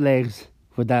Winston crab legs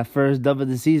with that first dub of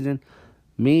the season.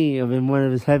 Me, I've been one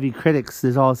of his heavy critics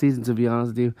this whole season, to be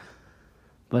honest with you.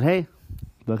 But hey,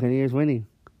 Buccaneers winning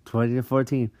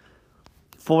 20-14.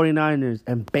 49ers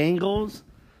and Bengals.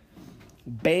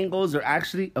 Bengals are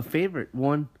actually a favorite,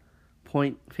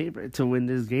 1-point favorite to win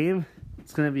this game.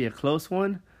 It's going to be a close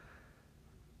one.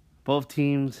 Both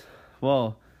teams,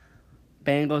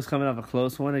 Bengals coming off a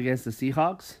close one against the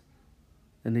Seahawks.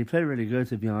 And they played really good,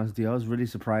 to be honest with you. That was really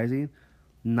surprising.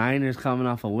 Niners coming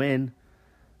off a win.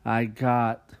 I do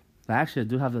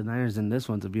have the Niners in this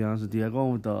one, to be honest with you. I'm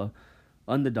going with the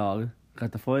underdog.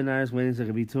 Got the 49ers winning, so it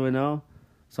could be 2-0.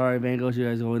 Sorry, Bengals, you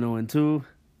guys are going 0-2.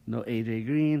 No AJ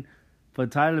Green. But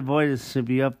Tyler Boyd should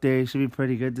be up there. He should be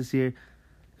pretty good this year.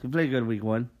 He played good week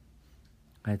 1,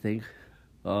 I think.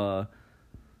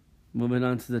 Moving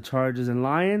on to the Chargers and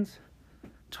Lions.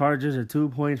 Chargers are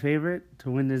 2-point favorite to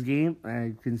win this game.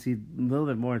 I can see a little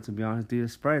bit more, to be honest with you. The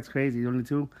spread's crazy. Only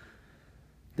 2.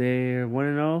 They're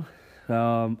 1-0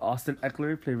 Austin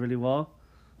Eckler played really well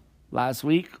last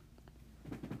week,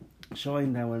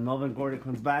 showing that when Melvin Gordon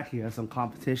comes back, he has some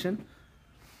competition.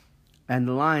 And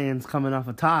the Lions coming off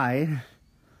a tie.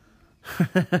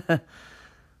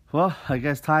 Well, I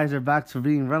guess ties are back to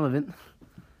being relevant.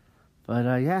 But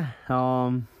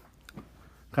got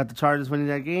the Chargers winning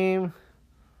that game.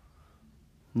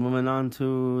 Moving on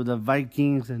to the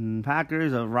Vikings and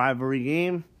Packers, a rivalry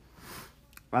game.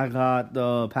 I got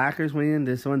the Packers winning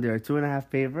this one. They're a 2.5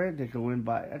 favorite. They could win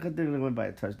by. I think they're gonna win by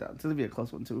a touchdown. It's gonna be a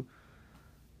close one too.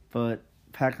 But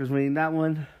Packers winning that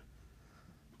one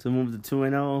to move to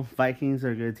 2-0. Vikings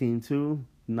are a good team too.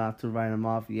 Not to write them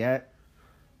off yet.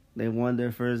 They won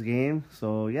their first game,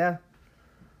 so yeah,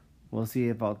 we'll see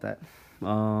about that.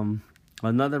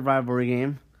 Another rivalry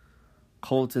game,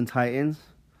 Colts and Titans.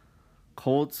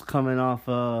 Colts coming off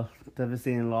a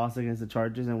devastating loss against the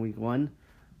Chargers in Week 1.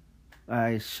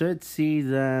 I should see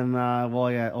them,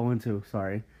 0-2,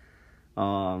 sorry.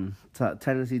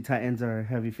 Tennessee Titans are a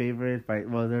heavy favorite.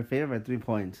 They're favored by 3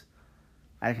 points.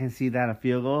 I can see that a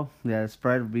field goal. Yeah, the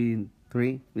spread would be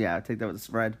 3. Yeah, I'll take that with the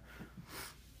spread.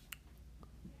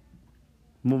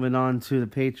 Moving on to the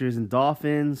Patriots and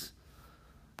Dolphins.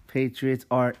 Patriots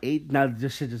are 8. Now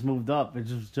this shit just moved up. It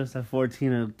was just at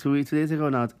 14 2 days ago.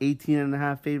 Now it's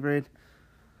 18.5 favorite.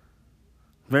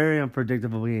 Very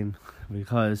unpredictable game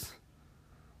because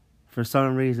for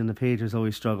some reason the Patriots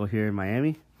always struggle here in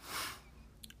Miami.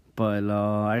 But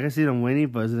I can see them winning,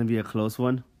 but it's gonna be a close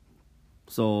one.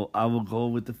 So I will go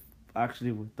with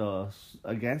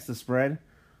against the spread.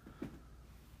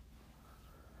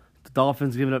 The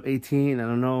Dolphins giving up 18. I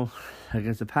don't know.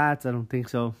 Against the Pats, I don't think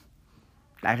so.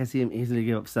 I can see them easily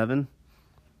give up 7.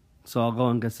 So I'll go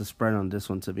against the spread on this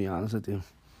one, to be honest with you.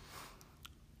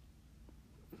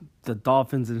 The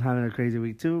Dolphins are having a crazy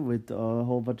week too, with a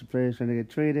whole bunch of players trying to get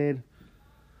traded.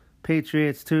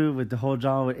 Patriots too, with the whole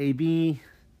drama with AB.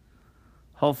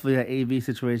 Hopefully that AB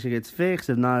situation gets fixed.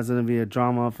 If not, it's going to be a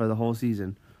drama for the whole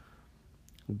season.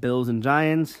 Bills and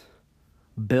Giants.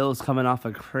 Bills coming off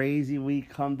a crazy week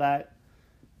comeback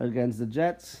against the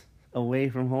Jets away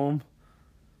from home.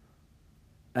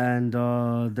 And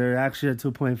they're actually a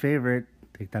 2-point favorite.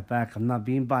 Take that back. I'm not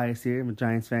being biased here. I'm a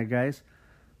Giants fan, guys.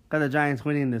 Got the Giants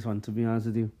winning this one, to be honest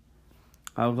with you.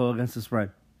 I'll go against the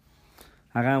spread.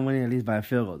 I got them winning at least by a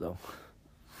field goal,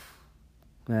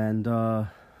 though. And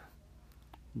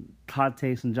hot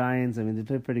takes and Giants. I mean, they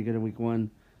played pretty good in Week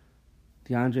 1.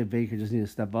 DeAndre Baker just needs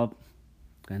to step up.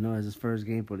 I know it's his first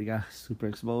game, but he got super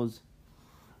exposed.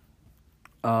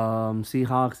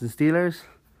 Seahawks and Steelers.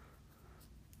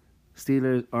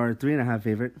 Steelers are 3.5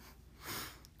 favorite.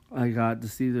 I got the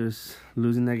Steelers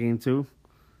losing that game too.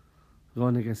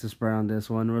 Going against the spread on this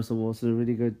one. Russell Wilson, a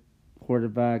really good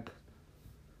quarterback.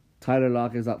 Tyler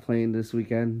Lockett is not playing this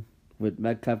weekend. With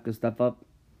Metcalf could step up.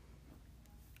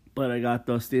 But I got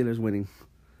the Steelers winning.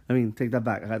 Take that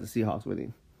back. I got the Seahawks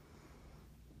winning.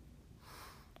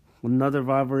 Another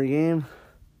rivalry game.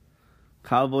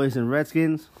 Cowboys and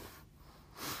Redskins.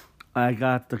 I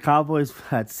got the Cowboys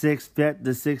at 6. Bet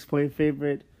the 6-point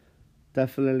favorite.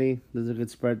 Definitely. There's a good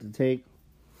spread to take.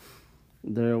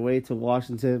 They're away to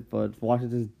Washington, but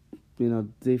Washington's,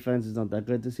 defense is not that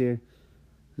good this year.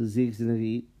 Zeke's going to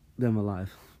eat them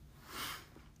alive.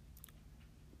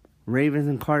 Ravens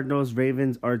and Cardinals.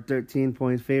 Ravens are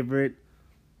 13-point favorite.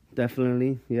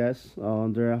 Definitely, yes.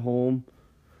 They're at home.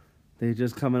 They're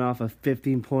just coming off a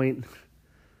 15-point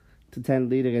to 10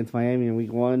 lead against Miami in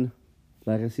Week 1.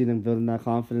 Like I see them building that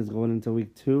confidence going into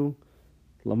Week 2.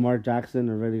 Lamar Jackson,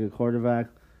 a really good quarterback.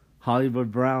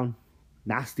 Hollywood Brown,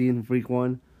 nasty in Week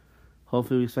 1.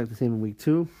 Hopefully we expect the same in Week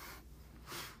 2.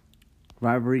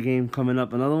 Rivalry game coming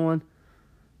up, another one.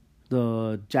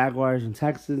 The Jaguars and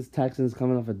Texans. Texans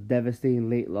coming off a devastating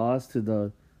late loss to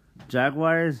the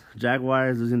Jaguars.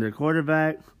 Jaguars losing their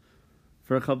quarterback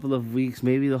for a couple of weeks,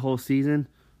 maybe the whole season.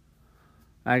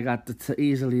 I got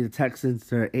easily the Texans.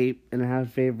 They're 8.5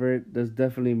 favorite. There's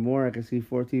definitely more. I can see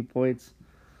 14 points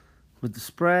with the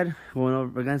spread. Going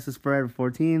over against the spread,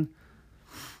 14.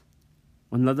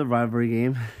 Another rivalry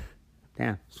game.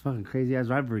 Damn, it's fucking crazy ass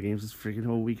rivalry games this freaking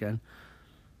whole weekend.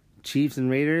 Chiefs and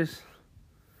Raiders.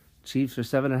 Chiefs are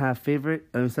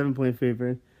 7-point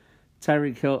favorite.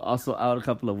 Tyreek Hill also out a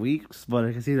couple of weeks, but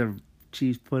I can see the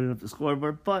Chiefs putting up the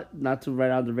scoreboard, but not to write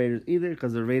out the Raiders either,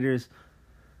 because the Raiders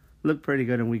look pretty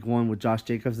good in Week 1 with Josh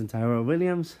Jacobs and Tyrell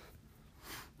Williams.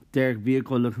 Derek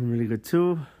Vehicle looking really good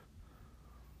too.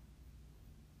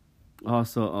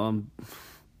 Also, I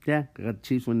got the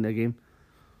Chiefs winning that game.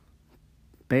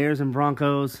 Bears and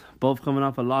Broncos, both coming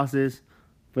off of losses,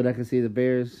 but I can see the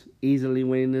Bears easily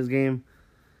winning this game.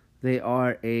 They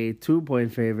are a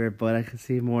 2-point favorite, but I can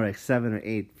see more like 7 or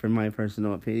 8 for my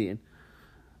personal opinion.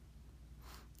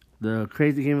 The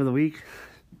crazy game of the week,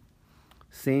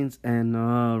 Saints and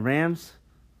Rams,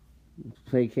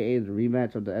 aka the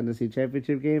rematch of the NFC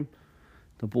Championship game,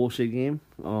 the bullshit game.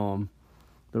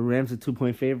 The Rams are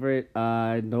 2-point favorite.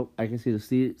 I can see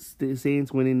the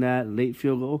Saints winning that late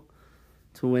field goal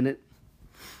to win it,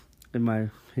 in my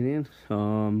opinion.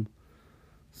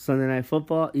 Sunday Night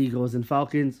Football, Eagles and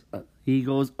Falcons.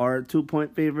 Eagles are a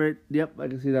 2-point favorite. Yep, I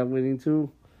can see that winning too.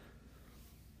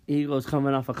 Eagles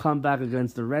coming off a comeback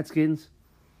against the Redskins.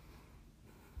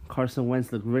 Carson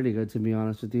Wentz looked really good, to be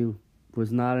honest with you.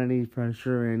 Was not any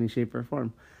pressure in any shape or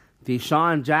form.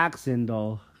 Deshaun Jackson,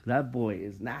 though, that boy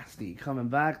is nasty. Coming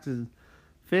back to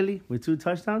Philly with 2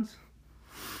 touchdowns.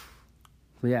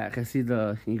 So yeah, I can see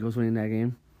the Eagles winning that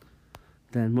game.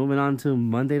 Then moving on to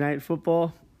Monday Night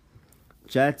Football.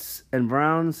 Jets and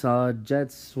Browns.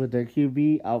 Jets with their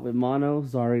QB out with mono.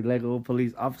 Sorry, Lego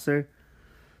police officer.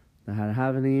 That had it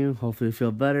happen to you. Hopefully you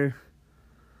feel better.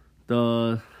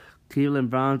 The Cleveland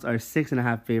Browns are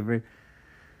 6.5 favorite.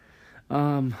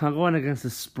 I'm going against the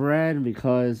spread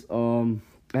because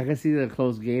I can see the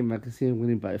close game. I can see him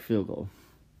winning by a field goal.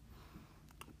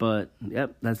 But,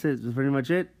 yep, that's it. That's pretty much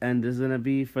it. And this is going to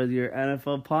be for your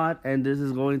NFL pod. And this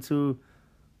is going to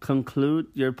conclude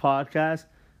your podcast.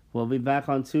 We'll be back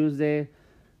on Tuesday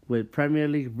with Premier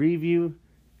League review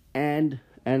and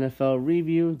NFL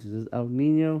review. This is El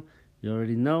Nino. You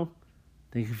already know.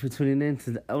 Thank you for tuning in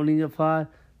to the El Nino pod,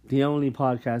 the only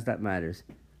podcast that matters.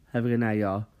 Have a good night,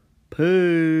 y'all.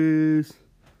 Peace.